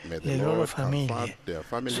consoli le loro famiglie,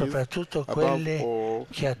 soprattutto quelle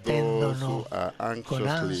che attendono con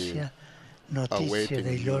ansia notizie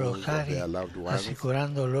dei loro cari,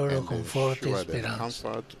 assicurando loro conforto e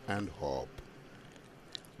speranza.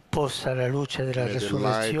 possa la luce della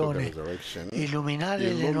resurrezione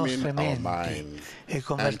illuminare le nostre menti e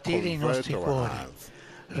convertire i nostri cuori,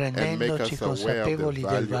 rendendoci consapevoli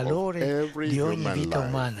del valore di ogni vita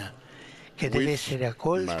umana che deve essere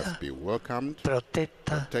accolta,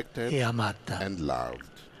 protetta e amata.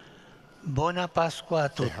 Buona Pasqua a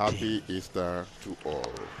tutti. Happy Easter to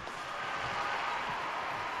all.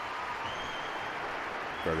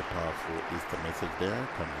 Very powerful Easter message there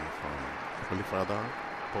coming from Holy Father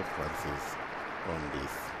Pope Francis on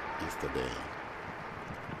this Easter day.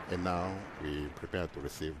 And now we prepare to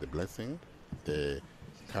receive the blessing. The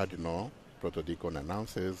Cardinal Protodeacon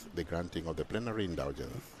announces the granting of the plenary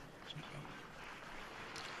indulgence.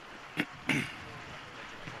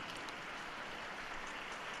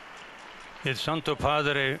 Il Santo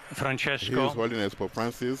Padre Francesco, His Holiness Pope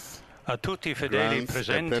Francis, a tutti i fedeli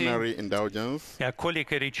presenti e a quelli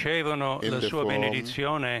che ricevono la sua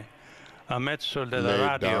benedizione a mezzo della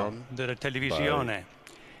radio, della televisione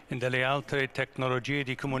e delle altre tecnologie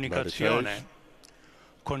di comunicazione,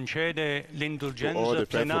 concede l'indulgenza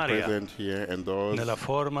plenaria nella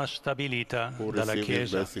forma stabilita dalla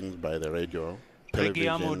Chiesa.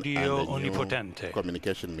 Preghiamo Dio Onnipotente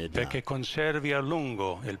perché conservi a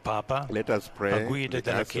lungo il Papa a guida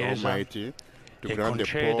della Chiesa e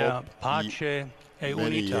conceda pace e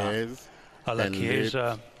unità alla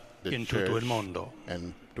Chiesa in tutto il mondo.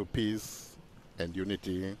 And to peace and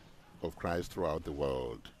unity of Christ throughout the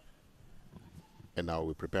world. And now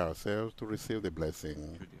we prepare ourselves to receive the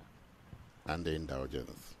blessing and the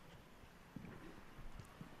indulgence.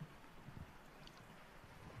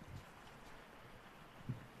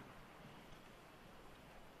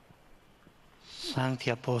 Santi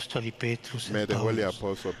Apostoli Petrus e Paulus,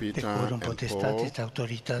 de curum potestatis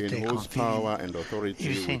autoritate confidem,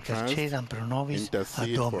 ius intercedam pro nobis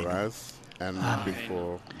ad Domino.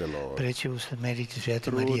 Before the Lord. Precibus et meritis Beati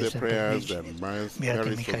Maria Semper Virgine,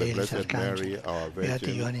 Beati Michaelis Arcangelo,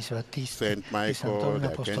 Beati Ioannis Baptista, et Sanctorum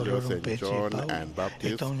Apostolorum Petri et Pauli,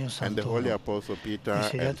 et omnium Sanctorum,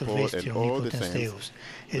 misereatur vestri omnipotens Deus,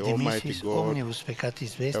 et dimissis omnibus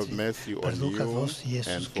peccatis vestri, perducat vos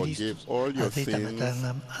Iesus Christus, ad vitam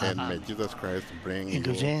aeternam. Amen.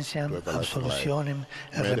 Indulgentiam, absolutionem,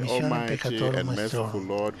 et remissionem peccatorum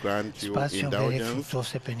nostrorum, spatium vere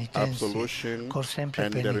fructuose penitentiae, cor sempre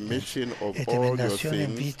penitens, et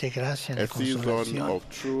emendationem vitae gratiam et consolationem,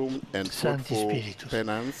 Sancti Spiritus,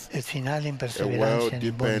 et finalem perseverantiam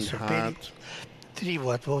in bonis operis,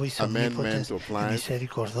 tribuat vobis omnipotens et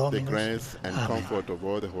misericordiae Dominus. The grace and comfort of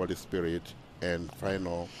all the Holy Spirit and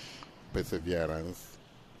final perseverance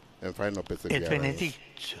et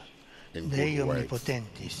benedictio Dei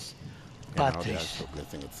Omnipotentis, Patris,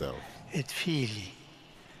 et Filii,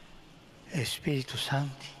 et Spiritus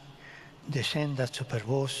Sancti, descendat super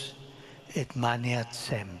vos et maneat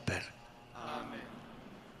semper. Amen.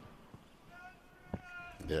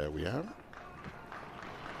 There we are.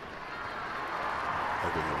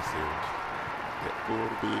 Having received the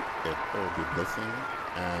Urbi et Orbi blessing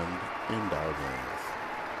and indulgence.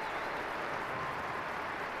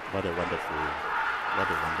 What a wonderful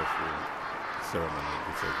ceremony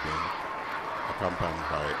this has been, accompanied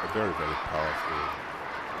by a very, very powerful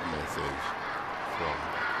message from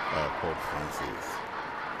Pope Francis.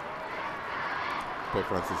 Pope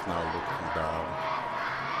Francis now looking down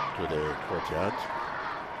to the courtyard.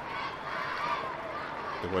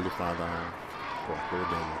 The Holy Father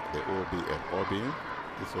concluding the Urbi and Orbi.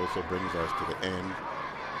 This also brings us to the end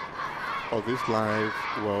of this live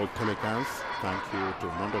world telecast. Thank you to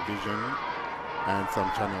Mondovision and some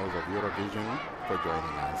channels of Eurovision for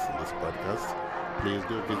joining us in this broadcast. Please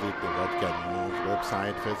do visit the Vatican News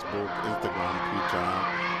website, Facebook, Instagram, Twitter,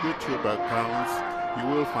 YouTube accounts. You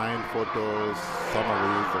will find photos,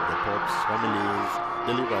 summaries of the Pope's homilies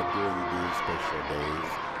delivered during these special days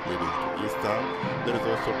leading to Easter. There is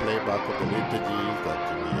also playback of the liturgies that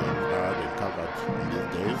we have heard and covered in these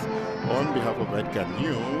days. On behalf of Vatican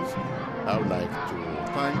News, I would like to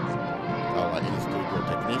thank our in-studio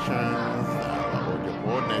technicians, our audio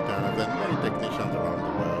coordinators, and many technicians around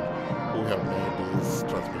the world who have made this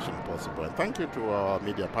transmission possible. And thank you to our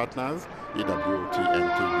media partners, EWTN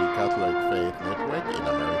TV, Catholic Faith Network in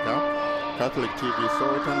America, Catholic TV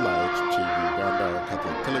Salt and Light TV Uganda,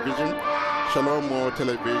 Catholic Television, Shalom More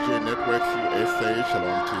Television Networks USA,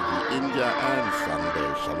 Shalom TV India, and Sunday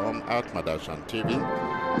Shalom at Madashan TV,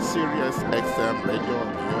 Sirius XM Radio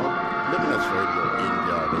New York, Luminous Radio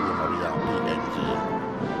India, Radio Maria PNG.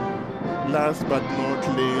 Last but not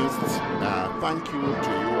least, thank you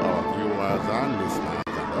to you, our viewers and listeners,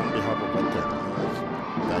 and on behalf of Vatican News,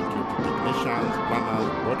 thank you to technicians, planners,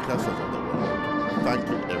 broadcasters of the world. Thank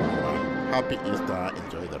you, everyone. Happy Easter.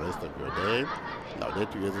 Enjoy the rest of your day.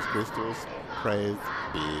 Laudetur Jesus Christus. Praise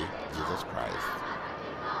be Jesus Christ.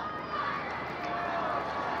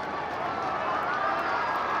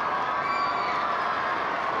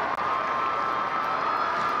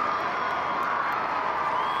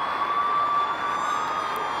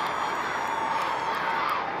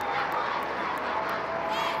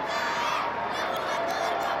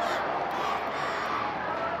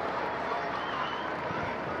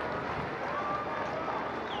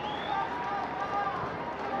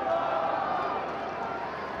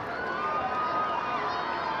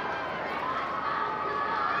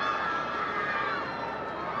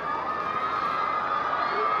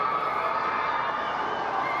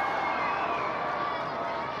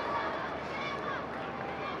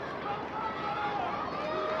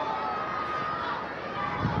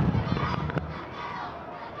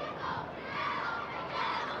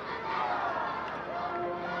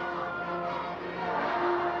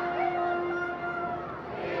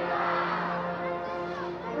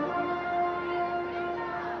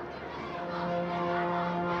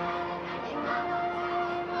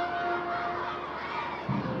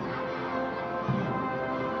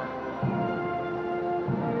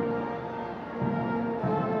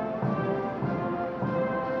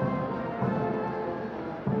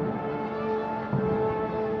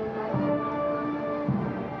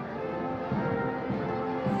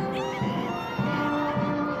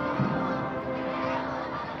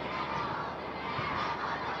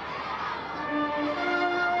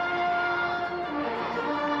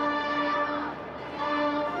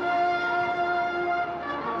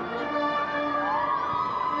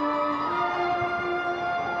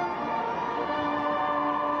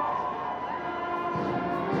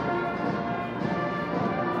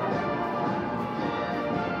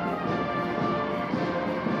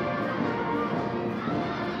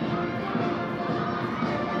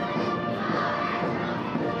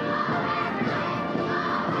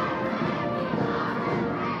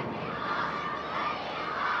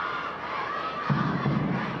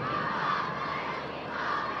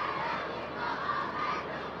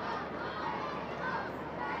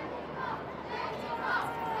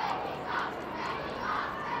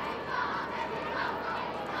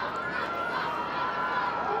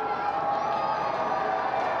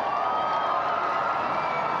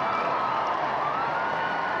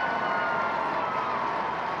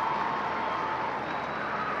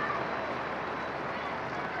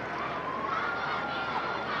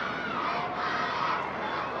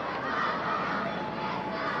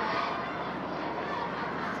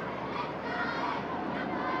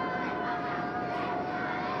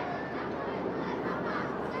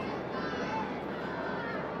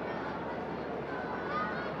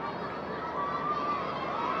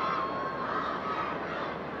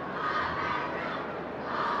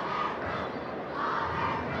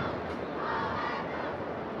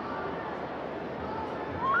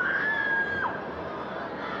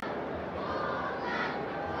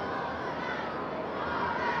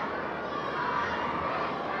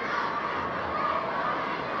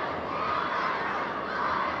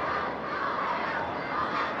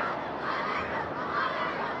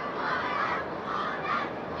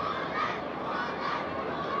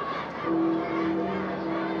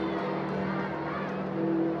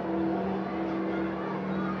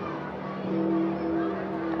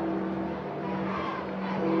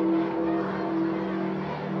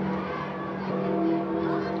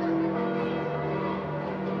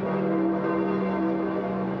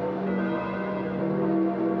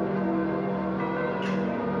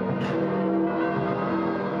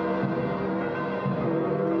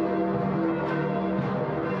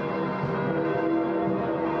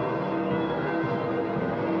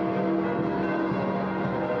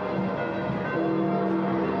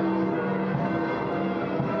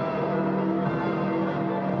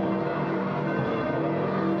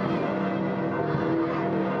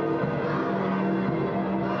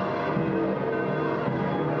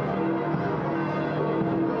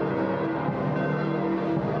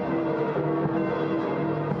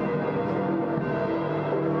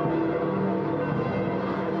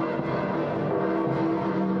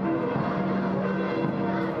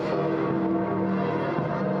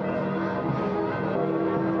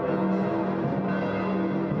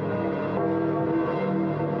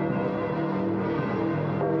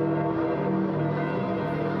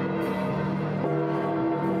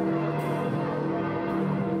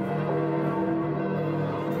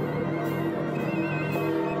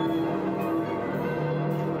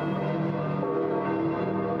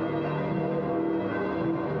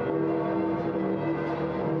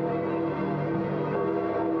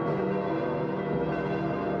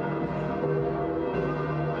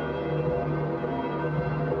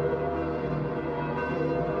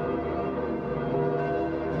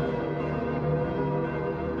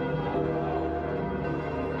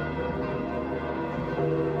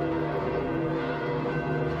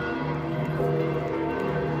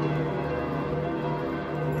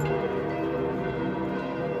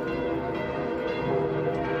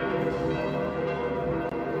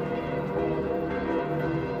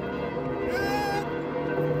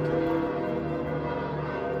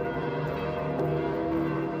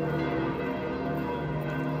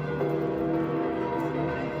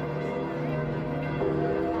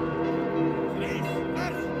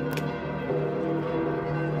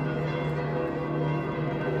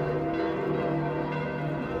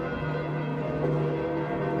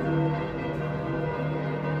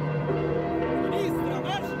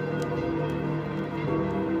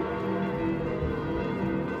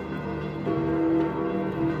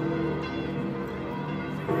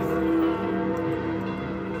 Amen.